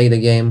definitely take the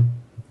game.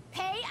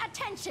 Pay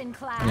attention,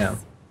 class. Yeah.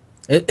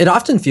 It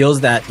often feels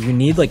that you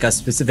need like a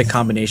specific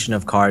combination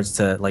of cards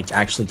to like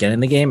actually get in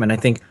the game, and I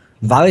think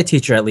Valley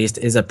Teacher at least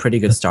is a pretty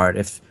good start.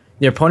 If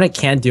your opponent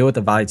can't deal with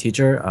the Valley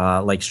Teacher,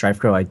 like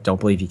Strifecrow, I don't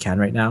believe he can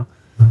right now,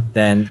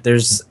 then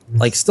there's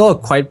like still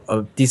quite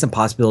a decent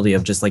possibility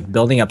of just like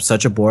building up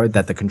such a board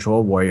that the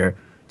Control Warrior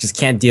just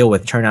can't deal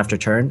with turn after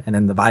turn, and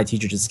then the Valley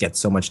Teacher just gets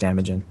so much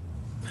damage in.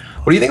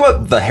 What do you think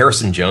about the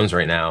Harrison Jones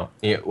right now?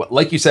 You know,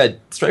 like you said,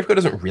 Strifecrow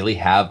doesn't really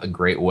have a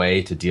great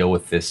way to deal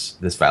with this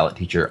Violet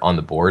Teacher on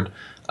the board.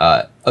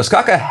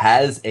 Oskaka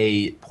has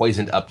a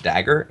poisoned up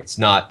dagger. It's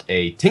not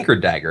a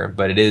tinkered dagger,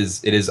 but it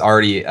is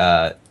already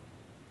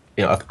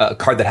you know, a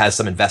card that has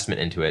some investment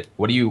into it.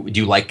 What do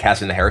you like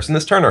casting the Harrison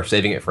this turn, or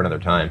saving it for another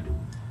time?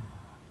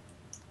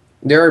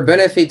 There are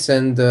benefits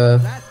and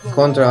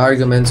contra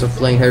arguments of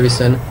playing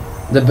Harrison.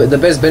 The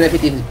best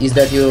benefit is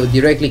that you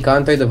directly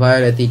counter the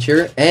Violet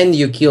Teacher and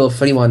you kill a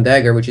 3/1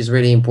 dagger, which is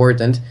really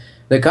important.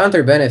 The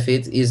counter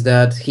benefit is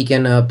that he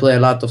can play a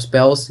lot of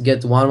spells,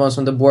 get 1/1s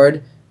on the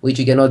board, which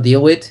you cannot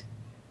deal with.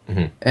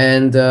 Mm-hmm.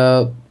 And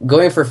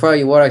going for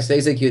Fiery Warriors to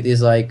execute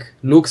is like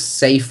looks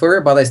safer,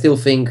 but I still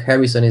think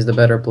Harrison is the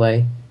better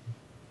play.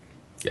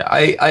 Yeah,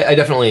 I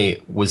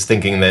definitely was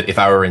thinking that if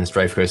I were in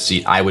Strifecrow's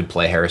seat, I would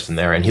play Harrison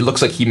there, and he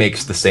looks like he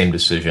makes the same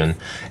decision.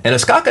 And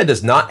Oskaka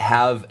does not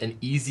have an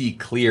easy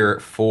clear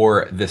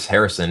for this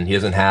Harrison. He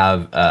doesn't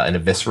have an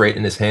Eviscerate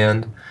in his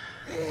hand.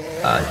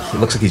 He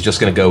looks like he's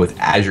just going to go with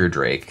Azure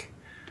Drake.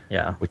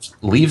 Yeah. Which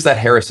leaves that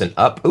Harrison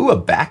up. Ooh,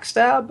 a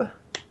backstab?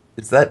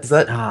 Is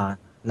that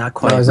not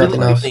quite. No, is that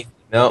enough?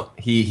 No,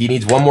 he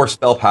needs one more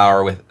spell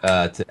power with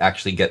to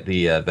actually get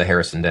the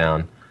Harrison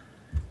down.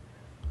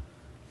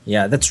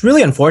 Yeah, that's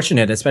really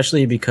unfortunate,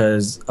 especially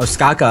because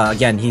Oskaka,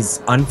 again, he's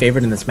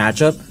unfavored in this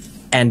matchup,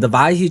 and the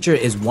Valley Teacher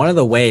is one of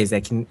the ways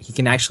that he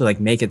can actually like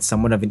make it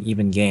somewhat of an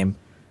even game.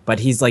 But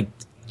he's like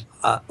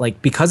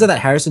because of that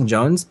Harrison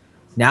Jones,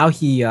 now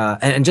he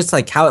and just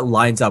like how it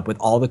lines up with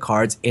all the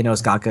cards in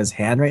Oskaka's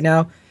hand right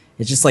now,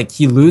 it's just like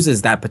he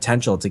loses that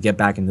potential to get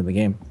back into the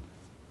game.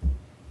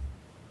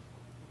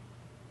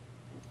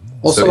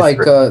 Also, So like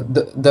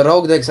the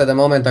rogue decks at the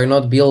moment are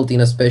not built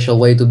in a special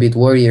way to beat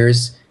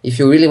warriors. If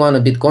you really want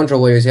to beat contra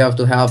warriors, you have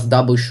to have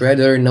double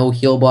shredder, no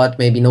healbot,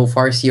 maybe no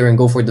farseer, and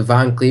go for the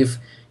Van Cleef.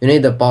 You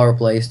need the power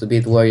plays to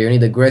beat warrior. You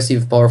need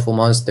aggressive, powerful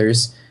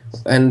monsters.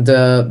 And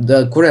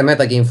the current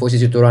metagame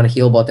forces you to run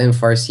healbot and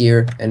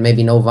farseer, and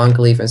maybe no Van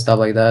Cleef and stuff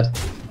like that.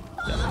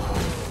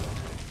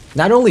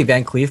 Not only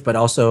Van Cleef, but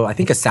also I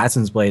think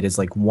Assassin's Blade is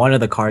like one of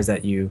the cards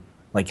that you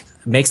like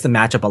makes the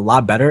matchup a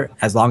lot better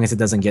as long as it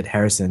doesn't get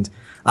Harrisoned.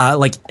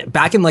 Like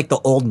back in like the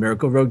old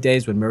Miracle Rogue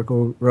days when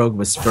Miracle Rogue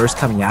was first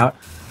coming out,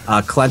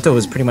 Kalento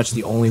was pretty much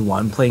the only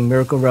one playing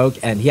Miracle Rogue,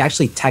 and he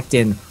actually teched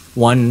in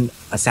one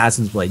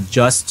Assassin's Blade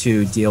just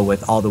to deal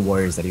with all the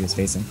warriors that he was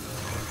facing.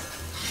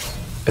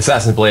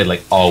 Assassin's Blade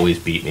like always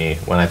beat me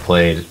when I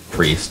played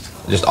Priest.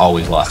 I just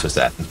always lost to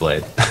Assassin's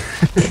Blade.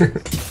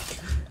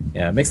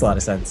 Yeah, it makes a lot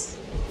of sense.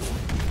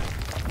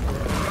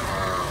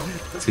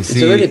 It's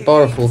a really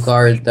powerful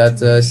card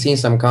that seen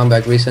some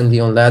comeback recently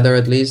on ladder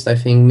at least. I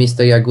think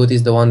Mr. Yagut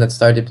is the one that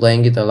started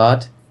playing it a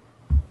lot.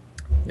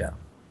 Yeah.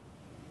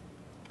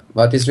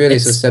 But it's really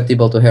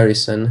susceptible to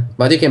Harrison.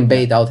 But you can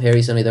bait out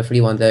Harrison with a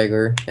 3/1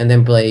 dagger and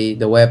then play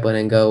the weapon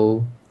and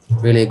go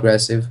really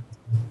aggressive.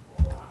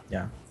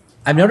 Yeah.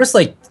 I've noticed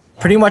like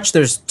pretty much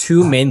there's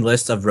two main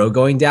lists of rogue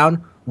going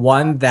down.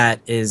 One that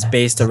is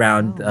based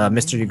around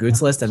Mr.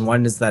 Yagut's list, and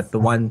one is that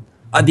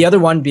the other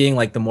one being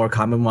like the more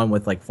common one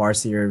with like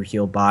Farseer,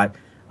 Healbot,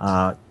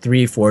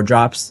 3/4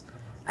 drops.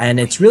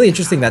 And it's really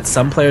interesting that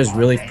some players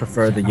really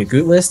prefer the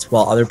Yagut list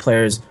while other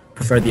players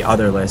prefer the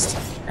other list.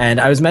 And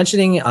I was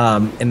mentioning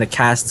in the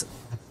cast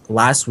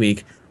last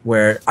week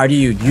where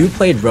RDU, you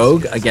played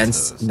Rogue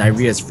against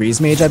Nyria's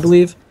Freeze Mage, I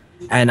believe.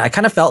 And I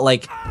kind of felt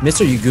like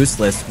Mr. Yugu's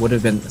list would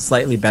have been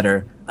slightly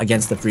better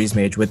against the Freeze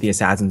Mage with the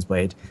Assassin's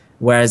Blade.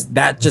 Whereas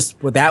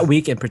with that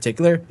week in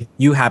particular,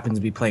 you happen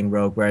to be playing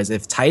Rogue. Whereas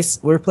if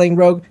Tice were playing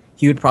Rogue,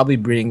 he would probably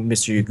bring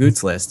Mr.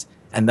 Yugu's list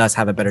and thus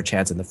have a better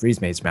chance in the Freeze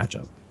Mage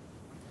matchup.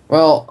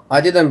 Well,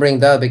 I didn't bring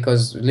that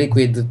because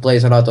Liquid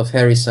plays a lot of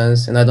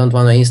Harrisons, and I don't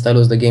want to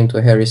insta-lose the game to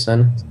a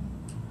Harrison.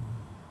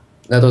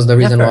 That was the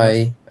reason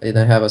why I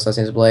didn't have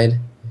Assassin's Blade.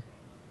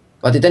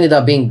 But it ended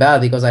up being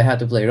bad because I had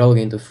to play Rogue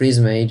into Freeze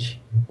Mage,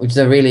 which is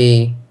a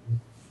really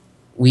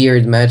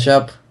weird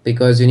matchup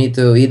because you need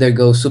to either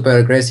go super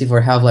aggressive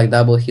or have like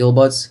double heal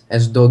bots,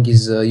 as Dog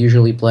is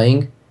usually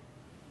playing.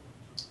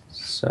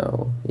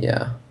 So,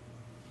 yeah.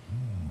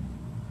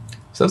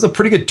 So that was a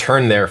pretty good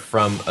turn there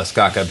from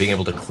Ostkaka being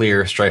able to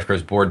clear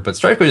Strifecrow's board, but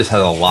Strifecrow just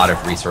has a lot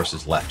of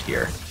resources left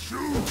here.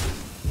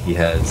 He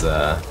has,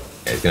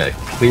 he's gonna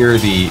clear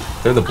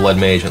the Blood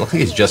Mage, and it looks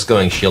like he's just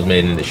going Shield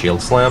Maiden into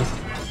Shield Slam.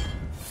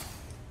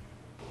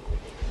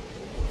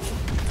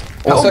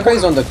 Osaka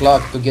is on the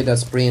clock to get that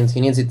sprint.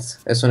 He needs it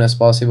as soon as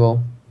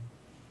possible.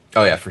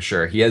 Oh yeah, for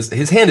sure.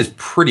 His hand is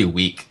pretty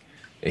weak.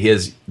 He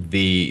has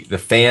the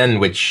fan,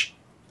 which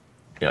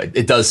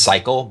it does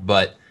cycle,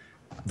 but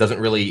doesn't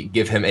really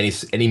give him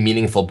any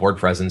meaningful board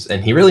presence,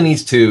 and he really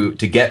needs to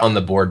get on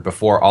the board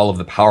before all of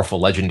the powerful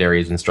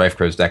legendaries in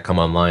Strifecrow's deck come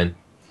online.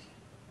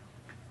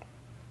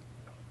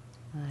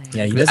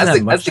 Yeah, he doesn't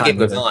have much as the game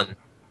goes on.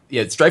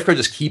 Yeah, Strifecrow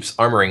just keeps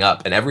armoring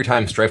up, and every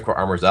time Strifecrow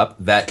armors up,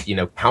 that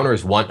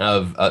counters one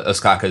of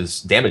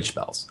Ostkaka's damage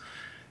spells.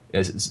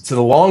 So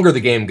the longer the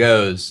game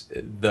goes,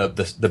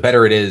 the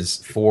better it is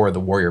for the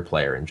warrior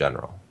player in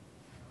general.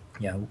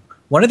 Yeah.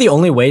 One of the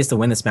only ways to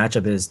win this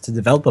matchup is to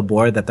develop a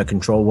board that the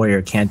control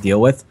warrior can't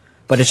deal with,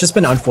 but it's just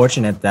been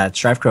unfortunate that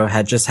Strifecrow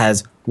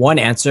has one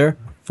answer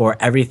for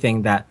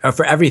everything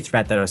for every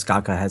threat that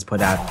Ostkaka has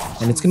put out,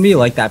 and it's gonna be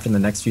like that for the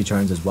next few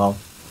turns as well.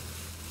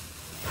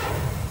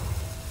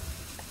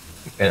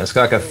 And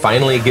Ostkaka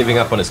finally giving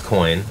up on his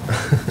coin.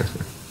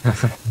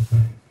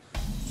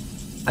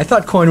 I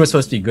thought coin was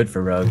supposed to be good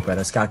for Rogue, but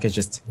Ostkaka's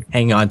just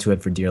hanging on to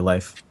it for dear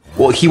life.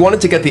 Well, he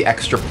wanted to get the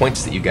extra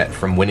points that you get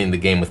from winning the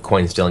game with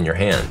coin still in your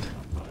hand.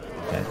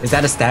 Okay. Is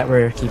that a stat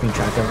we're keeping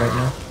track of right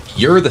now?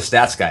 You're the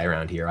stats guy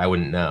around here. I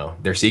wouldn't know.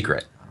 They're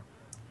secret.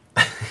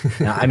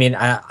 No, I mean,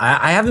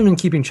 I haven't been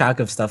keeping track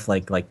of stuff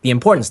like the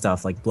important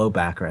stuff, like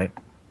blowback, right?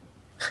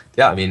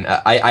 Yeah, I mean,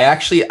 I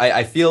actually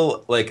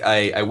feel like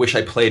I wish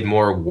I played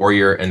more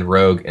Warrior and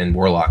Rogue and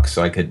Warlock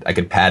so I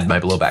could pad my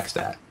blowback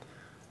stat.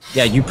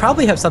 Yeah, you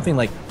probably have something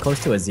like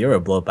close to a 0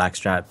 blowback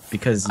strat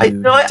because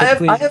you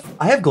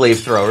I have glaive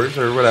throwers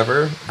or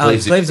whatever.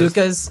 Glaive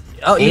Zukas.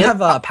 Oh, you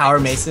have power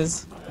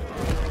maces.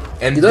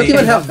 And you don't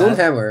even have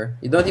Doomhammer.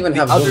 You don't even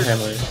have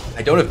Doomhammer.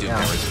 I don't have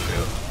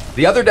Doomhammer.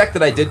 The other deck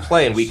that I did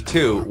play in week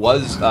 2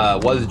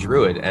 was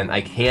Druid, and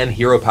I can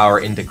hero power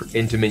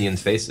into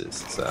minions' faces.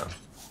 So.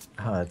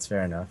 Oh, that's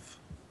fair enough.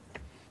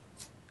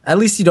 At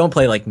least you don't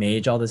play like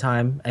Mage all the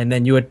time, and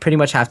then you would pretty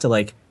much have to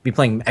like be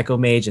playing Echo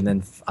Mage and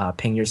then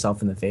ping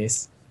yourself in the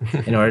face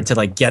in order to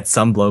like get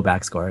some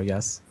blowback score, I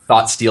guess.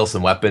 Thought steal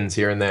some weapons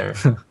here and there.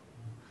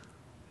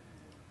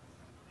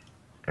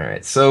 All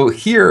right, so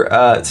here,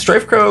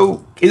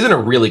 Strifecrow is in a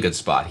really good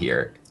spot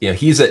here.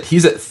 He's at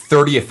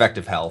 30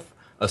 effective health.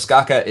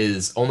 Ostkaka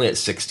is only at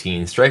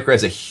 16. Strifecrow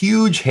has a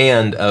huge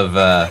hand of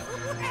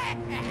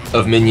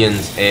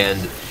minions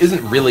and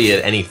isn't really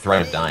at any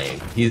threat of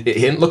dying.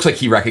 It looks like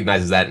he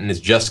recognizes that and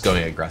is just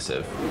going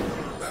aggressive.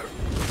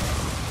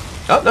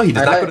 Oh no, he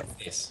does not go to the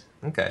face.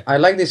 Okay. I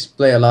like this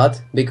play a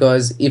lot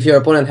because if your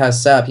opponent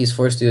has sap, he's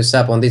forced to use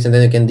sap on this, and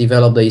then you can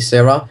develop the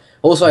Ysera.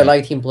 Also, I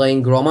liked him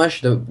playing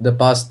Gromash the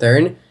past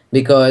turn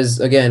because,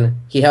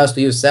 again, he has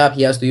to use sap,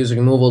 he has to use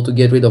removal to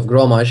get rid of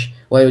Gromash,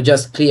 while you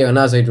just clear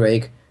another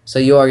Drake, so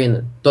you are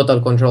in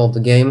total control of the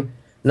game.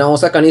 Now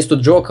Osaka needs to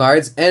draw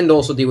cards and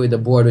also deal with the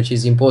board, which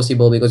is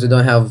impossible because you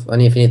don't have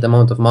an infinite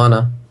amount of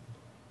mana.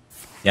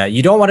 Yeah,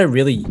 you don't want to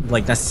really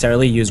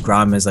necessarily use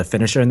Grom as a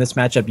finisher in this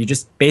matchup. You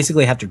just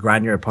basically have to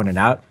grind your opponent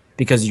out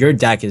because your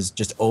deck is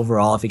just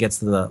overall, if it gets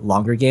to the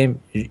longer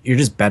game, you're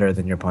just better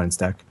than your opponent's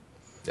deck.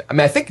 I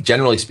mean, I think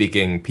generally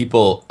speaking,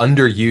 people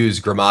underuse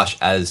Gramash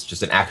as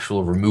just an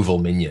actual removal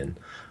minion.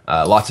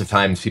 Lots of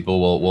times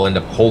people will end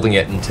up holding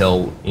it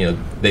until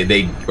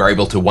they are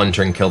able to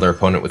one-turn kill their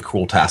opponent with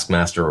Cruel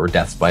Taskmaster or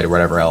Death Spite or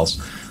whatever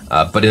else.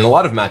 But in a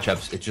lot of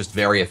matchups, it's just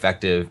very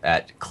effective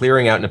at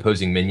clearing out an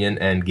opposing minion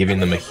and giving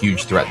them a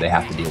huge threat they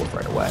have to deal with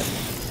right away.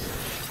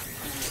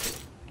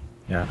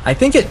 Yeah, I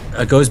think it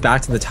goes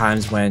back to the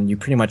times when you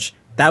pretty much,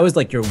 that was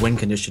like your win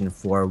condition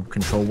for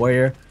Control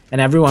Warrior, and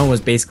everyone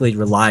was basically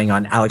relying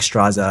on Alex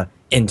Straza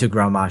into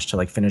Grommash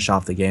to finish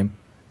off the game.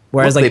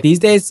 Whereas these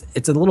days,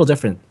 it's a little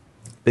different.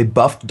 They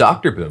buffed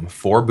Dr. Boom,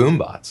 4 boom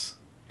bots.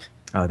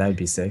 Oh, that would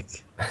be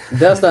sick.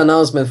 That's the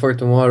announcement for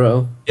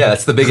tomorrow. Yeah,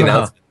 that's the big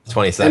announcement.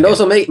 22nd. And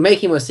also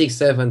make him a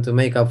 6/7 to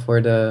make up for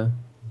the.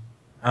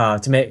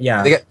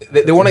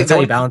 They want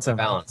to balance him.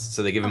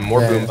 So they give him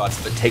more boom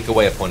bots, but take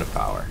away a point of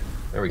power.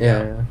 There we go.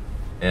 Yeah.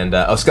 And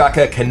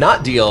Ostkaka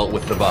cannot deal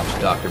with the buffed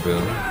Dr.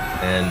 Boom,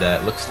 and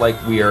it looks like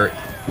we are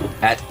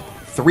at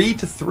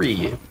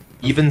 3-3,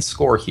 even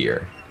score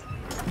here.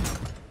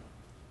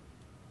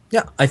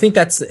 Yeah, I think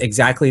that's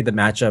exactly the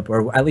matchup,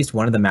 or at least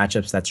one of the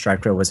matchups that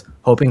Strifecrow was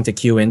hoping to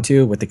queue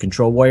into with the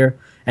Control Warrior.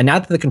 And now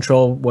that the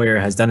Control Warrior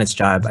has done its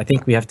job, I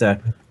think we have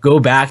to go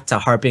back to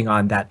harping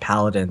on that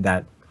Paladin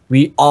that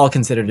we all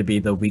consider to be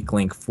the weak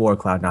link for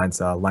Cloud9's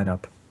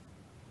lineup.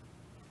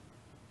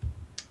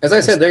 As I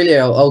said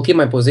earlier, I'll keep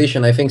my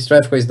position. I think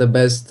Strifecrow is the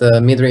best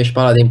mid-range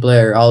Paladin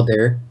player out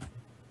there,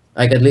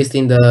 like at least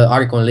in the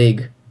Archon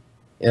League.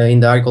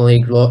 In the Archon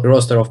League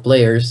roster of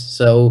players.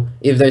 So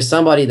if there's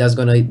somebody that's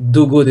gonna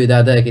do good with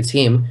that deck, it's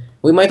him.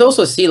 We might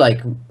also see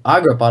like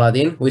Aggro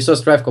Paladin. We saw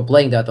Strifecrow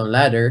playing that on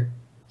ladder.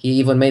 He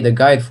even made a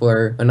guide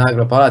for an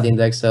Aggro Paladin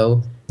deck,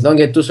 so don't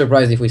get too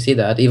surprised if we see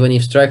that, even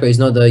if Strifecrow is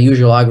not the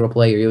usual aggro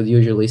player you would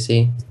usually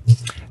see.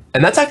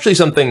 And that's actually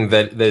something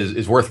that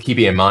is worth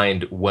keeping in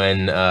mind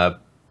when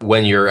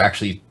you're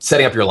actually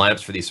setting up your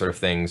lineups for these sort of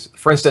things.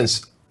 For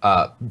instance,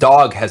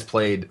 Dog has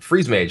played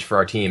Freeze Mage for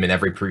our team in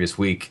every previous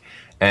week.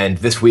 And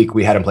this week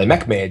we had him play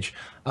Mech Mage,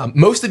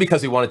 mostly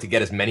because we wanted to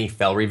get as many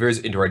Fel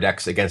Reavers into our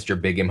decks against your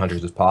big Game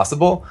Hunters as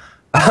possible.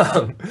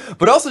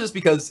 But also just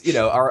because, you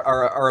know,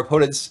 our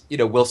opponents, you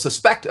know, will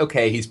suspect,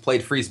 okay, he's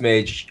played Freeze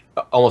Mage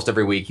almost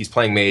every week. He's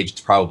playing Mage,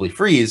 it's probably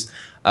Freeze.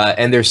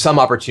 And there's some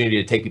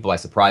opportunity to take people by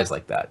surprise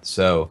like that.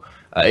 So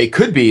it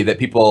could be that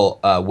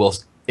people will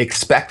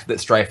expect that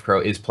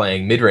Strifecrow is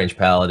playing mid-range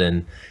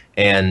Paladin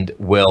and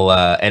will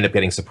end up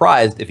getting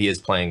surprised if he is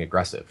playing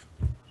aggressive.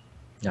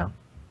 Yeah.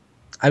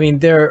 I mean,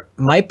 there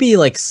might be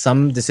like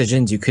some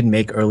decisions you could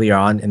make earlier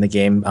on in the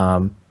game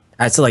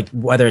as to like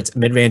whether it's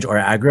mid-range or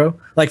aggro.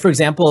 Like, for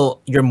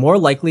example, you're more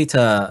likely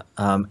to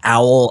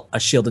owl a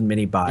shielded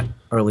mini bot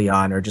early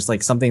on, or just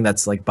like something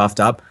that's like buffed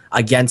up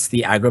against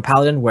the aggro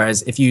paladin.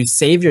 Whereas if you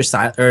save your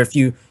silence, or if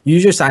you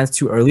use your silence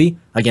too early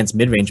against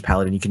mid-range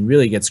paladin, you can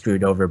really get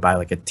screwed over by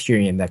like a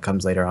Tyrion that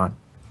comes later on.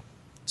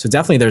 So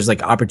definitely there's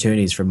like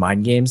opportunities for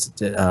mind games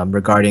to,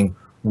 regarding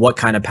what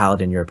kind of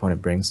paladin your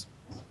opponent brings.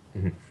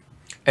 Mm-hmm.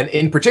 And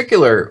in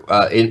particular,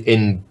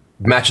 in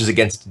matches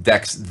against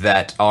decks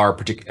that are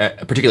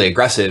particularly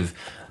aggressive,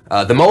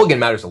 the mulligan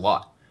matters a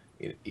lot.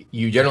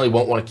 You generally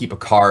won't want to keep a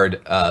card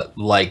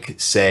like,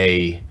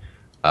 say,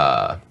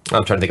 I'm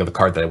trying to think of a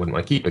card that I wouldn't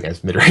want to keep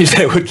against mid-range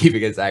that I would keep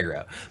against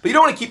aggro. But you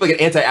don't want to keep like an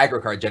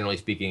anti-aggro card, generally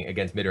speaking,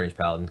 against mid-range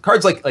paladin.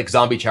 Cards like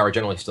Zombie Chow are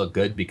generally still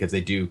good because they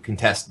do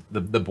contest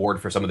the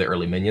board for some of the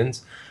early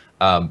minions.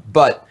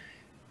 But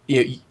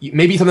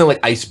maybe something like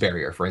Ice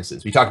Barrier, for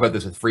instance. We talked about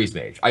this with Freeze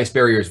Mage. Ice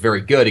Barrier is very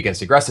good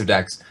against aggressive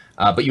decks,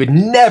 but you would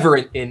never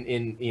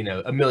in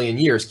a million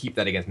years keep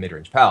that against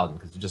mid-range Paladin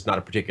because it's just not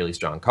a particularly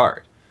strong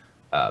card.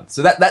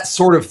 So that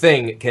sort of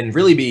thing can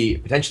really be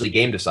potentially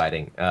game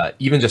deciding,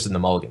 even just in the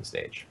mulligan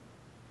stage.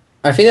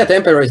 I think that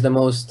Emperor is the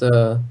most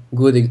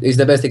is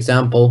the best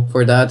example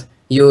for that.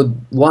 You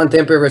want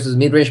Emperor versus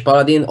mid-range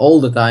Paladin all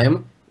the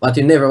time, but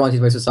you never want it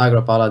versus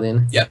aggro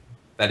Paladin. Yeah,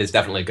 that is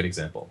definitely a good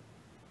example.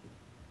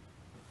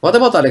 What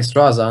about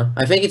Alexstrasza?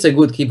 I think it's a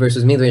good keep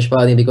versus mid-range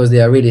Paladin because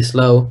they are really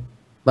slow.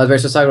 But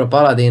versus aggro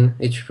Paladin,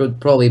 it should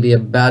probably be a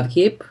bad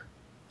keep,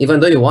 even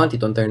though you want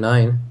it on turn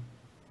 9.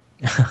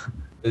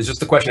 It's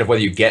just a question of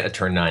whether you get a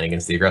turn 9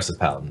 against the aggressive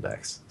Paladin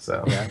decks.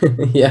 So Yeah.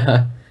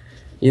 Yeah,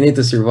 you need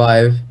to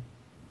survive.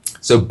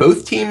 So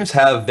both teams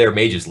have their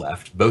mages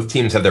left. Both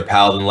teams have their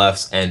Paladin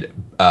left, and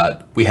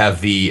we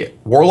have the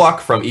Warlock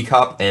from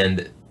Ecop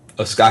and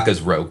Oskaka's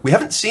Rogue. We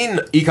haven't seen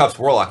Ecop's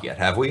Warlock yet,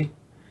 have we?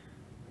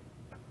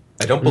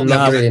 I don't believe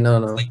Not really,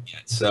 no.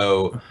 Yet.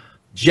 So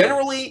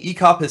generally,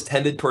 Ecop has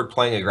tended toward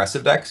playing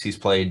aggressive decks. He's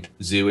played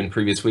Zoo in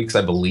previous weeks,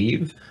 I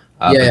believe.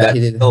 Yeah, but that he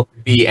did. will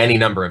be any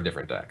number of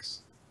different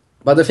decks.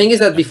 But the thing is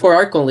that before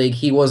Archon League,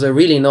 he was a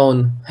really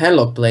known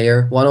handlock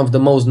player, one of the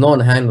most known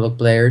handlock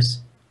players.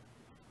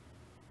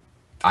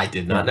 I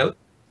did not know.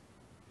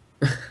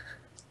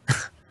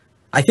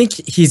 I think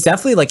he's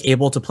definitely like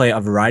able to play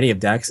a variety of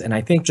decks, and I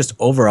think just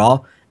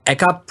overall,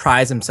 Ekop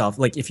prides himself.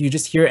 Like if you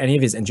just hear any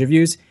of his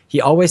interviews,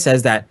 he always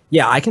says that,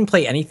 yeah, I can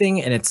play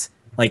anything, and it's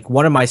like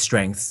one of my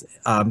strengths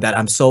that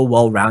I'm so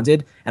well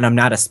rounded, and I'm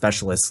not a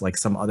specialist like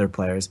some other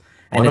players.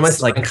 And One of my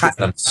it's like strengths is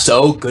that I'm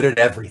so good at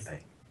everything.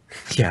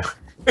 yeah,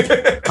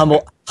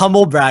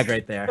 humble brag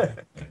right there.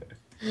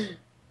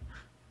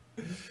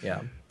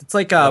 Yeah, it's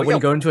like when you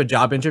go into a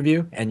job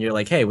interview and you're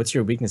like, hey, what's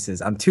your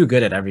weaknesses? I'm too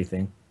good at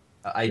everything.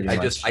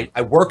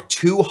 I work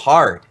too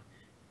hard.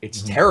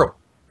 It's terrible.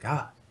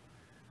 God.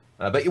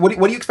 But what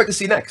do you expect to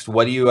see next?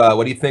 What do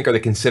you think are the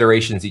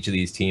considerations each of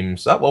these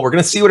teams? Well, we're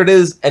gonna see what it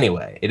is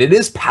anyway. It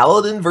is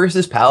Paladin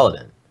versus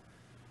Paladin.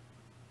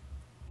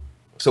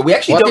 So we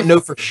actually don't know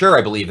for sure.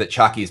 I believe that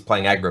Chalky is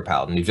playing aggro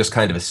Paladin. We've just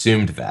kind of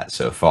assumed that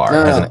so far.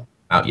 It hasn't come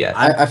out yet.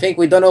 I think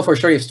we don't know for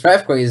sure if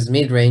Strifecrow is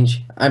mid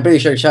range. I'm pretty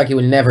sure Chalky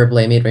will never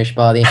play mid range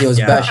Paladin. He was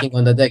bashing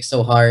on the deck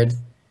so hard.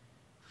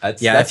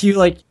 That's if you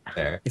like.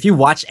 fair. If you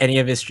watch any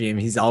of his stream,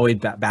 he's always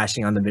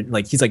bashing on the mid.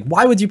 Like he's like,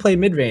 why would you play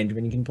mid range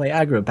when you can play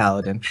aggro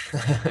paladin?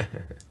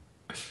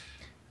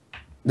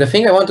 The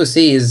thing I want to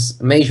see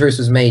is Mage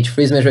versus Mage,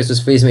 Freeze Mage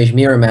versus Freeze Mage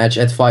mirror match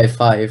at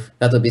 5-5.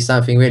 That would be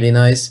something really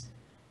nice.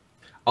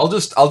 I'll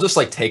just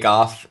like take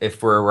off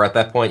if we're at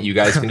that point. You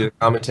guys can do the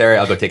commentary.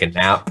 I'll go take a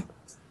nap.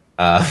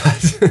 Uh,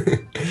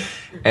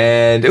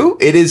 and ooh,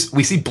 it is.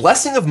 We see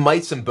blessing of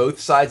mites on both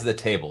sides of the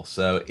table.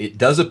 So it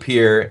does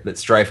appear that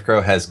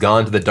StrifeCro has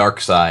gone to the dark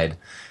side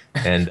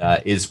and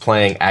is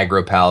playing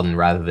aggro paladin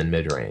rather than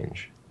mid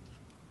range.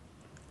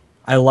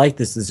 I like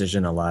this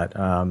decision a lot.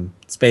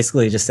 It's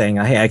basically just saying,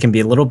 hey, I can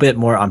be a little bit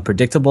more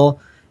unpredictable,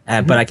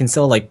 but I can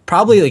still like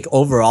probably like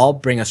overall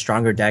bring a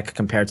stronger deck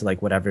compared to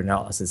like whatever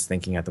else is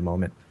thinking at the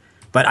moment.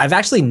 But I've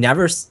actually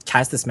never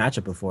cast this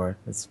matchup before.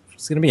 It's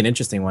going to be an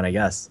interesting one, I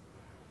guess.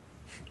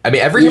 I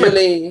mean, every time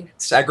Usually,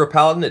 it's aggro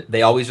paladin,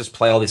 they always just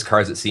play all these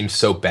cards that seem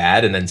so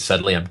bad, and then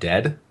suddenly I'm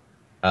dead.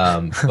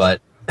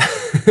 But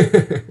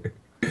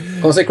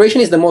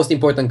Consecration is the most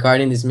important card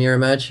in this mirror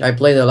match. I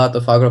played a lot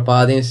of aggro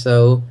paladin,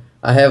 so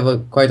I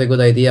have quite a good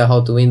idea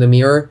how to win the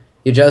mirror.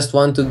 You just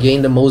want to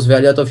gain the most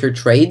value out of your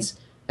trades,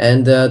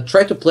 and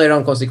try to play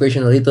around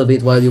Consecration a little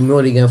bit while you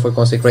mulligan for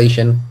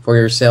Consecration for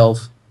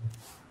yourself.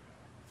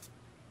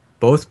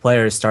 Both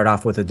players start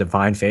off with a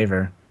Divine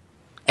Favor.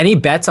 Any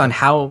bets on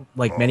how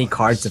like many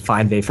cards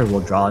Divine Favor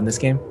will draw in this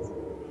game?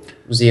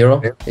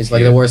 0. It's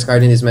like the worst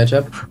card in this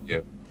matchup.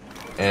 yeah.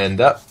 And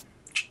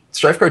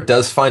StrifeCro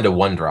does find a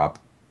 1-drop,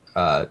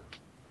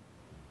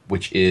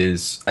 which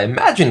is, I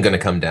imagine, going to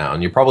come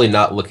down. You're probably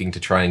not looking to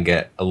try and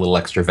get a little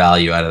extra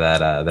value out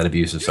of that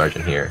abusive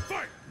sergeant here.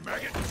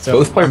 So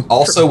Both players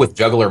also with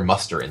Juggler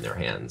Muster in their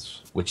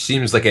hands, which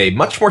seems like a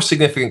much more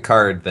significant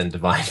card than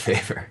Divine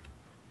Favor.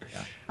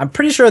 I'm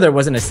pretty sure there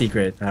wasn't a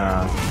secret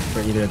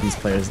for either of these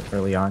players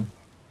early on,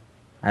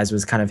 as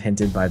was kind of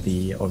hinted by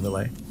the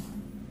overlay.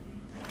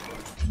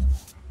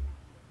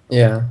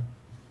 Yeah.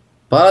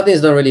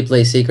 Paladins don't really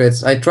play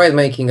secrets. I tried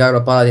making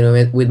Aggro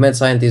Paladin with Mad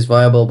Scientist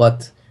viable,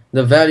 but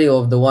the value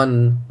of the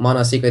 1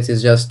 mana secrets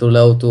is just too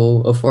low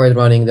to afford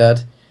running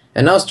that.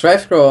 And now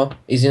StrifeCro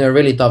is in a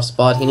really tough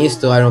spot. He needs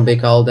to Iron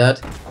Bake all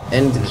that,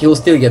 and he'll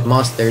still get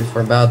mustered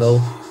for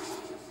battle.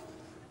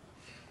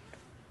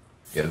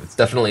 Yeah, it's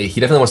definitely he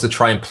definitely wants to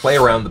try and play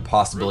around the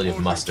possibility of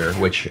muster,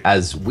 which,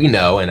 as we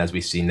know and as we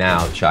see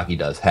now, Chalky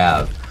does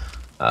have.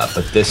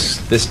 But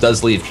this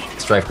does leave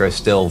StrifeCro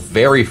still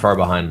very far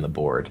behind on the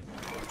board,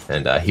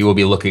 and he will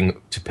be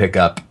looking to pick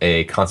up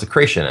a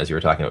Consecration, as you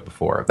were talking about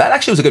before. That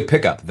actually was a good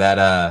pickup.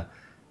 That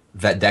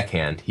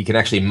deckhand, he can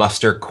actually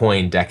muster,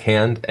 coin,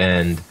 deckhand,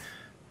 and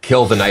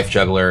kill the Knife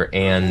Juggler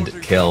and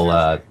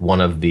kill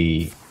one of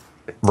the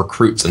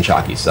recruits on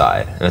Chalky's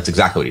side, and that's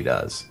exactly what he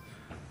does.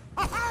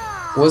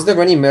 Was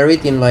there any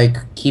merit in like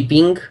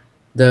keeping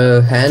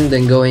the hand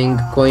and going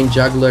coin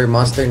juggler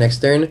master next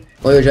turn,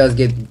 or you just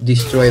get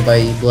destroyed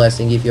by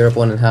blessing if your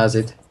opponent has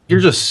it? You're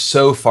just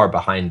so far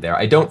behind there.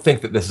 I don't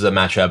think that this is a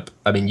matchup.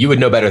 I mean, you would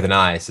know better than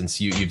I,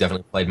 since you've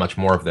definitely played much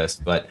more of this.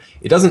 But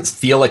it doesn't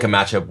feel like a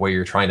matchup where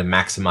you're trying to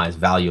maximize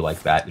value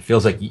like that. It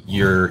feels like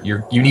you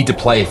need to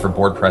play for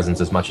board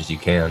presence as much as you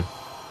can.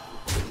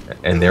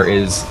 And there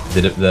is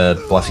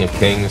the Blessing of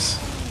Kings,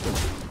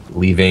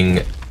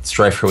 leaving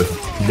StrifeCro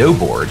with no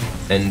board,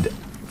 and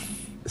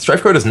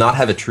StrifeCro does not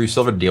have a True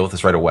Silver to deal with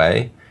this right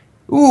away.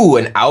 Ooh,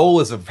 an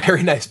Owl is a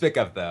very nice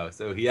pickup, though,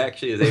 so he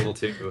actually is able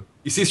to...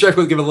 You see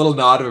StrifeCro give a little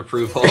nod of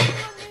approval,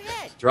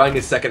 drawing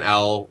his second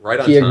Owl right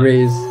on time. He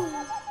agrees.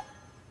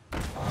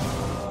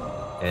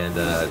 And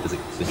does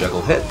the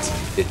juggle hit?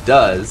 It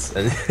does,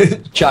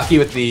 and Chalky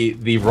with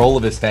the roll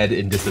of his head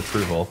in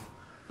disapproval.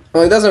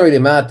 Well, it doesn't really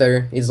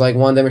matter. It's like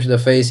 1 damage to the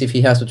face if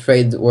he has to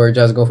trade or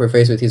just go for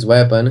face with his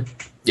weapon.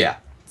 Yeah.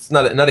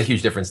 Not a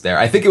huge difference there.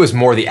 I think it was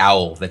more the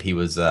Owl that he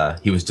was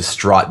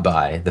distraught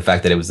by, the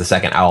fact that it was the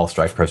second Owl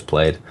StrifeCro's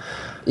played.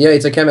 Yeah,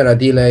 it's a camera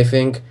delay, I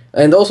think.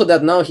 And also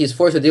that now he's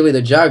forced to deal with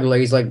the juggler.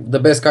 He's like the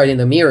best card in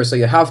the mirror, so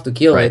you have to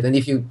kill it. And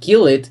if you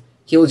kill it,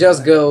 he'll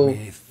just go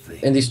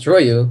and destroy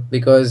you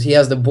because he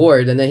has the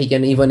board, and then he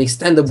can even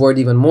extend the board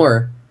even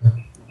more.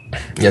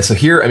 Yeah, so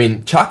here, I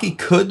mean, Chalky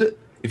could,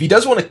 if he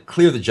does want to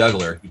clear the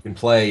juggler, he can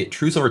play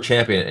True Silver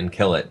Champion and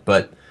kill it,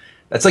 but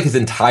that's like his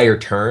entire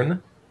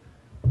turn.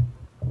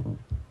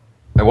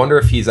 I wonder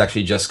if he's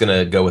actually just going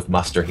to go with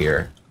Muster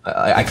here.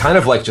 I kind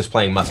of like just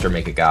playing Muster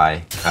make a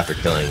guy after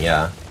killing,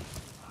 yeah.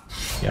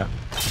 Yeah.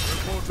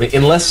 I mean,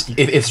 unless,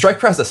 if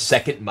StrifeCro has a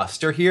second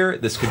Muster here,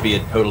 this could be a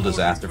total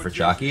disaster for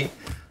Chalky.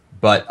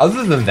 But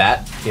other than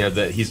that, you know,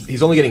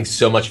 he's only getting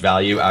so much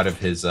value out of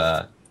his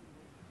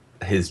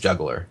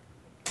Juggler.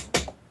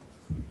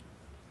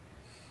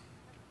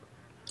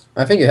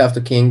 I think you have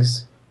to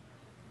Kings.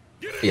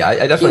 Yeah,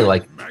 I definitely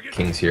like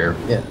Kings here.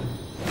 Yeah.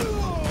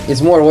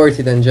 It's more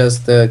worthy than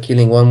just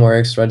killing 1 more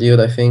extra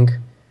dude, I think.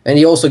 And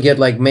you also get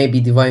like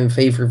maybe Divine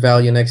Favor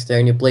value next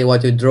turn. You play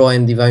what you draw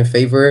in Divine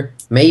Favor.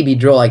 Maybe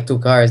draw like 2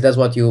 cards. That's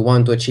what you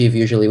want to achieve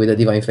usually with a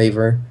Divine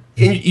Favor.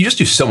 And you just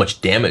do so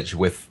much damage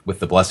with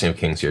the Blessing of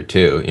Kings here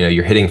too. You know,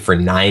 you're hitting for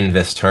 9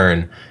 this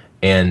turn,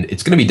 and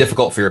it's going to be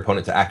difficult for your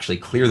opponent to actually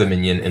clear the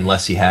minion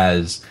unless he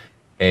has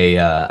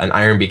an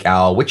Ironbeak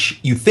Owl, which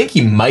you think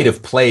he might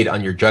have played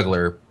on your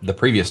Juggler the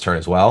previous turn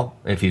as well,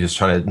 if he's just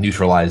trying to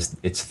neutralize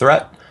its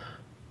threat.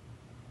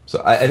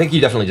 So I think you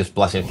definitely just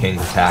Blessing of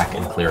Kings attack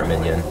and clear a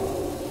minion.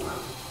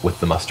 with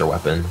the muster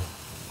weapon.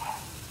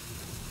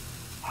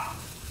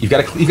 You've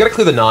got to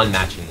clear the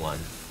non-matching one.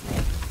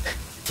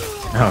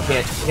 Oh.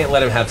 You can't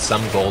let him have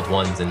some gold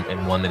ones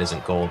and one that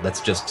isn't gold. That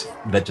just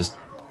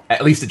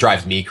at least it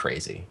drives me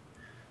crazy.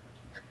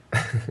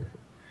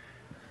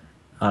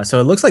 So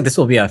it looks like this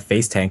will be a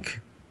face tank.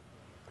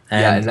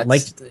 And that's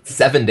like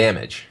 7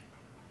 damage.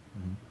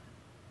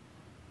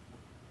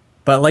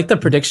 But like the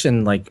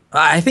prediction, like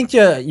I think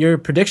your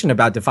prediction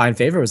about Divine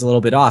Favor was a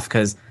little bit off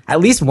because at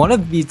least one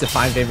of these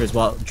Divine Favors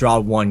will draw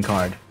 1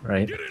 card,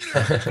 right?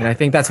 And I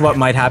think that's what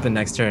might happen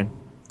next turn.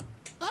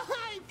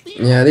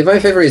 Yeah, Divine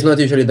Favor is not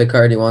usually the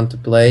card you want to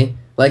play.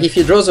 Like if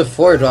he draws a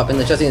 4-drop and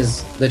the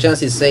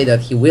chances say that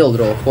he will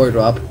draw a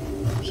 4-drop,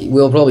 he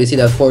will probably see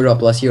that 4-drop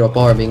plus hero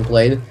power being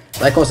played.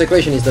 Like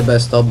Consecration is the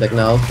best top deck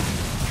now.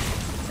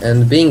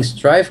 And being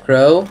Strife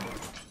Crow,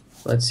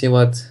 let's see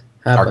what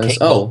happens.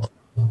 Oh,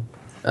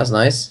 that's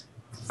nice.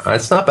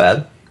 It's not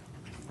bad.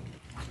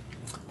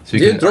 So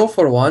Do you draw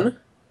for 1?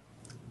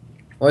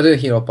 Or do you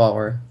hero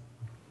power?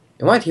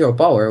 You might hero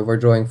power over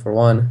drawing for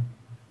 1.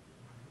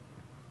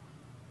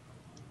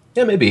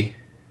 Yeah, maybe.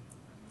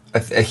 A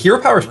hero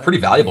power is pretty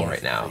valuable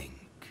right now.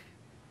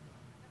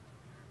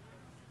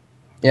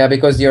 Yeah,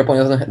 because your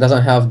opponent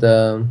doesn't have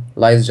the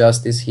Light's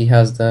Justice, he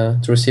has the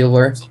True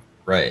Silver.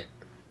 Right.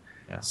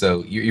 Yeah.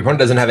 So your opponent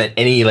doesn't have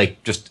any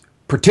like just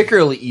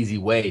particularly easy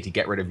way to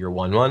get rid of your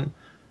 1/1.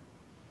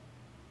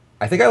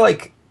 I think I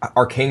like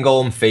Arcane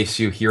Golem, face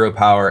you, hero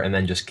power, and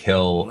then just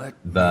kill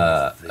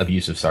the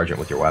abusive sergeant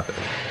with your weapon.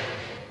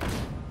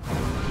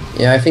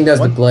 Yeah, I think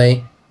that's the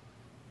play.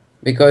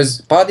 Because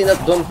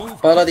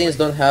paladins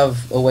don't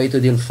have a way to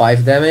deal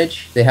 5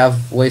 damage. They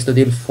have ways to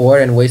deal 4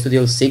 and ways to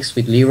deal 6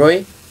 with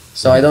Leroy.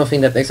 So I don't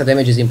think that extra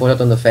damage is important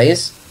on the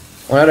face.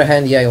 On the other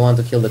hand, yeah, you want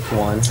to kill the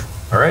 1.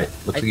 Alright,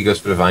 looks like he goes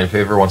for Divine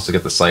Favor, wants to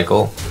get the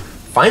cycle.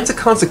 Finds a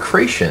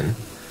Consecration.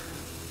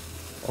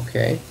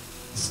 Okay.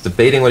 He's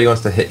debating what he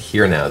wants to hit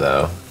here now,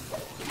 though.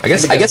 I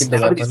guess keep the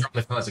now that he's weapon.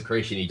 from the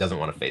Consecration, he doesn't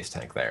want to face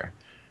tank there.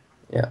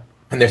 Yeah.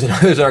 And there's an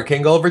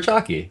Arcane Golem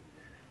Verchaki.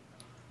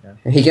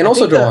 He can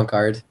also think draw that- 1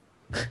 card.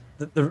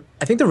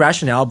 I think the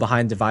rationale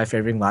behind Divine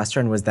Favoring last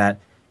turn was that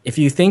if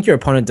you think your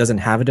opponent doesn't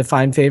have a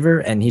Divine Favor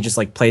and he just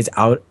like plays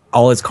out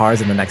all his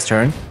cards in the next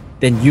turn,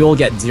 then you'll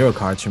get 0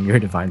 cards from your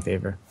Divine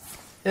Favor.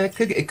 Yeah,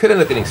 it could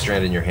end up getting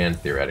stranded in your hand,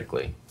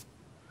 theoretically.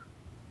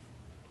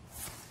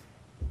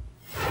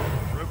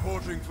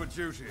 Reporting for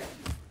duty.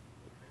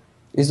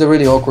 It's a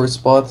really awkward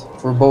spot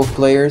for both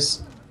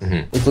players.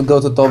 It will go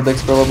to top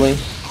decks probably.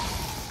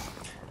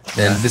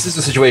 And this is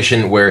a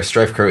situation where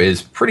Strife Crow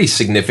is pretty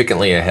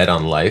significantly ahead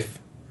on life.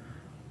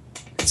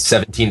 It's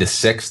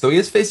 17-6, though he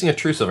is facing a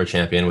True Silver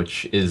champion,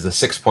 which is a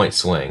 6-point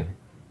swing.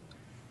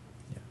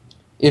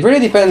 It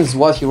really depends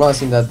what he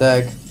runs in that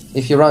deck.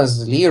 If he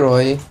runs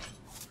Leroy,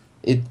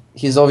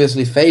 he's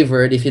obviously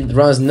favored. If he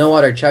runs no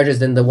other charges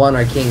than the 1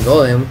 Arcane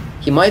Golem,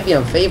 he might be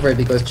unfavored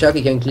because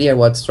Chucky can clear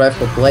what Strife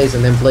Crow plays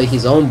and then play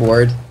his own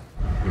board.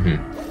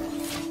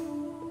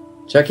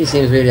 Chucky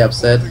seems really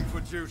upset. For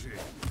duty.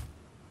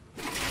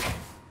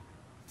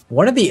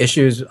 One of the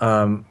issues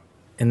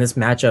in this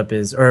matchup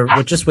is, or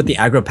just with the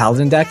aggro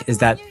paladin deck, is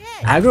that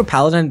aggro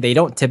paladin, they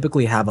don't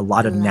typically have a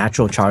lot of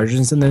natural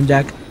charges in their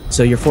deck,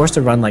 so you're forced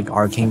to run like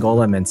Arcane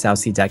Golem and South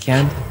Sea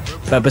Deckhand.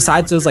 But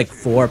besides those like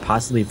 4,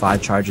 possibly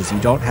 5 charges, you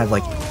don't have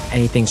like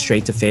anything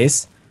straight to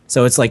face.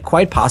 So it's like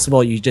quite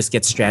possible you just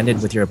get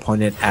stranded with your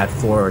opponent at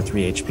 4 or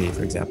 3 HP,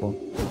 for example.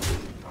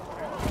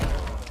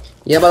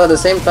 Yeah, but at the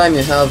same time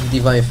you have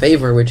Divine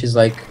Favor, which is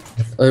like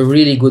a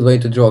really good way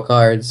to draw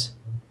cards.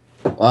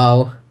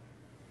 Wow.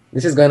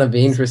 This is gonna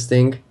be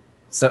interesting.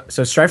 So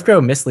Strife Crow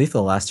missed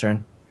lethal last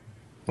turn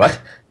What?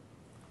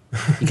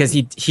 because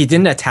he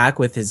didn't attack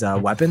with his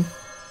weapon.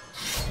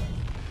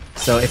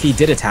 So if he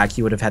did attack,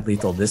 he would have had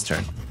lethal this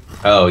turn.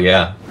 Oh,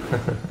 yeah.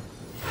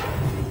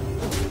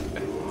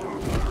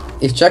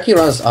 If Chucky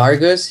runs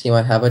Argus, he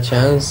might have a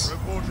chance.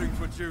 Reporting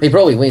for duty. He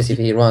probably wins if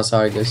he runs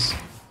Argus.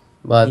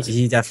 But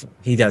He doesn't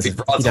He have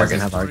draws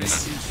Argus.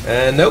 Argus.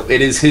 Nope,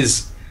 it is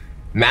his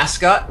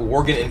mascot,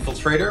 Worgen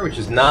Infiltrator, which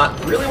is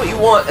not really what you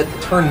want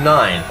at turn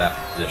 9 at that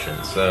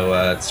position.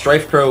 So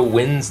Strife Crow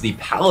wins the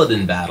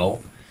Paladin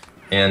battle,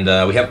 and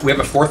we have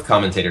a 4th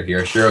commentator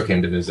here. Shiro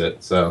came to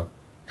visit, so.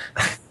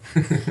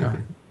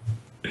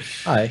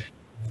 Hi.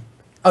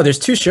 Oh, there's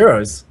 2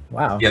 Shiros.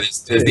 Wow. Yeah,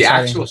 there's the Exciting.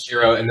 actual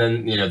Shiro, and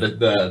then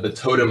the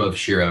totem of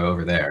Shiro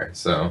over there.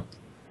 So,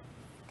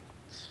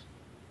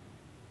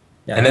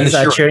 Yeah, and then he's,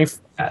 the Shiro, cheering.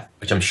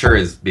 which I'm sure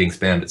is being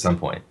spammed at some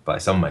point by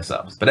some of my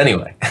subs. But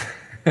anyway.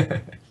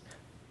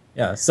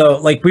 Yeah, so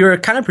like we were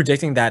kind of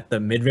predicting that the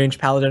mid-range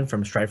paladin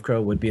from Strife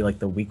Crow would be like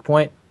the weak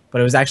point,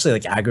 but it was actually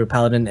like aggro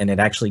paladin, and it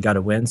actually got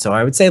a win. So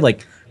I would say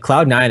like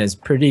Cloud9 is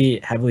pretty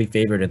heavily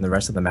favored in the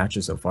rest of the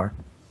matches so far.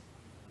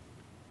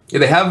 Yeah,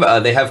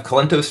 they have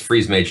Kalentos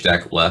Freeze Mage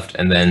deck left,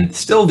 and then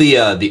still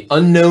the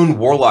unknown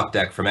Warlock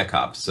deck from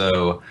Ekop.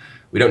 So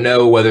we don't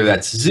know whether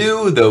that's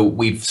Zoo, though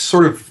we've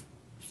sort of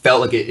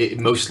felt like it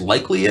most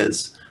likely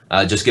is,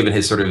 just given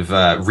his sort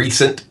of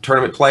recent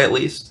tournament play at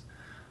least.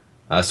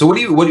 So what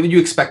would you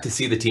expect to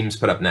see the teams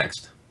put up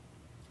next?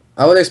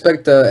 I would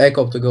expect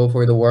Echo to go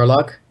for the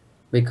Warlock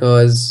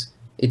because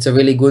it's a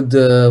really good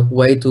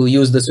way to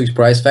use the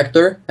surprise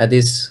factor at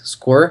this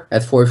score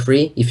at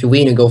 4-3. If you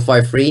win, you go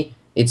 5-3.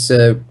 It's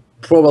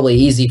probably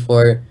easy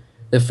for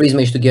the Freeze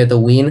Mage to get a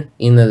win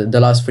in the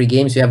last 3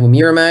 games. You have a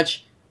mirror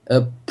match,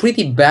 a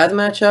pretty bad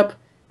matchup,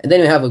 and then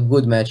you have a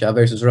good matchup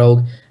versus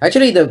Rogue.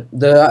 Actually, the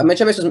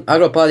matchup versus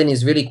Aggro Paladin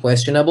is really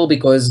questionable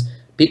because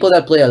people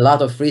that play a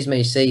lot of Freeze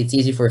Mage say it's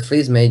easy for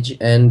Freeze Mage,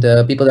 and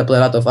people that play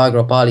a lot of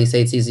Aggro Pali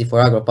say it's easy for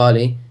Aggro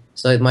Pali.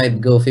 So it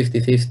might go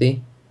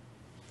 50-50.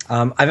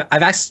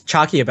 I've asked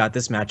Chalky about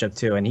this matchup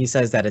too, and he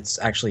says that it's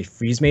actually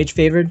Freeze Mage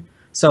favored.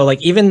 So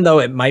like even though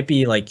it might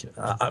be like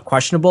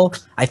questionable,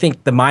 I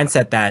think the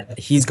mindset that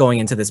he's going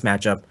into this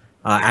matchup,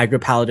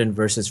 Aggro Paladin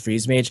versus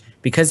Freeze Mage,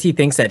 because he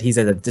thinks that he's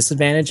at a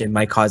disadvantage, it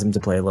might cause him to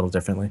play a little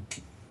differently.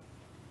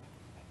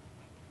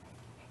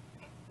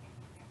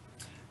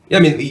 Yeah,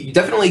 I mean, you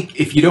definitely,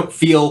 if you don't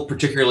feel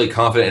particularly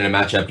confident in a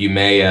matchup, you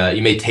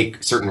may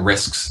take certain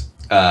risks,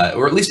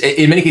 or at least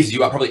in many cases, you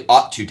probably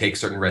ought to take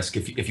certain risks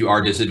if you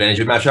are disadvantaged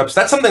with matchups.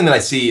 That's something that I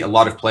see a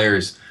lot of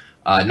players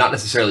not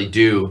necessarily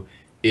do.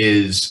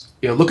 Is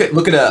look at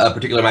a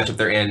particular matchup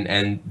they're in,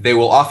 and they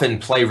will often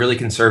play really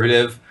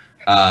conservative.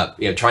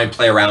 Try and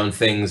play around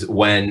things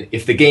when,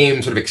 if the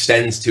game sort of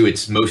extends to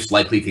its most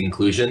likely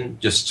conclusion,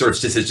 just sort of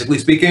statistically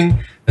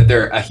speaking, that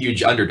they're a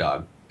huge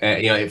underdog.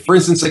 For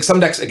instance, like some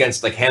decks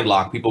against like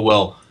Handlock, people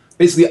will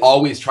basically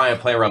always try and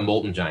play around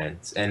Molten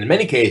Giants, and in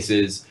many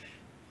cases,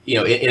 in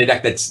a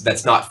deck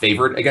that's not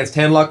favored against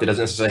Handlock, that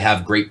doesn't necessarily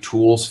have great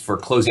tools for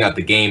closing out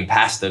the game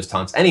past those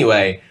taunts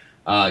anyway.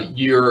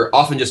 You're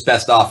often just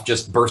best off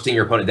just bursting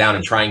your opponent down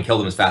and try and kill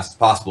them as fast as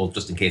possible,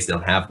 just in case they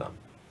don't have them.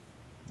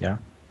 Yeah.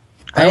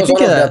 I was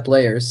one of the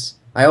players.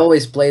 I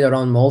always played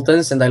around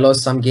Moltens, and I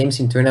lost some games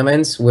in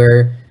tournaments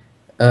where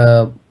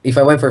if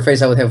I went for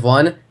face, I would have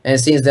won. And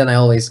since then, I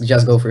always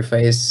just go for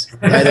face.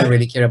 I don't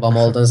really care about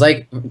Moltens.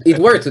 Like, it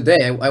worked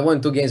today. I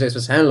won 2 games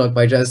versus Handlock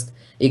by just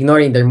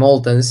ignoring their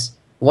Moltens.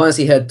 Once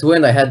he had 2,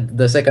 and I had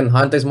the second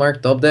Hunter's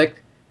Mark top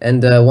deck.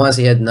 And once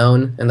he had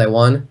Known, and I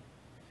won.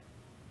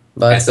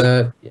 But,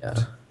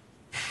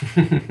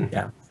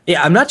 yeah.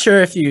 Yeah, I'm not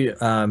sure if you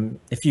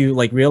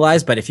like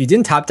realized, but if you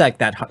didn't top deck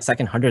that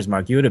second Hunter's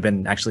Mark, you would have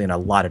been actually in a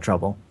lot of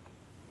trouble.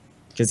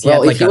 Because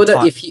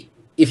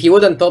if he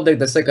wouldn't top deck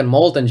the second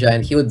Molten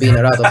Giant, he would be in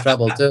a lot of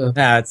trouble too.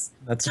 Yeah,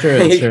 that's true.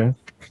 That's true.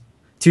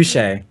 Touche.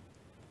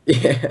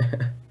 Yeah.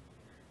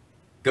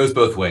 Goes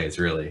both ways,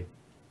 really.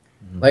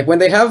 Like when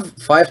they have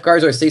 5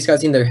 cards or 6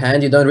 cards in their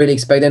hand, you don't really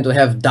expect them to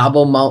have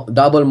double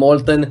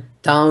Molten,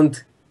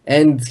 Taunt,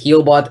 and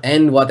Healbot,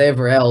 and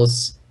whatever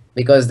else,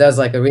 because that's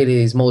like a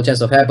really small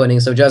chance of happening.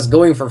 So just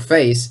going for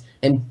face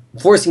and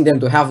forcing them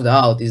to have the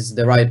out is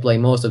the right play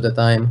most of the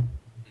time.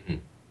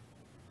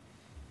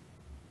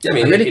 Yeah, I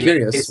mean, I'm really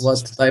curious what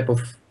type of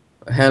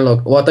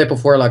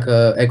Warlock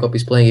Ekop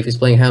is playing, if he's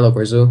playing Handlock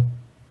or Zoo.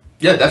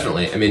 Yeah,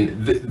 definitely. I mean,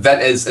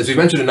 that is, as we've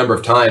mentioned a number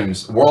of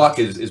times, Warlock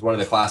is one of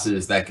the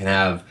classes that can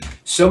have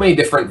so many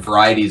different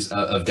varieties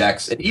of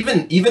decks, and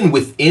even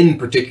within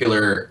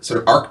particular sort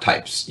of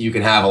archetypes, you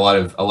can have a lot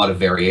of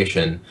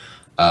variation.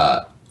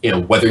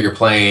 Whether you're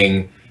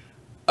playing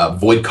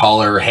Void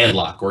Caller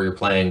Handlock, or you're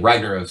playing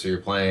Ragnaros, or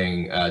you're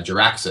playing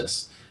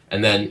Jiraxis.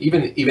 And then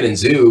even in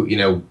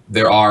Zoo,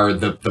 there are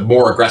the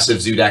more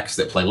aggressive Zoo decks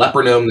that play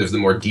Leper Gnome. There's the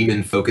more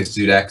demon-focused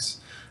Zoo decks.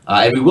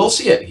 And we will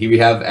see it. Here we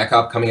have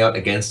Ekop coming out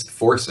against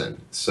Forsen.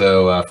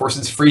 So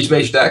Forsen's Freeze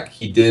Mage deck,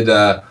 he did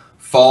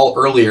fall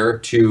earlier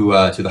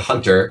to the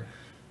Hunter.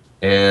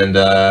 And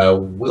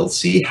we'll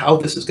see how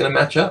this is going to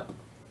match up.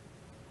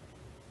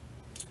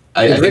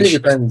 It really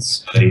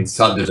depends. He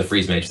saw there's a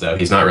Freeze Mage, though.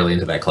 He's not really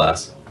into that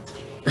class.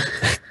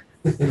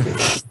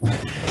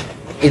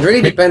 It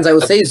really depends. I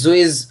would say Zoo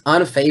is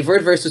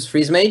unfavored versus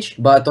Freeze Mage,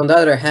 but on the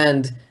other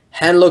hand,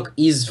 Handlock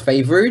is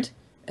favored,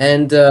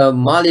 and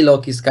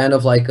Malilock is kind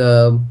of like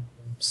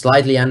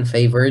slightly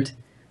unfavored.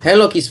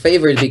 Handlock is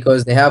favored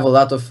because they have a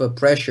lot of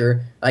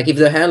pressure. Like if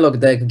the Handlock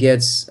deck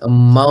gets a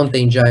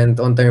Mountain Giant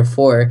on turn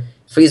 4,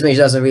 Freeze Mage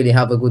doesn't really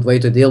have a good way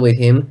to deal with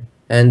him,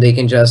 and they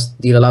can just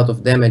deal a lot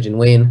of damage and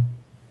win.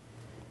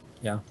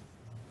 Yeah.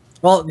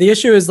 Well, the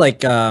issue is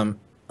like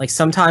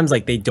sometimes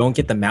like they don't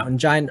get the Mountain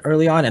Giant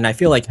early on, and I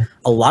feel like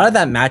a lot of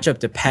that matchup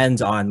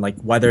depends on like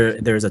whether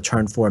there's a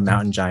turn 4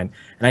 Mountain Giant,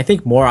 and I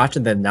think more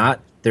often than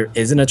not there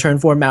isn't a turn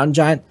 4 Mountain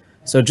Giant.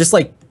 So just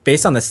like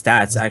based on the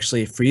stats,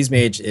 actually Freeze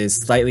Mage is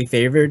slightly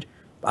favored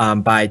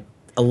by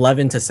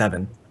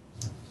 11-7.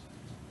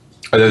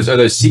 Are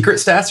those secret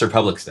stats or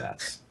public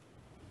stats?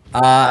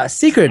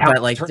 Secret,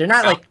 but like they're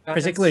not like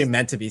particularly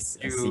meant to be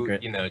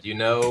secret. Do you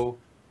know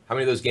how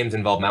many of those games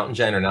involve Mountain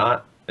Giant or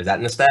not? Is that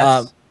in the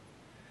stats?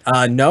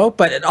 No,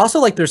 but it also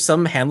like there's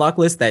some Handlock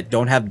lists that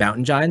don't have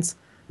Mountain Giants.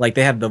 Like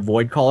they have the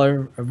Void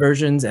Caller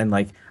versions, and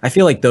like I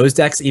feel like those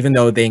decks, even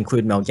though they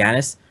include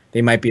Melganis,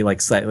 they might be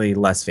like slightly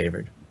less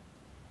favored.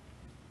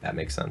 That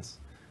makes sense.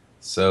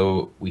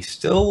 So we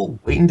still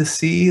waiting to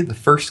see the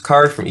first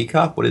card from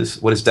Ekop. What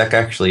his deck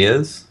actually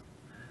is.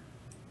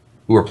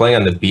 We're playing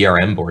on the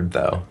BRM board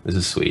though. This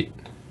is sweet.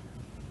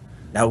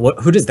 Now,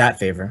 who does that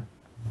favor?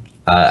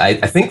 I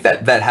think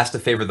that has to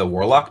favor the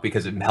Warlock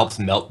because it helps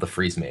melt the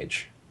Freeze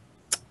Mage.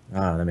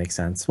 Oh, that makes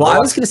sense. Well, I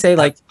was gonna say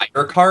like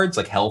fire cards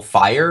like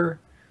Hellfire.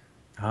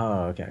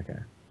 Oh, okay.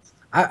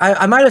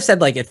 I might have said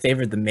like it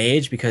favored the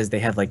mage because they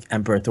have like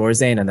Emperor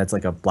Thorzane, and that's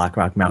like a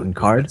Blackrock Mountain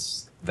card.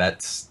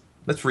 That's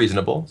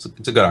reasonable.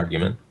 It's a good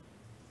argument.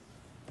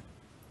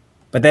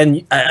 But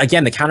then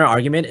again, the counter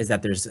argument is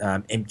that there's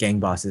Imp Gang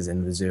bosses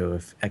in the zoo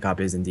if Ekop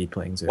is indeed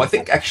playing zoo. Well, I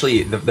think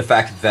actually the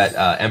fact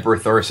that Emperor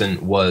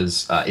Thorson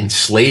was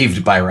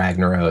enslaved by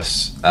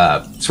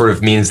Ragnaros sort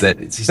of means that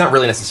he's not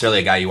really necessarily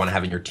a guy you want to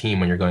have in your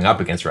team when you're going up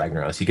against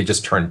Ragnaros. He could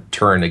just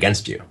turn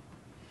against you.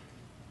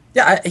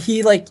 Yeah,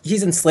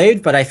 he's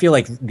enslaved, but I feel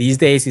like these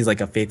days he's like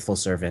a faithful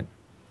servant.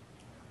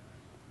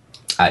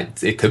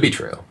 It could be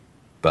true,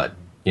 but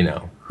you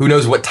know, who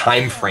knows what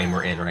time frame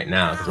we're in right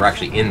now because we're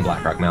actually in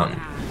Blackrock Mountain.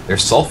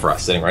 There's Sulfuras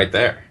sitting right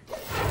there.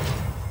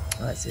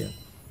 Oh, I see it.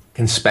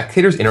 Can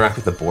spectators interact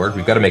with the board?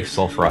 We've got to make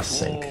Sulfuras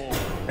sync.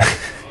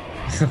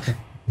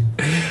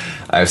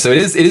 So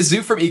it is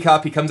Zoo from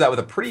Ekop. He comes out with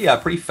a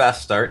pretty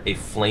fast start. A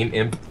Flame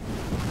Imp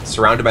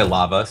surrounded by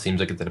lava. Seems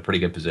like it's in a pretty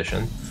good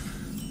position.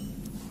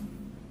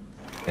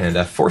 And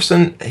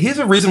Forsen, he has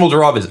a reasonable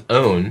draw of his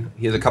own.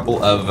 He has a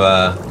couple of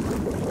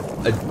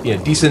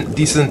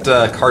decent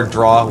card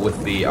draw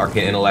with the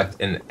Arcane Intellect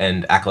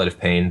and Acolyte of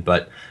Pain,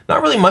 but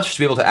not really much to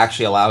be able to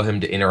actually allow him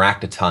to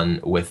interact a ton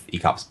with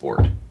Ekop's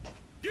board.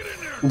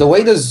 The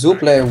way the Zoo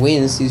player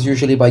wins is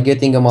usually by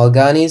getting a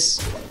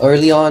Mal'Ganis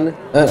early on,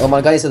 a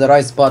Mal'Ganis at the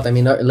right spot, I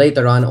mean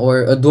later on,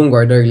 or a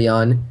Doomguard early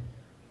on.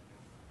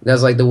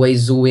 That's like the way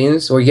Zoo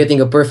wins, or getting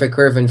a perfect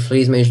curve and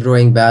Freeze Mage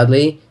drawing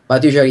badly,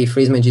 but usually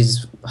Freeze Mage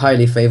is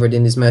highly favored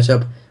in this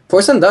matchup.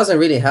 Forsen doesn't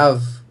really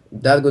have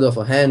that good of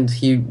a hand.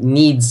 He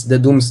needs the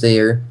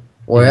Doomsayer,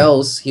 or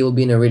else he will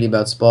be in a really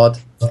bad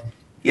spot.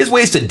 He has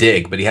ways to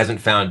dig, but he hasn't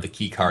found the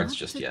key cards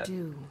just yet.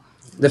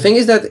 The thing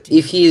is that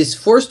if he is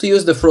forced to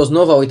use the Frost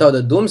Nova without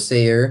a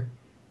Doomsayer,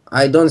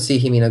 I don't see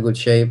him in a good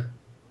shape.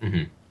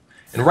 Mm-hmm.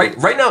 And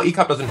right now,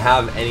 Ekop doesn't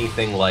have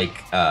anything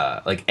like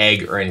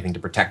Egg or anything to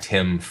protect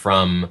him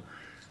from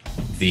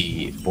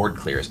the board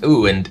clears.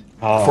 Ooh, and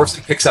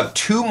Forsen picks up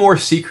 2 more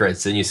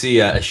secrets, and you see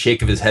a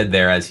shake of his head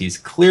there as he's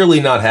clearly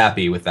not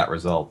happy with that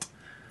result.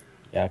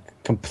 Yeah,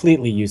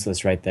 completely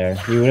useless right there.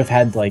 He would have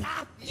had like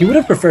he would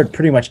have preferred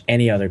pretty much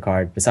any other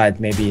card besides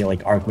maybe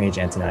like Archmage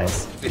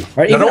Antonius.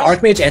 Or even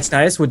Archmage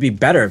Antonius would be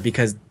better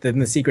because then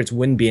the secrets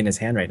wouldn't be in his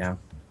hand right now.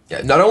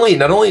 Yeah, not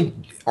only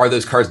are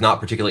those cards not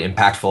particularly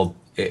impactful,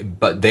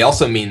 but they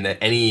also mean that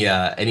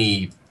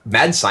any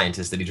mad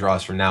scientist that he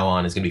draws from now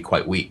on is going to be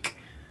quite weak.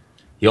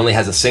 He only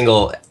has a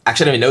single...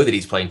 Actually, I don't even know that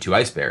he's playing 2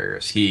 Ice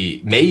Barriers.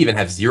 He may even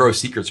have 0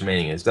 secrets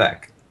remaining in his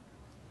deck.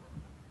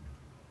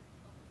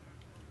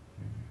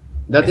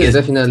 That is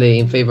definitely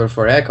in favor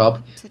for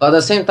Ekop, but at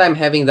the same time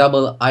having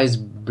double Ice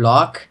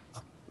block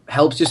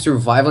helps you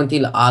survive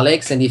until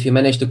Alex, and if you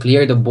manage to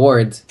clear the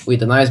board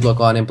with an Ice block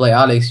on and play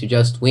Alex, you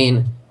just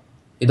win.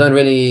 You don't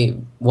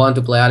really want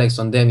to play Alex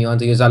on them, you want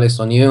to use Alex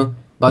on you,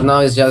 but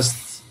now it's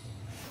just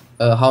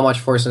how much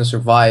Forsen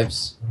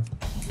survives.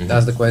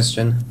 That's the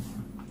question.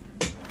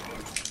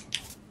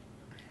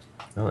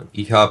 Well,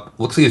 Ekop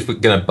looks like he's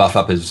going to buff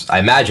up his... I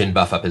imagine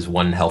buff up his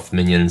 1 health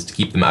minions to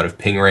keep them out of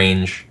ping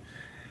range.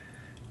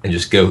 And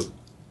just go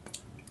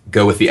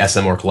with the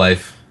SM Orc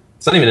Life.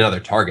 It's not even another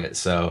target,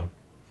 so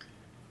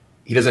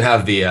he doesn't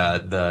have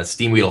the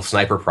Steam Weedle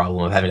sniper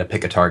problem of having to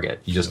pick a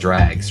target. You just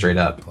drag straight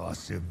up.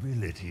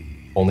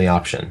 Only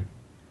option.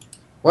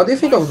 What do you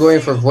think of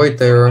going for Void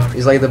Terror?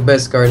 It's like the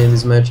best card in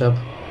this matchup.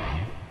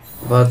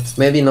 But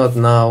maybe not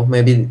now.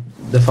 Maybe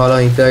the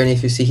following turn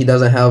if you see he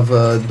doesn't have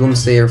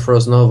Doomsayer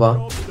Frost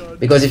Nova.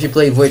 Because if you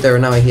play Void Terror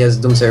now and he has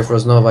Doomsayer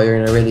Frost Nova, you're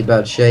in a really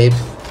bad shape.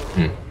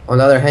 On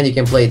the other hand, you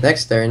can play it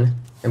next turn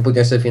and put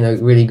yourself in a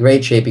really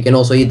great shape. You can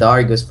also eat the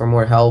Argus for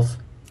more health.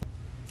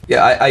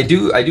 Yeah, I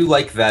do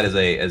like that as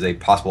a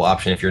possible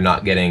option if you're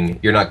not getting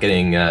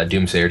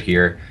Doomsayered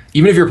here.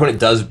 Even if your opponent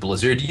does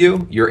Blizzard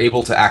you, you're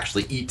able to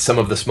actually eat some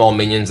of the small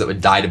minions that would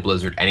die to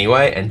Blizzard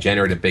anyway and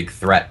generate a big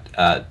threat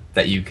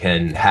that you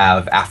can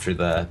have after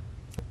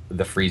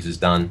the freeze is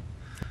done.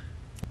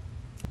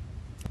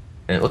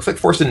 And it looks like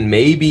Forsen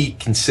may be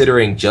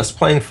considering just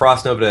playing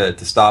Frost Nova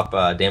to stop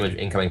damage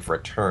incoming for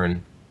a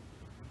turn.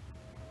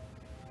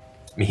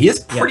 I mean, he is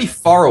pretty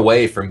far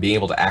away from being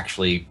able to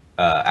actually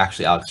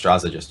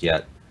Alexstrasza just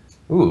yet.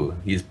 Ooh,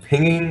 he's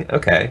pinging.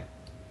 Okay.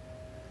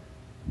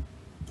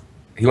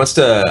 He wants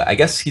to... I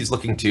guess he's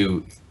looking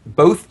to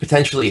both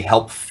potentially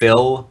help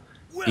fill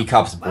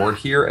Ekop's board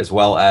here, as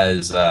well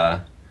as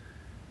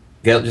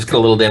just get a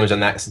little damage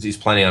on that since he's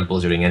planning on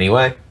blizzarding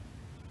anyway.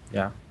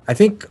 Yeah. I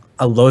think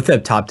a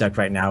Lotheb top deck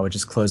right now would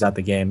just close out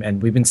the game.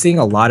 And we've been seeing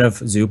a lot of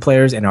Zoo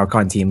players in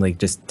Archon Team League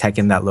just tech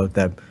in that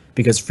Lotheb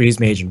because Freeze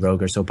Mage and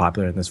Rogue are so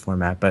popular in this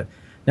format. But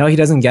no, he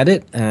doesn't get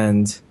it.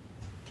 And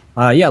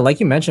yeah, like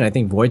you mentioned, I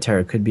think Void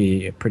Terror could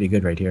be pretty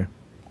good right here.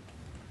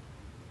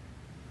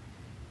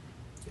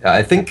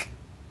 I think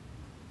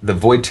the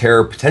Void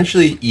Terror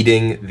potentially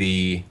eating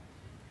the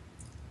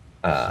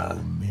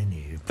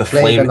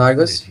Flame and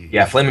Argus?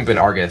 Yeah, Flame and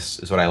Argus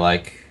is what I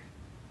like.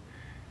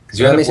 Because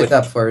you Let end me up with,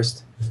 set up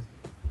first.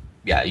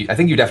 yeah, I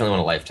think you definitely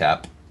want to life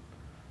tap.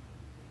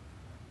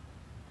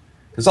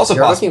 It's also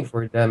You're possible. looking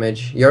for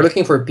damage. You're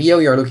looking for Pio,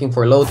 you're looking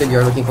for Loatheb,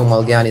 you're looking for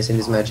Mal'Ganis in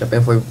this matchup,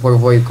 and for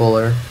Void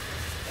Caller.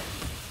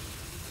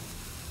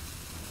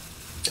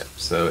 Yep,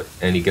 so,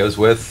 and he goes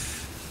with...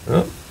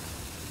 Oh.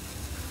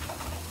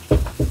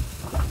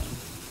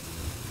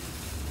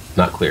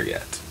 Not clear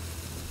yet.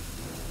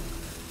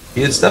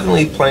 He is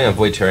definitely playing on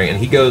Void Tearing, and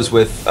he goes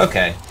with...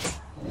 Okay.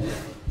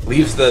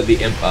 Leaves the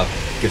Imp up,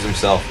 gives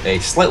himself a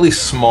slightly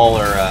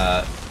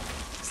smaller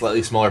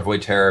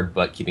Void Terror,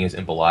 but keeping his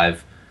Imp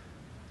alive.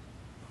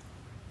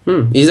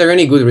 Is there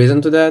any good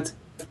reason to that?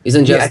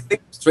 Isn't Yeah, just I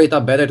think- straight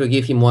up better to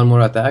give him one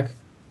more attack?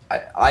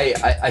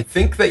 I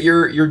think that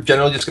you're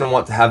generally just going to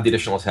want to have the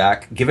additional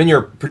attack.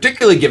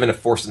 Particularly given a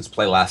Forsen's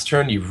play last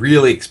turn, you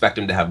really expect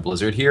him to have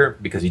Blizzard here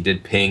because he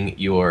did ping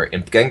your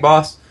Imp Gang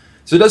boss.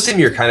 So it does seem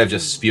you're kind of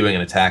just spewing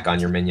an attack on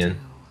your minion.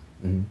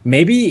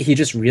 Maybe he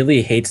just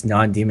really hates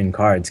non-demon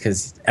cards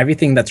because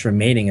everything that's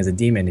remaining is a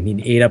demon, and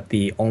he ate up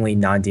the only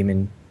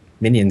non-demon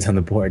minions on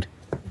the board.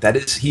 That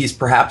is, he's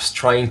perhaps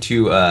trying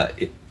to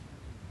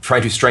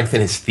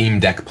strengthen his theme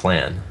deck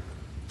plan.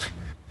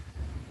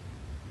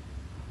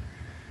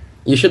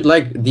 You should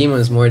like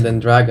demons more than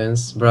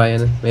dragons,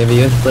 Brian. Maybe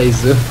you play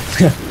Zoo.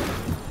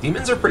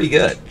 Demons are pretty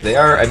good. They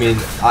are, I mean,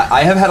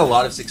 I have had a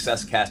lot of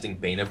success casting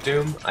Bane of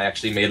Doom. I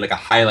actually made like a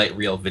highlight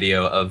reel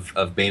video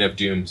of Bane of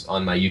Dooms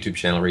on my YouTube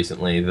channel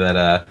recently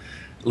that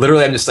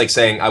literally I'm just like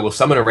saying, I will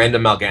summon a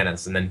random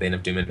Mal'Ganis, and then Bane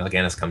of Doom and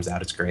Mal'Ganis comes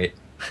out. It's great.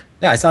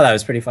 Yeah, I saw that. It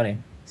was pretty funny.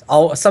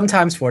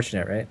 Sometimes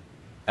fortunate, right?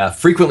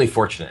 Frequently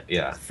fortunate,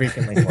 yeah.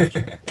 Frequently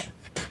fortunate.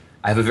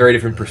 I have a very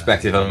different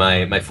perspective on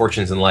my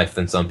fortunes in life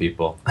than some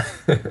people.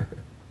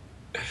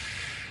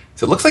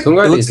 So it looks like...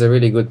 Kungard is a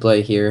really good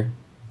play here.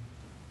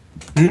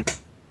 Yeah,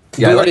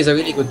 Kungard is a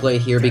really good play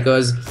here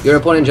because your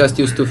opponent just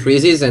used 2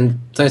 freezes, and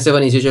turn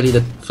 7 is usually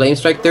the Flame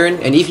Strike turn,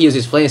 and if he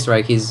uses Flame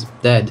Strike, he's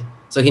dead.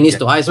 So he needs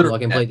to Ice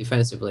Block and play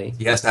defensively.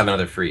 He has to have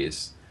another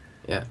freeze.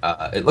 Yeah.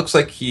 It looks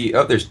like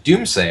there's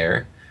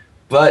Doomsayer,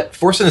 but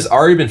Forsen has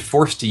already been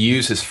forced to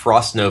use his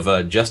Frost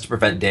Nova just to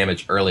prevent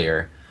damage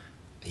earlier.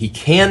 He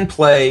can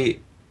play,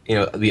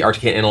 the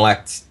Arcane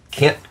Intellect,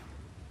 can't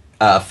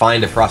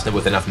find a Frost Nova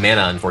with enough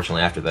mana,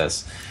 unfortunately, after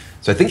this.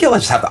 So I think he'll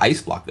just have to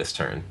Ice Block this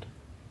turn.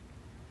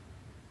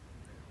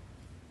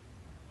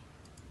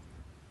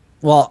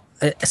 Well,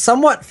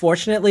 somewhat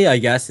fortunately, I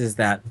guess, is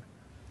that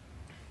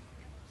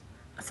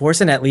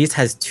Forsen at least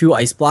has 2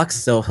 ice blocks,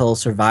 so he'll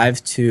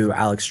survive to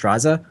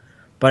Alexstrasza.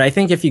 But I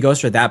think if he goes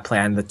for that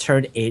plan, the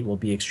turn 8 will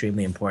be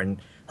extremely important.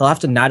 He'll have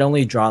to not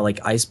only draw like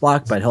ice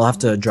block, but he'll have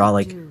to draw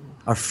like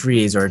a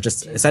freeze or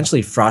just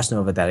essentially Frost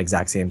Nova that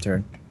exact same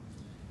turn.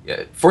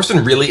 Yeah,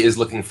 Forsen really is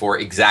looking for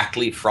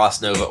exactly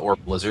Frost Nova or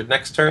Blizzard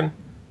next turn.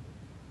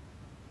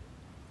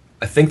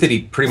 I think that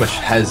he pretty much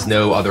has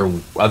no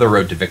other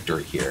road to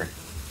victory here.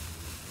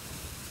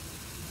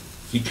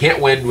 He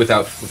can't win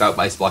without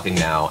ice blocking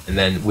now, and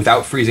then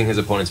without freezing his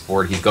opponent's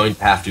board, he's going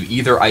to have to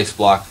either ice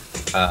block.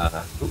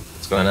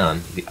 What's going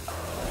on? The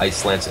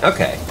ice lance.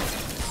 Okay,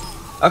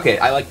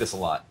 I like this a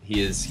lot.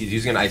 He's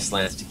using an ice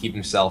lance to keep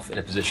himself in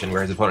a position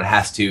where his opponent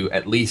has to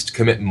at least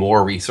commit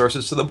more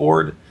resources to the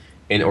board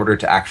in order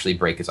to actually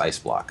break his ice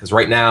block. Because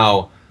right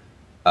now,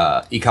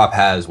 Ecop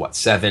has what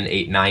 7,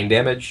 8, 9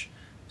 damage,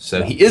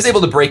 so he is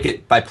able to break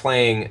it by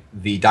playing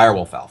the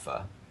Direwolf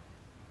Alpha.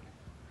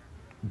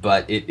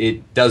 But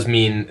it does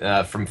mean,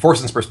 from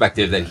Forsen's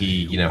perspective, that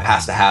he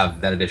has to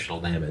have that additional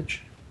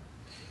damage.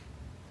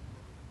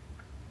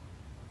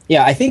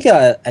 Yeah, I think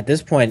at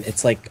this point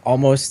it's like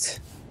almost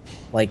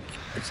like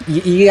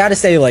you got to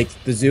say like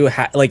the Zoo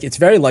like it's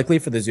very likely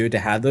for the Zoo to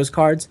have those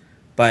cards,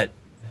 but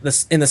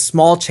in the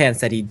small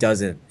chance that he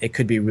doesn't, it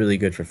could be really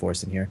good for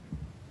Forsen here.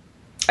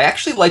 I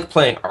actually like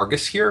playing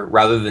Argus here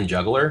rather than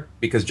Juggler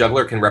because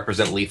Juggler can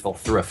represent lethal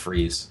through a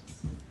freeze.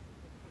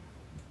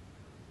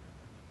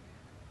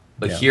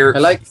 But Yeah.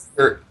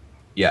 here,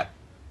 yeah.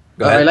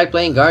 Go ahead. I like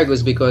playing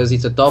Gargus because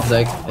it's a top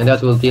deck, and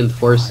that will tilt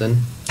Forsen.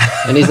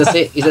 And it's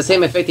the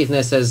same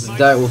effectiveness as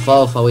Direwolf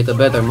Alpha with a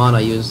better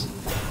mana use.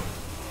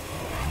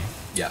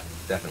 Yeah,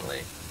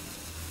 definitely.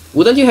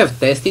 Wouldn't you have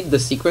tested the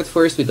secret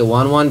first with the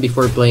 1/1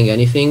 before playing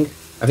anything?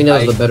 I think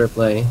that was the better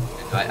play.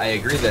 I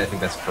agree that I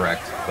think that's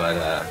correct, but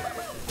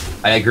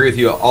I agree with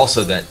you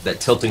also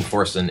that tilting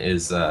Forsen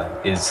is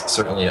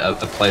certainly a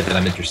play that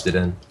I'm interested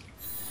in.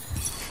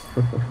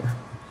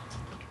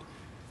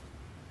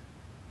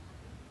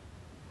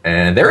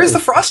 And there is the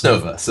Frost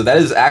Nova, so that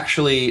is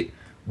actually,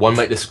 one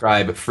might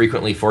describe,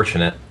 frequently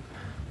fortunate.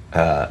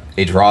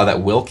 A draw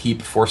that will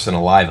keep Forsen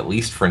alive, at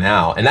least for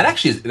now. And that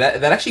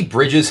actually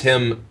bridges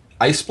him,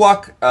 Ice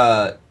Block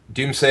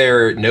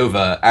Doomsayer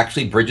Nova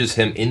actually bridges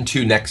him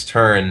into next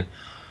turn,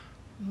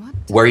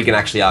 where he can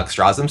actually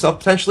Alexstrasza himself,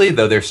 potentially,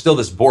 though there's still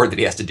this board that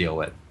he has to deal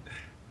with.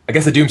 I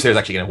guess the Doomsayer is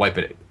actually going to wipe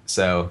it,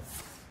 so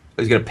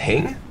he's going to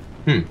ping?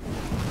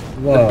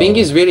 The ping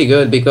is really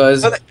good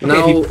because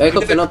now if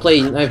Echo cannot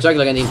play Knife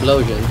Juggler and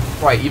Implosion.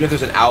 Right, even if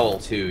there's an Owl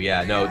too,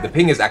 yeah, no, the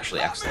ping is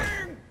actually excellent.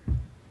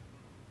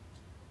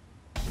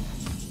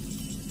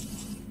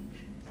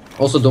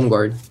 Also Doom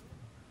Guard.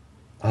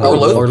 Or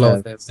low Or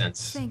low.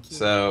 sense. Thank you.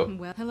 So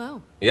Well,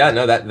 hello. yeah,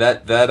 no,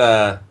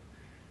 that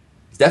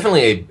is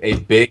definitely a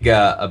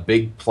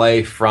big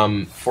play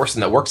from Forsen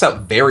that works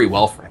out very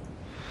well for him.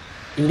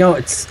 You know,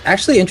 it's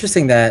actually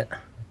interesting that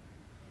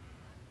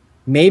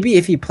maybe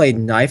if he played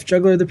Knife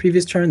Juggler the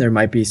previous turn, there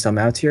might be some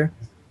outs here.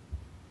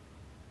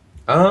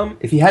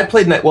 If he had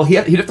played well, he'd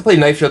have to play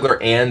Knife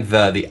Juggler and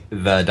the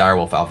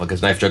Direwolf Alpha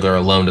because Knife Juggler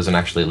alone doesn't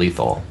actually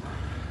lethal.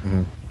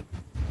 Mm-hmm.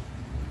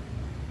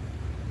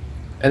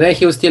 And then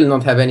he will still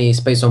not have any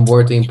space on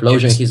board to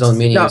implosion his own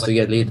minions to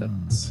get lethal.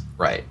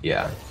 Right?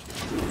 Yeah.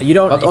 You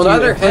don't. But if on the you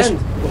other push- hand,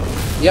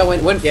 yeah,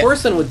 when Yeah.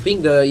 Forsen would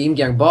ping the Yin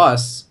Yang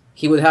boss,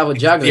 he would have a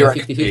juggler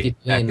 50-50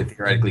 yeah, lane. could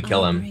theoretically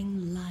kill him.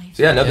 Bring life.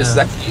 So yeah, no, this is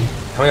Yeah. actually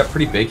coming up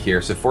pretty big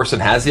here. So Forsen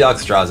has the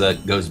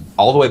Alexstrasza, goes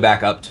all the way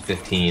back up to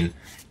 15,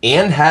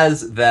 and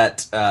has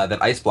that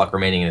ice block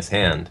remaining in his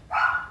hand.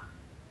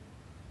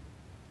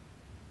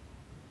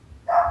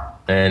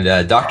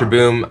 And Dr.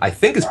 Boom, I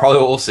think, is probably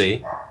what we'll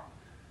see.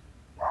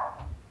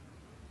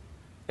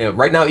 You know,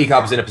 right now,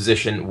 Ecop is in a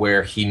position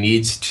where he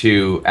needs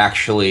to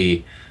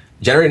actually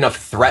generate enough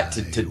threat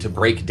to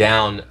break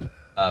down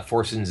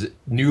Forsen's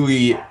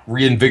newly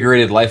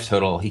reinvigorated life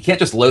total. He can't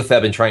just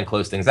Lotheb and try and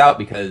close things out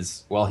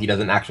because, well, he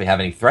doesn't actually have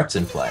any threats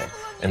in play.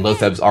 And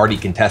Lotheb's already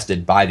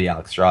contested by the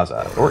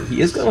Alexstrasza. Or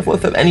he is going with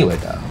Lotheb anyway,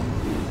 though.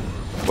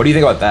 What do you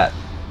think about that?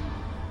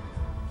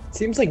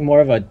 Seems like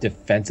more of a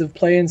defensive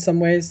play in some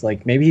ways.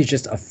 Like maybe he's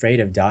just afraid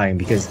of dying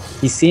because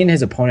he's seen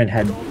his opponent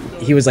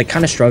he was like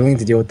kind of struggling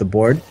to deal with the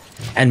board,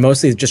 and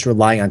mostly just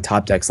relying on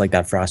top decks like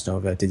that Frost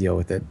Nova to deal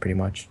with it pretty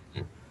much.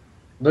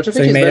 Don't you So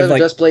think he it's may better have, to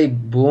like- just play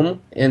Boom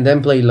and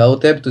then play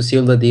Lotep to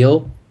seal the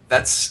deal?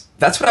 That's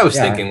what I was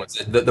Yeah. thinking. Was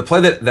the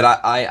play that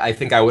I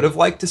think I would have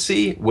liked to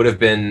see would have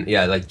been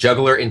like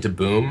Juggler into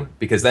Boom,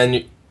 because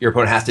then your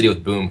opponent has to deal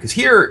with Boom. Because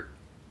here,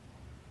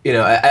 you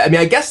know, I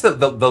mean, I guess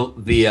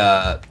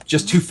the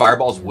just 2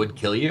 fireballs would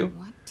kill you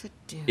What to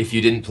do? if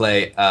you didn't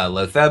play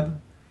Lotheb.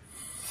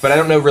 But I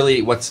don't know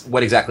really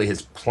what exactly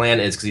his plan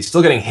is, because he's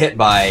still getting hit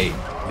by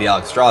the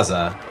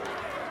Alexstrasza.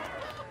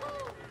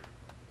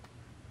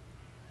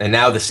 And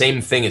now the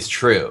same thing is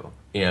true.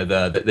 You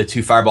know, the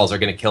 2 fireballs are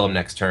going to kill him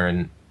next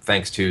turn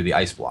thanks to the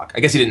ice block. I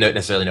guess he didn't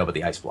necessarily know about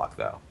the ice block,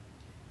 though.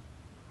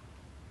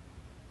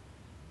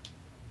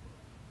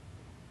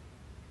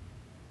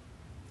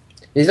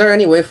 Is there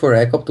any way for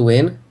Ekop to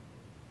win?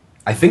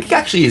 I think he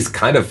actually is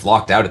kind of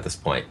locked out at this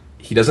point.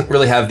 He doesn't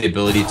really have the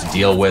ability to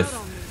deal with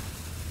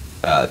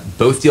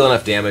both deal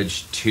enough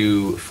damage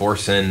to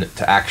Forsen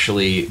to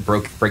actually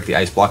break the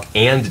ice block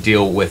and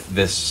deal with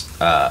this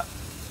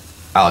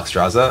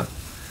Alexstrasza.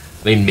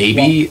 I mean,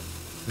 maybe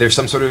there's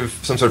some sort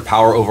of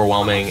power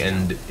overwhelming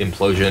and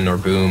implosion or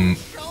Boom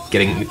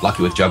getting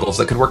lucky with juggles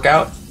that could work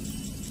out.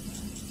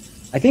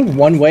 I think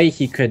one way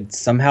he could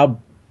somehow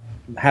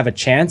have a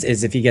chance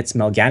is if he gets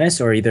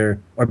Melganus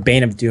or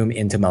Bane of Doom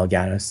into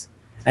Melganus,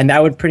 and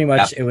that would pretty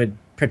much it would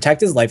protect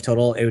his life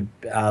total. It would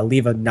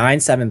leave a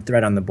 9/7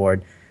 threat on the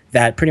board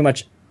that pretty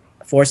much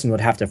Forsen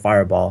would have to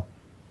fireball.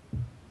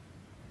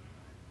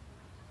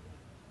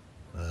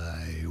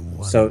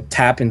 So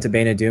tap into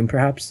Bane of Doom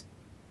perhaps.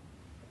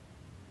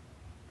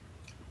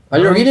 Are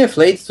you really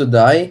afraid to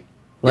die?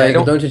 Yeah, I Like,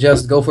 don't- don't you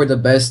just go for the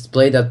best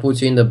play that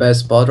puts you in the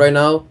best spot right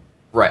now?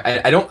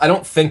 Right. I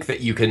don't think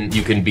that you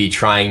can be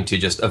trying to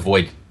just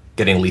avoid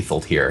getting lethal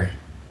here.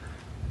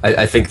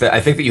 I think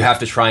that you have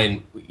to try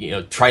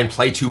and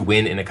play to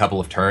win in a couple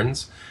of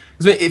turns.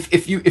 'Cause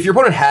if your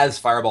opponent has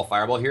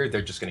fireball here,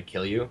 they're just going to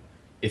kill you.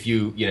 If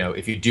you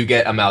do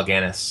get a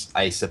Mal'Ganis,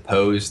 I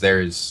suppose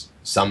there's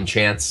some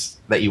chance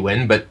that you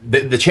win, but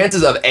the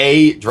chances of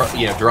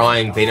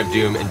drawing Bane of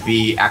Doom and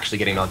B actually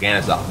getting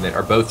Mal'Ganis off of it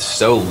are both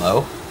so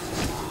low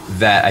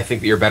that I think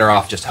that you're better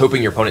off just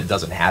hoping your opponent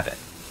doesn't have it.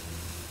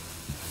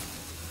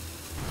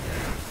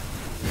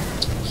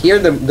 Here,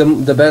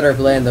 the better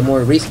play and the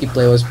more risky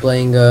play was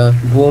playing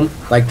Boom,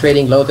 like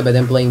trading Lotep and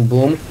then playing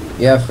Boom.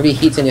 You have 3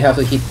 hits and you have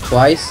to hit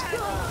twice.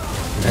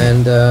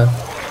 And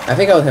I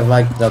think I would have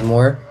liked that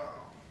more.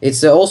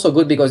 It's also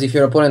good because if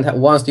your opponent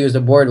wants to use the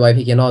board wipe,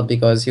 he cannot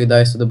because he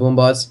dies to the Boom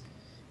bots.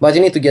 But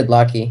you need to get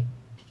lucky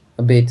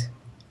a bit.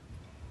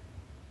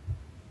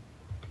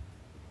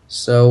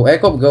 So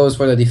Ekop goes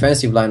for the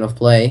defensive line of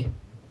play.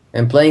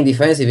 And playing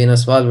defensive in a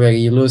spot where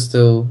you lose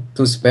to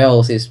 2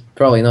 spells is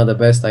probably not the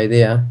best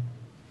idea.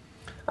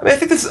 I mean, I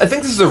think this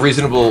is a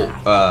reasonable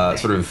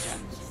sort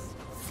of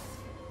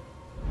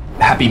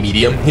happy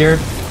medium here.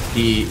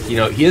 He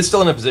is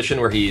still in a position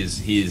where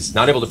he's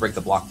not able to break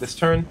the block this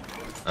turn,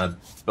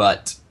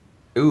 but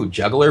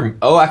Juggler.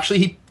 Oh, actually,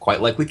 he quite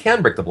likely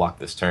can break the block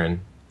this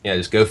turn. Yeah,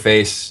 just go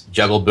face,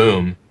 juggle,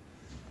 Boom.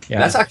 Yeah.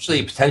 And that's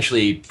actually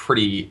potentially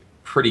pretty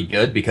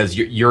good because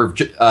your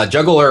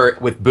Juggler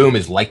with Boom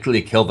is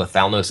likely to kill the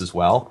Thalnos as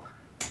well.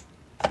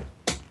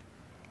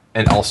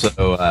 And also,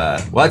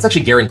 well, it's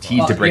actually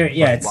guaranteed to break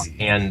yeah, the block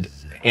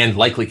and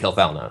likely kill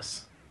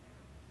Thalnos.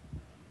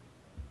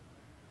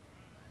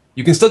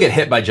 You can still get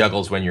hit by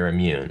juggles when you're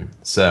immune,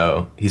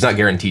 so he's not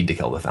guaranteed to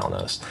kill the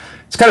Thalnos.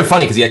 It's kind of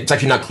funny because it's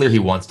actually not clear he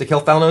wants to kill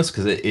Thalnos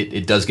because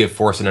it does give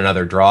Forsen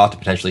another draw to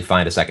potentially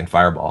find a second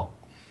fireball.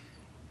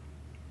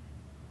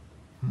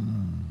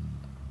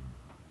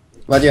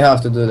 But you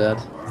have to do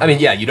that. I mean,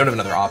 yeah, you don't have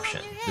another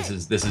option. This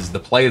is the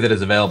play that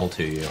is available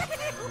to you.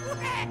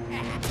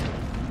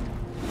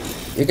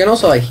 You can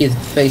also like hit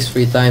face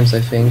 3 times, I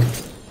think.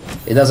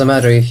 It doesn't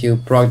matter if you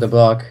proc the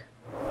block.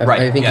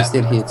 Right, I think yeah. it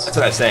still hits. That's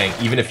what I was saying.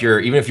 Even if you're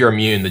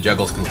immune, the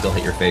juggles can still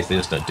hit your face. They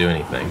just don't do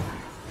anything.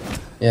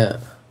 Yeah.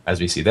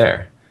 As we see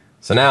there.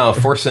 So now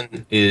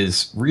Forsen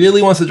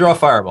really wants to draw a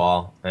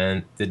fireball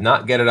and did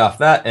not get it off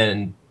that.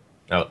 And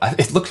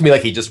it looked to me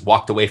like he just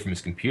walked away from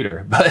his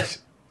computer, but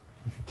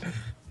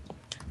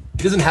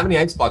he doesn't have any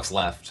icebox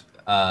left.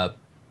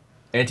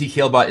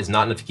 Anti-healbot is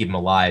not enough to keep him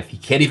alive. He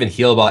can't even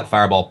healbot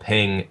Fireball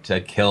Ping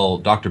to kill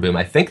Dr. Boom.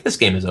 I think this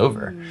game is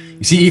over.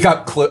 You see, he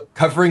got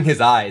covering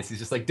his eyes. He's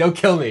just like, don't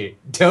kill me.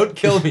 Don't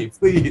kill me,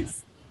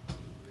 please.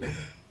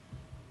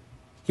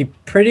 He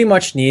pretty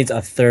much needs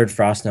a third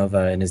Frost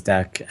Nova in his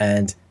deck,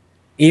 and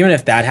even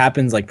if that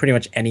happens, like pretty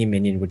much any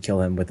minion would kill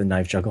him with a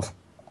knife juggle.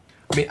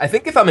 I mean, I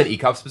think if I'm in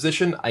Ecop's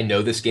position, I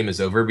know this game is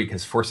over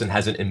because Forsen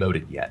hasn't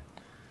emoted yet.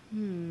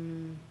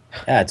 Yeah,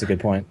 that's a good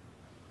point.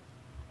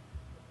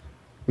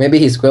 Maybe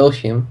he squelch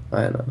him.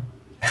 I don't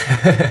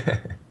know.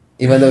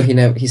 Even though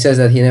he says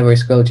that he never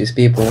squelches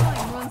people.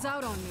 Runs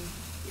out on me.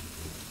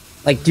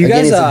 Like, do you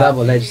Again, guys? it's a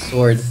double-edged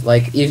sword.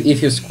 Like,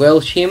 if you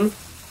squelch him,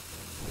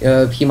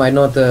 he might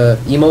not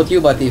emote you,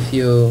 but if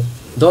you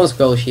don't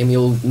squelch him,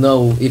 you'll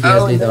know if he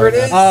has lead there or it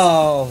is. not.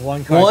 Oh,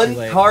 one card too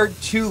late. Card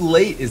too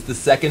late is the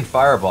second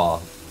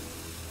fireball.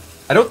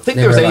 I don't think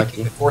Never there was lucky.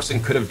 anything that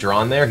Forsen could have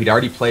drawn there. He'd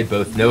already played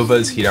both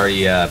Novas. He'd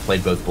already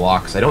played both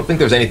blocks. I don't think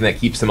there's anything that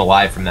keeps him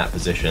alive from that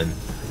position.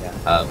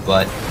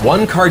 But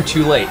one card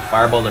too late,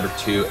 fireball number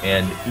 2,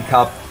 and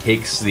Ecop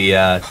takes the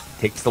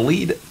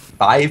lead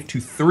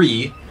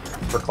 5-3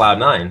 for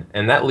Cloud9,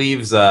 and that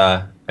leaves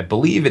I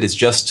believe it is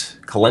just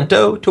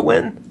Kalento to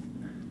win.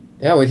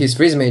 Yeah, with his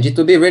Freeze Mage, it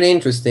would be really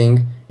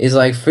interesting. It's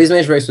like Freeze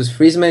Mage versus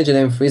Freeze Mage, and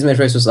then Freeze Mage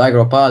versus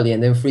Aggro Pally,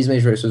 and then Freeze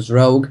Mage versus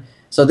Rogue.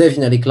 So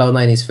definitely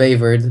Cloud9 is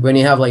favored. When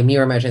you have like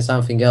Mirror Match and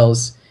something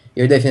else,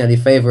 you're definitely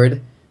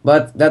favored.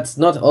 But that's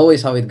not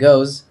always how it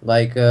goes,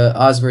 like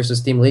us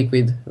versus Team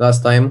Liquid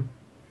last time.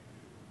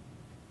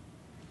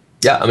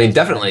 Yeah, I mean,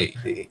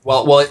 definitely.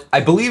 Well,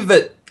 I believe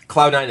that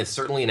Cloud9 is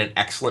certainly in an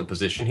excellent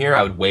position here.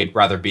 I would way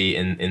rather be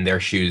in their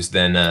shoes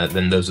than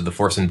those of the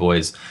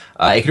Forsenboys.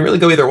 It can really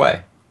go either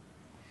way.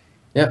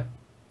 Yeah.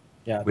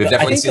 Yeah, We've but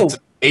definitely seen some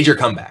major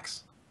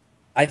comebacks.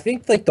 I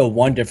think like the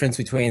one difference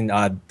between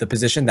the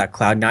position that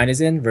Cloud9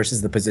 is in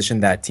versus the position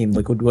that Team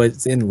Liquid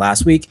was in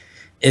last week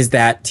is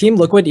that Team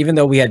Liquid, even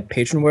though we had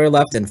Patron Warrior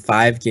left and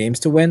 5 games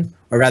to win,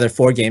 or rather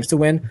 4 games to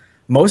win,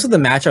 most of the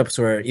matchups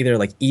were either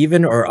like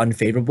even or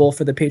unfavorable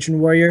for the Patron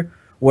Warrior.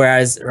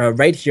 Whereas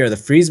right here, the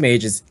Freeze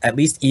Mage is at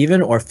least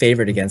even or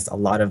favored against a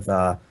lot of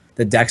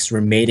the decks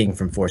remaining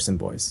from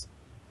Forsenboys.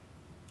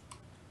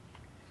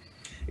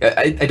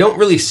 I don't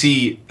really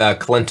see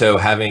Kalento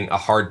having a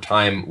hard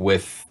time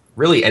with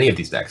really any of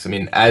these decks. I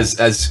mean,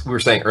 as we were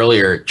saying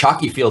earlier,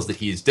 Chalky feels that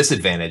he's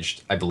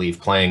disadvantaged, I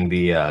believe, playing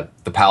the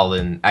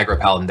Paladin, Aggro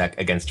Paladin deck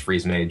against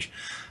Freeze Mage.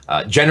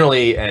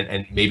 Generally,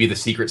 and maybe the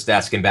secret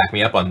stats can back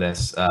me up on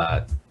this,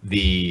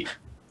 the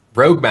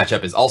Rogue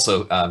matchup is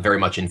also very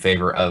much in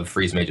favor of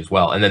Freeze Mage as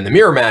well. And then the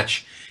Mirror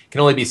match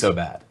can only be so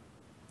bad.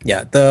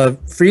 Yeah, the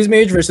Freeze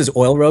Mage versus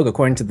Oil Rogue,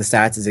 according to the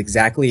stats, is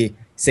exactly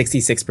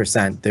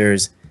 66%.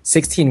 There's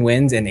 16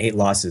 wins and 8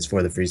 losses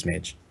for the Freeze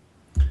Mage.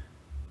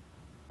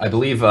 I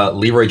believe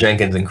Leroy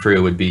Jenkins and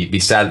crew would be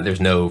sad that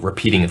there's no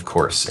repeating of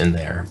course in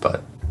there,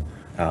 but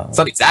it's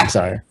not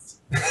exactly. I'm sorry.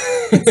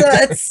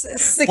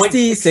 It's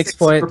 66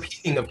 point.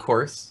 Repeating, of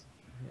course.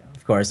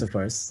 Of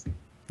course.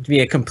 To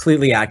be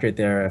completely accurate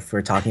there if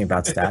we're talking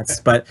about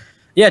stats. But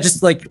yeah,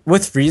 just like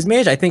with Freeze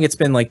Mage, I think it's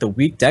been like the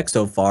weak deck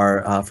so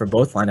far for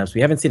both lineups.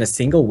 We haven't seen a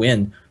single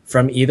win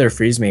from either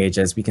Freeze Mage,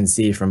 as we can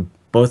see from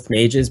both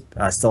mages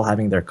still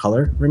having their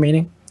color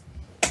remaining.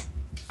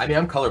 I mean,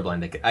 I'm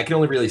colorblind. I can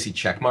only really see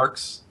check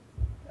marks.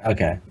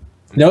 Okay.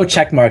 No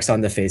check marks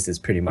on the faces,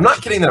 pretty much. I'm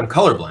not kidding that I'm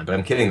colorblind, but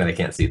I'm kidding that I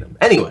can't see them.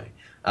 Anyway,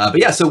 but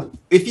yeah, so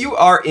if you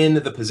are in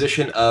the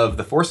position of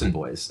the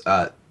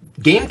Forsenboys,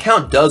 game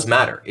count does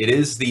matter. It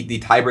is the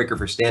tiebreaker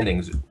for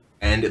standings,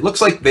 and it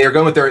looks like they are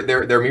going with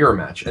their mirror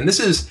match. And this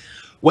is,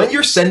 when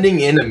you're sending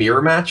in a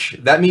mirror match,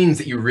 that means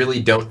that you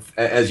really don't,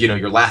 as you know,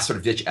 your last sort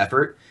of ditch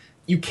effort,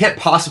 you can't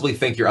possibly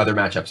think your other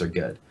matchups are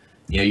good.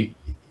 You know,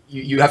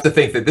 you have to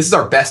think that this is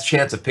our best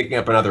chance of picking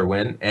up another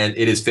win, and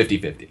it is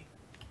 50-50.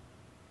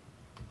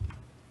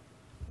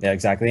 Yeah,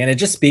 exactly. And it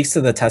just speaks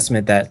to the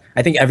testament that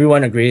I think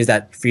everyone agrees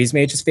that Freeze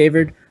Mage is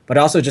favored, but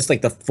also just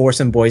like the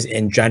Forsenboys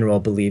in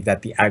general believe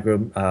that the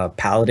Aggro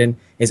Paladin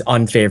is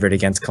unfavored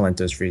against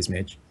Kalento's Freeze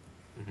Mage.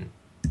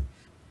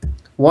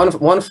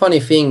 One funny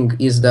thing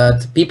is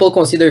that people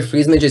consider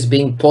Freeze Mage as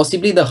being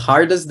possibly the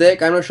hardest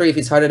deck. I'm not sure if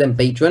it's harder than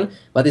Patron,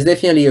 but it's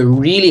definitely a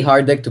really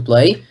hard deck to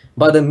play.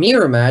 But the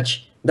Mirror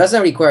Match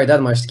doesn't require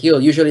that much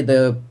skill. Usually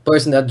the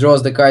person that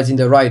draws the cards in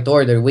the right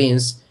order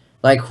wins.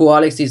 Like who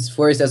Alex is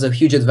first has a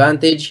huge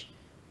advantage.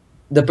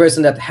 The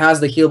person that has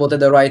the heal bot at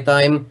the right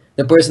time,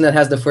 the person that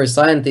has the first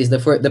scientist,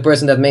 the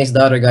person that makes the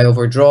other guy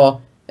overdraw,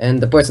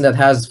 and the person that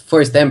has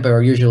first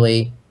emperor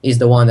usually is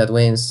the one that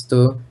wins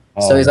too.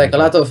 So it's like a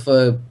lot of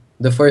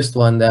the first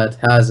one that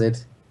has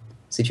it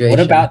situation.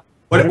 What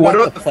What about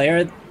about the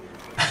player?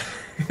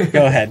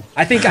 Go ahead.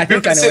 I think I You're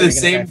know gonna say what the you're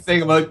same gonna say.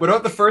 thing. I'm like, what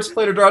about the first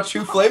player to draw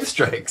 2 flame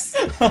strikes?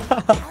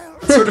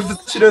 What sort of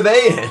position are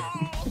they in?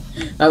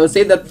 I would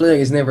say that player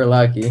is never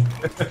lucky.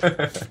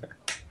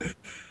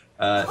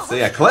 So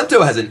yeah,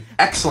 Kalento has an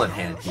excellent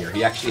hand here.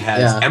 He actually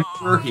has Yeah.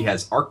 Emperor, he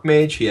has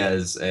Archmage, he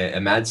has a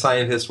Mad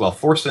Scientist, while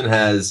Forsen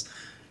has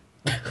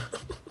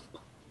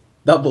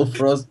Double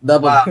frost,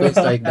 double Wow. quick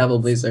strike, double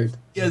blizzard.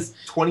 he has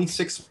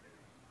 26.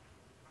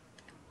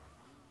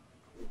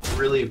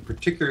 Really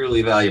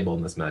particularly valuable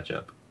in this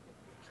matchup.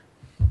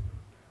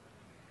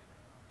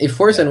 If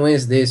Forsen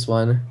wins this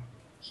one,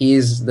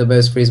 he's the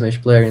best freeze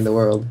match player in the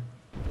world.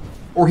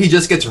 Or he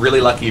just gets really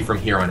lucky from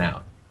here on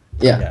out.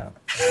 Yeah,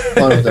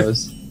 Yeah. one of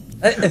those.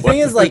 The thing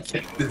is, like,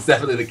 it's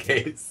definitely the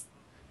case.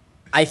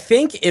 I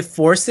think if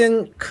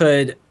Forsen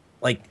could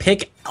like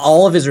pick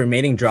all of his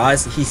remaining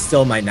draws, he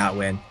still might not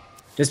win.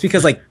 Just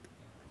because, like,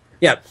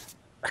 yeah,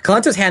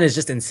 Kalento's hand is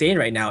just insane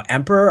right now.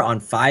 Emperor on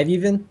 5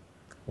 even.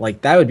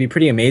 Like, that would be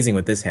pretty amazing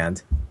with this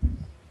hand.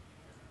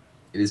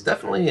 It is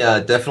definitely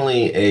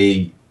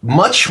a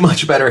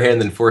much better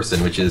hand than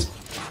Forsen, which is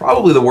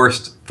probably the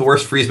worst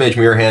freeze mage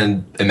mirror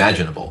hand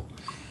imaginable.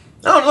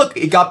 Oh, look,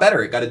 it got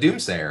better. It got a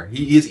Doomsayer.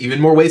 He has even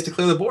more ways to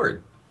clear the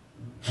board.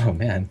 Oh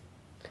man.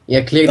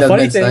 Yeah, clear The that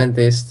funny Mad thing-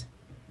 Scientist.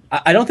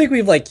 I don't think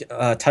we've like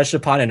touched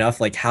upon enough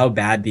like how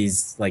bad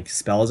these like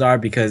spells are,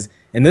 because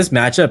in this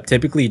matchup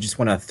typically you just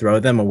want to throw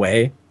them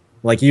away.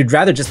 Like you'd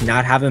rather just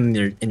not have them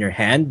in your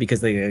hand because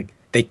they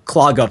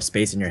clog up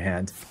space in your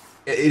hand.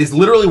 It is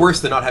literally worse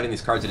than not having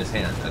these cards in his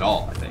hand at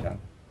all, I think. Yeah.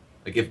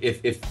 Like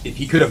if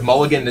he could have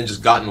mulliganed and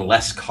just gotten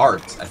less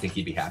cards, I think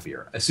he'd be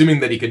happier.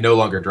 Assuming that he could no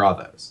longer draw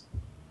those.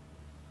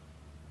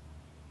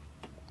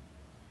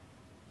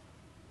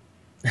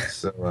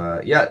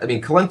 So yeah, I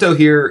mean Kalento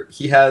here,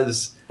 he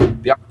has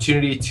the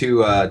opportunity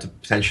to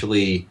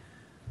potentially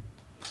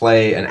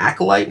play an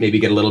Acolyte, maybe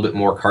get a little bit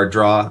more card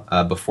draw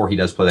before he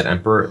does play that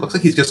Emperor. It looks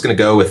like he's just going to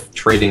go with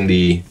trading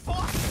the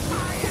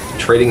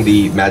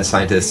Mad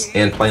Scientist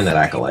and playing that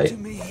Acolyte.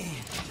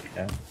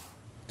 Yeah.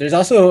 There's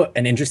also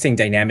an interesting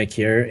dynamic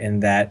here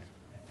in that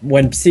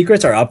when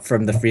secrets are up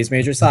from the freeze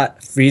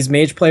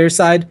mage player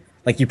side,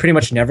 like you pretty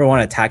much never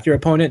want to attack your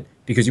opponent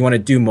because you want to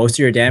do most of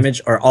your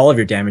damage or all of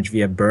your damage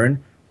via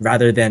burn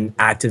rather than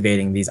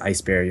activating these ice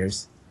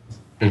barriers.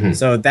 Mm-hmm.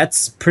 So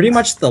that's pretty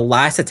much the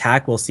last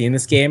attack we'll see in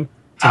this game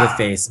to the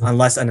face,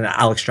 unless an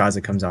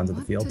Alexstrasza comes onto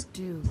the field.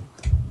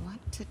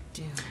 What to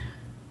do?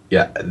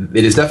 Yeah,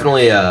 it is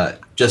definitely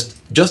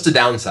just a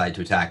downside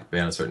to attack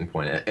beyond a certain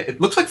point. It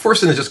looks like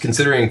Forsen is just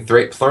considering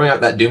throwing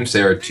out that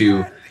Doomsayer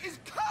to...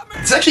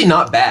 It's actually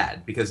not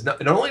bad, because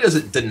not only does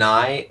it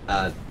deny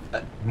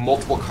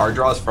multiple card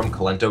draws from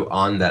Kalento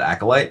on that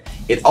Acolyte,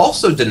 it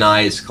also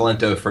denies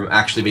Kalento from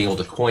actually being able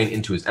to coin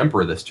into his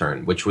Emperor this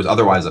turn, which was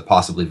otherwise a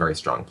possibly very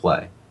strong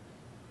play.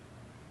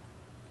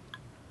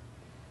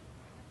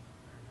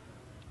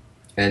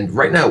 And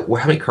right now,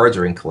 how many cards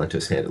are in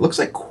Kalento's hand? It looks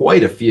like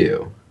quite a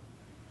few.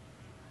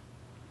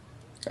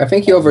 I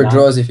think he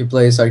overdraws if he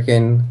plays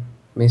Arcane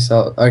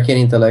Missile, Arcane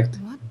Intellect.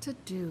 What to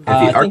do?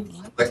 I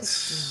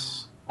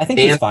think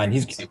he's fine.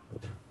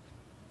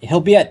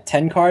 He'll be at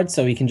 10 cards,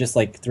 so he can just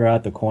like throw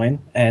out the coin.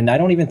 And I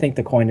don't even think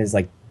the coin is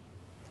like,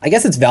 I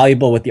guess it's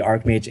valuable with the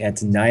Archmage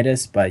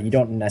Antonidas, but you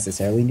don't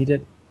necessarily need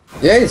it.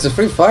 Yeah, it's a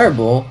free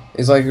fireball.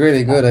 It's like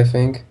really good, I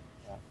think.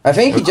 I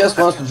think he just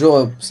wants to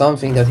draw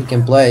something that he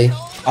can play.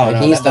 Oh, Like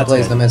no, he insta that's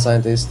plays good. the Mad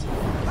Scientist.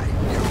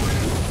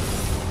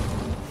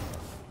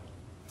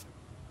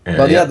 And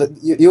But yeah,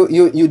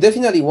 you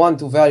definitely want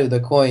to value the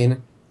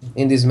coin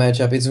in this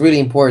matchup. It's really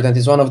important.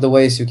 It's one of the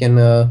ways you can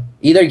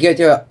either get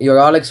your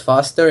Alex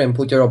faster and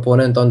put your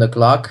opponent on the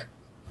clock.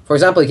 For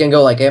example, you can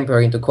go like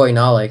Emperor into coin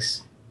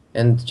Alex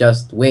and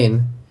just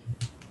win.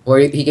 Or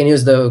he can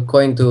use the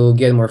coin to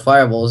get more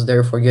fireballs,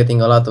 therefore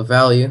getting a lot of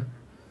value.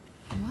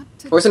 What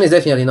to Forsen is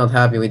definitely not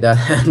happy with that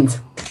hand.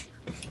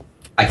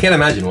 I can't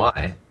imagine why.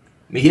 I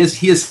mean, he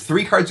has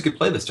 3 cards he could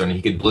play this turn.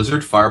 He could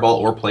Blizzard, Fireball,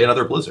 or play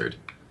another Blizzard.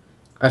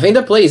 I think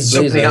the play is So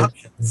many Blizzard.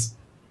 options.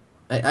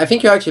 I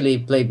think you actually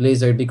play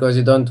Blizzard because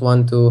you don't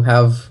want to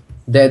have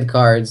dead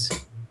cards.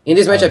 In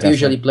this matchup, you definitely.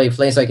 usually play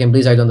Flamestrike and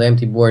Blizzard on the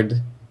empty board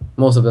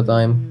most of the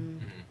time.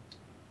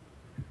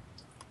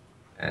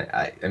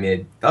 I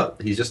mean,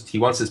 he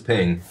wants his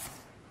ping.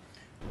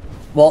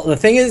 Well, the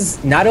thing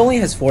is, not only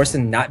has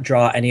Forsen not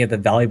draw any of the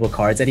valuable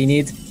cards that he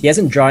needs, he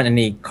hasn't drawn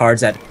any cards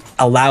that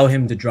allow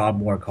him to draw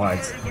more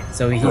cards.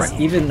 So he's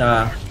Right. even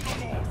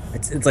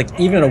it's like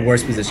even a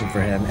worse position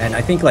for him. And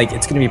I think like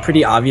it's going to be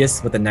pretty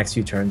obvious what the next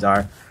few turns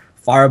are.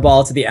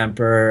 Fireball to the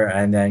Emperor,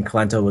 and then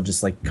Kalento will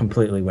just like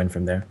completely win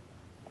from there.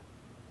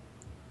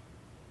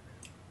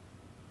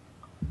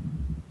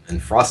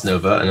 And Frost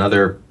Nova,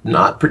 another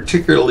not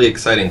particularly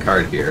exciting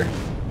card here.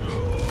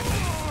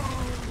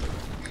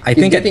 I He's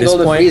think at getting this all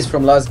the point, freeze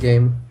from last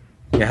game.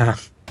 yeah.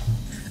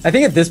 I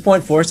think at this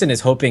point, Forsen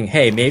is hoping,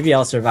 hey, maybe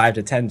I'll survive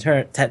to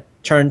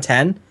turn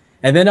 10,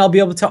 and then I'll be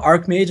able to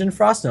Archmage and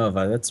Frost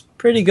Nova. That's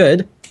pretty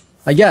good,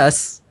 I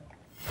guess.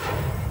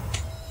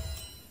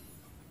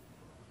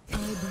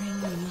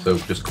 So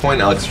just coin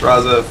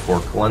Alexstrasza for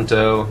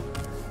Kalento,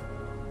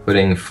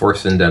 putting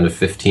Forsen down to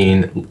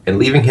 15, and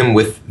leaving him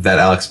with that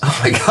Alex. Oh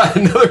my god,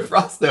 another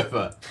Frost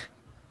Nova!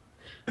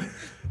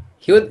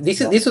 He would.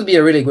 This would be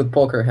a really good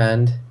poker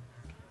hand.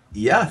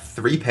 Yeah,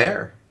 3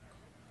 pair.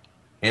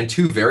 And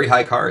 2 very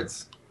high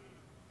cards.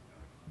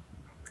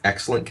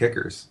 Excellent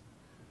kickers.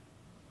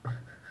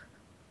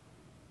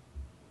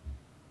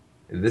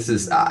 This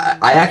is...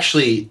 I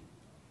actually...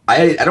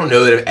 I don't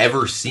know that I've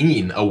ever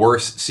seen a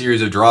worse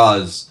series of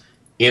draws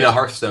in a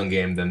Hearthstone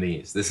game than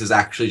these. This is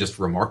actually just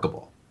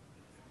remarkable.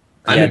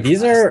 Yeah,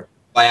 these are...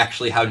 By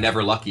actually how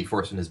never lucky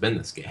Forsen has been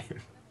this game.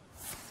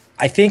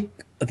 I think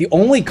the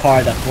only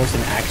card that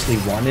Forsen actually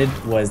wanted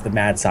was the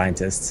Mad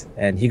Scientist,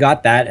 and he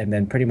got that, and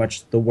then pretty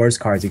much the worst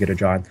cards he could have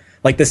drawn.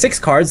 Like the 6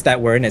 cards that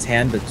were in his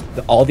hand,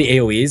 all the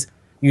AoEs,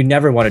 you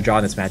never want to draw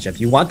in this matchup.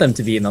 You want them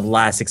to be in the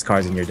last 6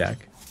 cards in your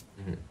deck.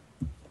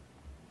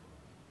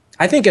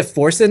 I think if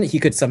Forsen, he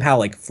could somehow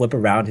like flip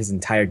around his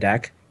entire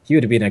deck, he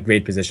would be in a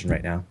great position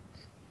right now.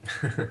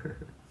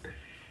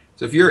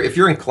 So if you're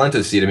in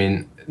Kalento's seat, I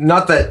mean,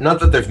 not that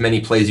there's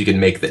many plays you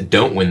can make that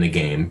don't win the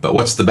game, but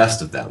what's the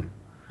best of them?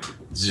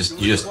 It's just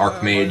you just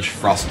Archmage,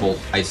 Frostbolt,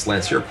 Ice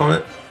Lance your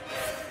opponent.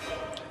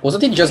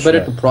 Wasn't it just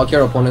better to proc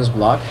your opponent's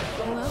block?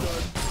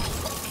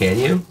 Can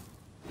you?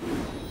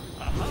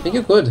 I think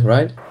you could,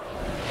 right?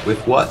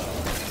 With what?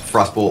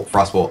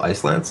 Frostbolt,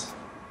 Ice Lance?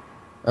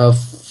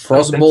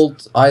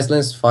 Frostbolt, Ice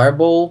Lance,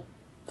 Fireball.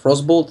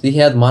 Frostbolt, he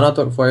had mana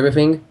for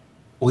everything.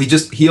 Well,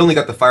 he only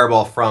got the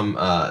Fireball from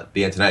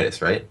the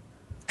Antonitis, right?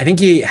 I think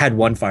he had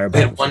 1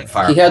 Fireball. He had 1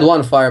 Fireball. He had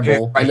 1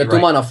 Fireball, Right, and the you're 2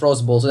 right. mana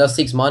Frostbolt, so that's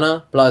 6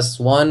 mana, plus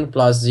 1,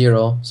 plus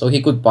 0. So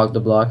he could block the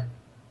block.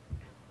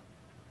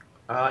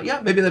 Yeah,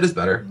 maybe that is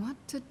better. What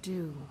to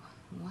do?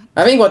 What?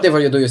 I think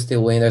whatever you do, you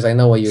still win. I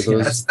know what you See,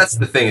 lose. that's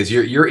the thing, is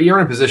you're in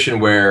a position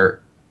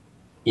where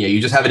you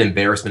just have an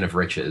embarrassment of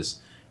riches.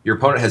 Your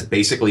opponent has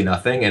basically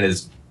nothing and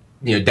has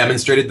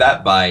demonstrated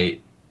that by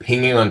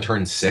pinging on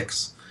turn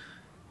 6.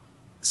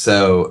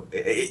 So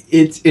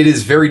it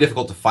is very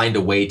difficult to find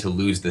a way to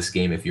lose this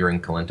game if you're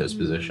in Kalento's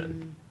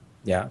position.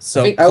 Yeah,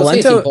 so I would say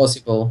it's Kalento,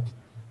 impossible.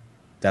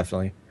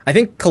 definitely. I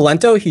think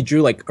Kalento, he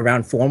drew like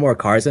around 4 more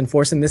cards than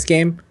Forsen this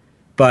game,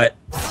 but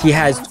he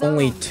has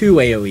only 2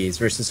 AoEs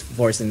versus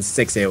Forsen's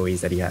 6 AoEs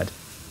that he had.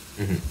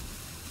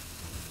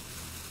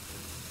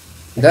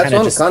 That's kinda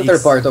one just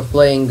counterpart of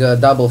playing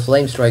double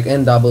Flame Strike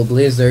and double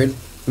Blizzard.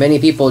 Many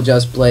people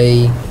just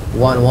play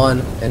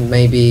 1-1 and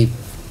maybe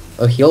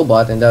a heal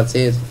bot and that's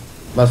it.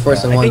 But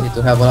Forsen I wanted think-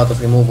 to have a lot of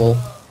removal.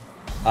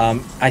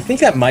 I think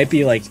that might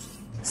be like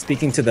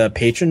speaking to the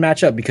Patron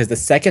matchup, because the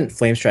second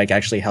Flame Strike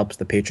actually helps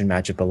the Patron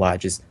matchup a lot,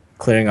 just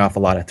clearing off a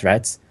lot of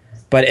threats.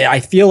 But I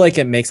feel like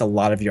it makes a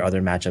lot of your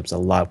other matchups a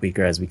lot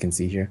weaker, as we can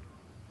see here.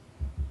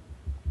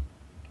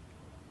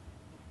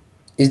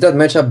 Is that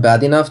matchup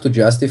bad enough to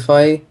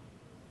justify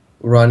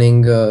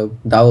running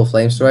double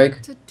Flame Strike?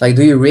 Like,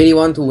 do you really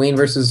want to win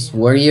versus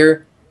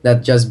Warrior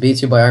that just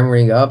beats you by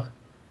armoring up?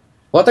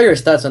 What are your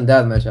stats on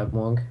that matchup,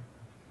 Monk?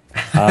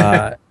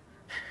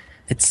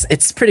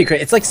 It's pretty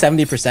great. It's like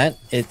 70%.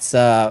 It's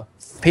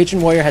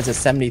Patron Warrior has a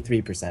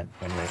 73%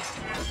 win rate.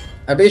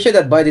 I'm pretty sure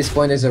that by this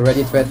point there's a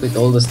ready threat with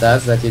all the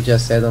stats that you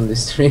just said on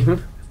this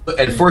stream.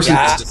 And Forsen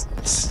Yeah.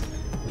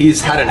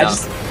 he's had I enough.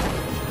 just-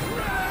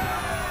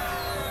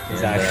 And,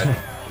 Exactly.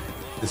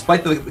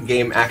 despite the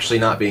game actually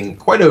not being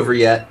quite over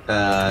yet,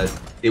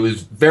 it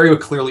was very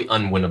clearly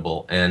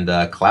unwinnable. And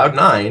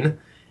Cloud9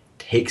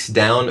 takes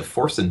down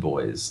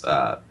Forsenboys,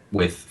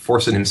 with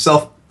Forsen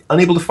himself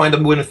unable to find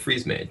a win with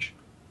Freeze Mage.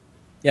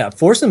 Yeah,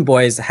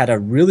 Forsenboys had a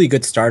really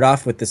good start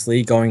off with this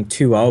league going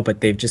 2-0,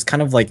 but they've just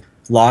kind of like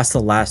lost the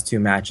last 2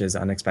 matches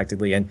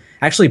unexpectedly. And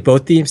actually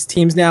both these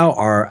teams now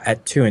are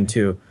at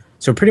 2-2.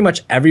 So pretty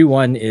much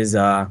everyone is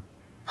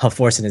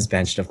Forsen is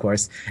benched, of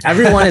course.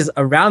 Everyone is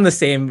around the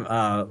same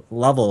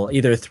level,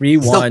 either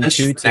 3-1, Still benched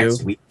for 2-2.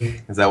 next week.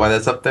 Is that why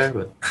that's up there?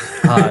 But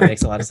It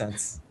makes a lot of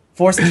sense.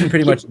 Forsen can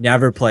pretty much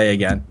never play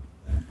again.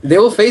 They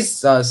will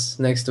face us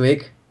next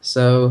week,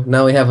 so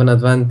now we have an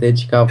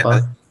advantage,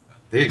 Kappa.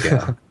 there you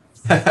go.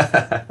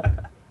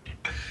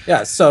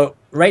 Yeah, so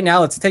right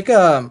now I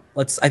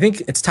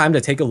think it's time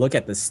to take a look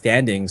at the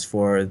standings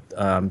for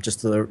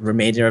just the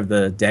remainder of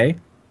the day.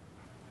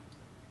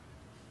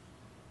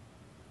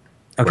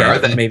 Okay, Where are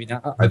they? maybe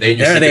not. Are they in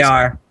your There they secret-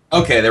 are.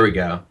 Okay, there we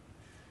go.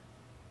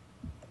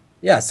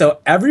 Yeah, so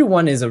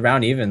everyone is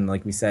around even,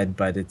 like we said,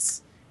 but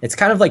it's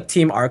kind of like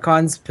Team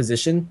Archon's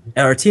position,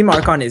 or Team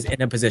Archon is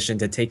in a position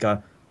to take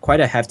quite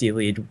a hefty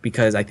lead,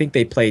 because I think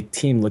they play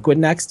Team Liquid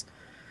next.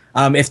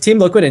 If Team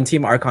Liquid and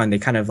Team Archon, they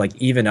kind of like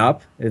even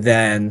up,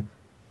 then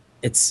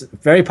it's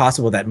very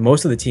possible that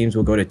most of the teams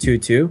will go to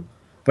 2-2.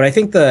 But I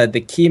think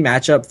the key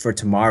matchup for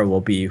tomorrow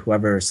will be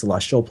whoever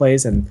Celestial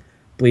plays, and I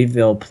believe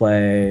they'll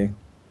play.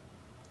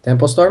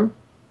 Tempo Storm?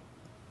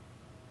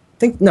 I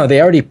think no,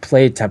 they already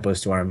played Tempo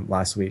Storm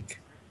last week.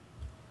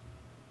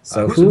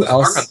 So who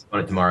else? Archon's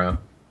opponent tomorrow?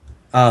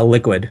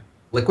 Liquid.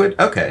 Liquid?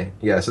 Okay.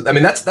 Yeah. So I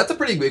mean that's a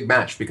pretty big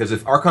match because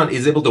if Archon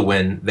is able to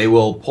win, they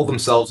will pull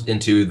themselves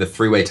into the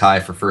three-way tie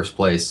for first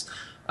place.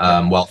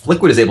 While if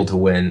Liquid is able to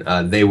win,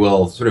 they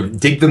will sort of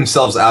dig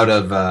themselves out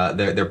of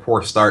their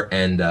poor start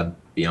and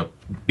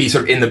be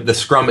sort of in the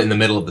scrum in the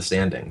middle of the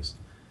standings.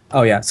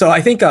 Oh yeah. So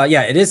I think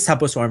it is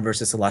Tempo Storm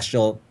versus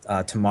Celestial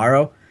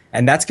tomorrow,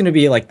 and that's going to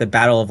be like the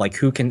battle of like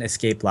who can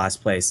escape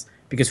last place,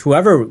 because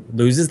whoever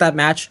loses that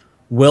match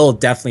will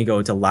definitely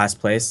go to last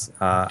place.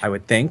 I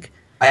would think.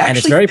 And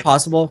it's very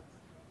possible.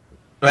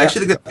 I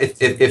actually think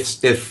that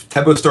if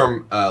Tempo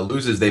Storm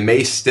loses, they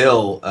may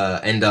still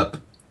end up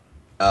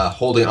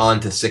holding on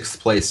to 6th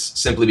place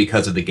simply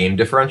because of the game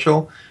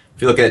differential.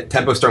 If you look at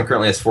Tempo Storm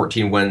currently has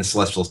 14 wins,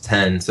 Celestial's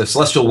 10. So if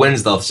Celestial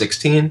wins, they'll have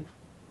 16.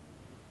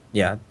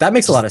 Yeah, that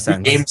makes a lot of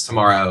sense. Games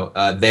tomorrow,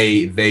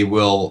 they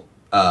will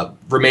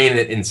remain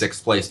in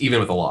 6th place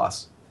even with a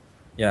loss.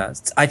 Yeah,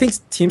 I think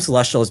Team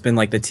Celestial has been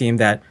like the team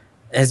that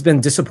has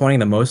been disappointing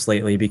the most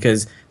lately,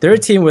 because they're a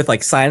team with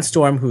like Science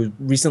Storm, who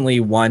recently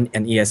won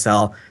an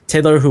ESL,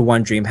 Taylor, who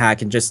won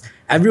DreamHack, and just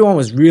everyone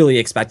was really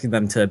expecting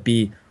them to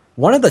be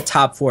one of the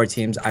top 4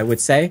 teams, I would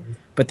say.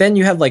 But then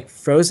you have like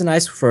Frozen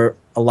Ice, for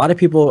a lot of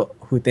people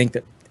who think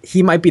that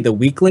he might be the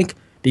weak link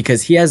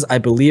because he has, I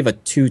believe, a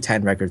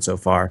 2-10 record so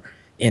far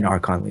in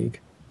Archon League.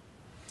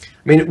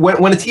 I mean,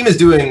 when a team is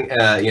doing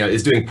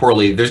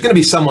poorly, there's going to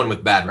be someone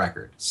with bad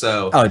record.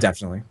 So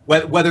Definitely.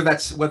 Whether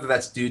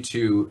that's due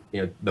to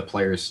the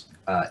players'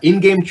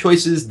 in-game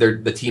choices,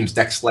 the team's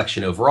deck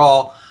selection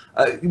overall,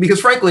 because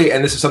frankly,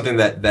 and this is something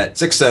that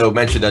Sixo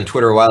mentioned on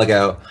Twitter a while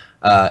ago,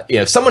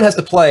 someone has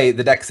to play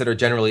the decks that are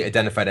generally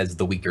identified as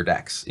the weaker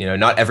decks.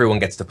 Not everyone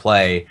gets to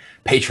play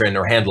Patron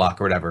or Handlock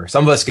or whatever.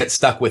 Some of us get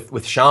stuck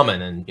with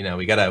Shaman, and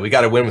we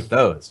gotta win with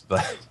those.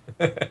 But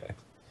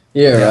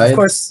yeah, right. Of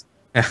course.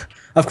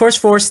 Of course,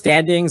 for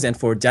standings and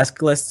for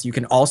desk lists, you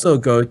can also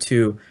go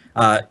to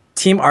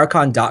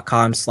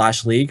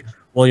teamarchon.com/league,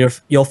 where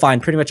you'll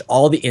find pretty much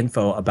all the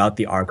info about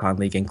the Archon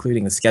League,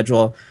 including the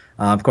schedule,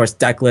 of course,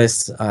 deck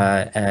lists,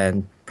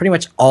 and pretty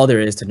much all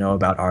there is to know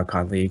about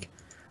Archon League.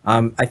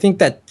 I think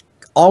that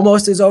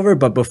almost is over,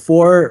 but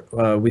before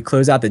we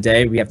close out the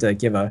day, we have to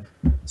give a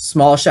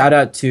small shout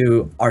out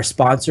to our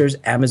sponsors,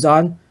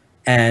 Amazon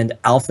and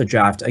Alpha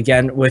Draft.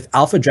 Again, with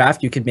Alpha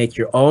Draft, you can make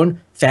your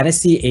own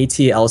fantasy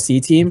ATLC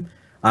team.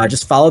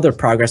 Just follow their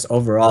progress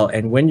overall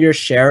and win your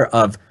share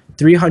of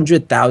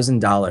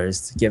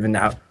 $300,000 given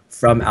out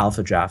from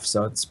Alpha Draft.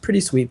 So it's a pretty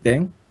sweet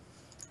thing.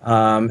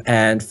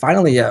 And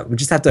finally, we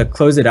just have to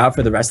close it out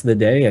for the rest of the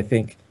day, I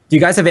think. Do you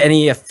guys have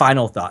any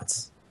final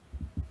thoughts?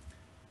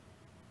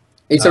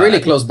 It's a really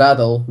close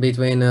battle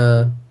between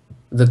the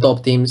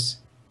top teams.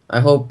 I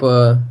hope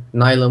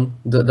Nylum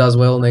does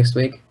well next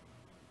week.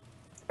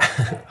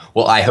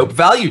 Well, I hope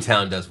Value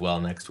Town does well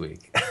next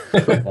week.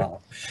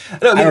 Well, I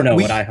don't know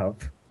what I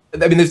hope.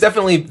 I mean, there's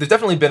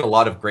definitely been a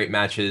lot of great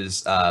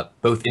matches,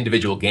 both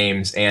individual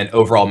games and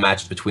overall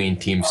matches between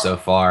teams so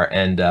far.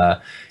 And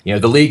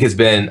the league has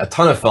been a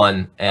ton of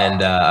fun,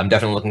 and I'm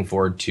definitely looking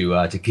forward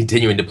to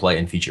continuing to play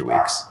in future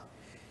weeks.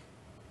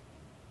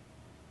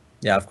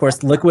 Yeah, of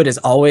course, Liquid is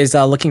always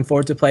looking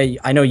forward to play.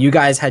 I know you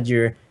guys had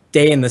your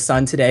day in the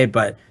sun today,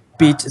 but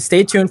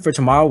stay tuned for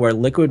tomorrow, where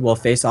Liquid will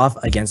face off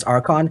against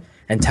Archon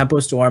and Tempo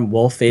Storm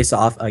will face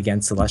off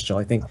against Celestial.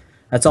 I think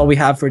that's all we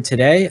have for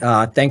today.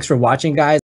 Thanks for watching, guys.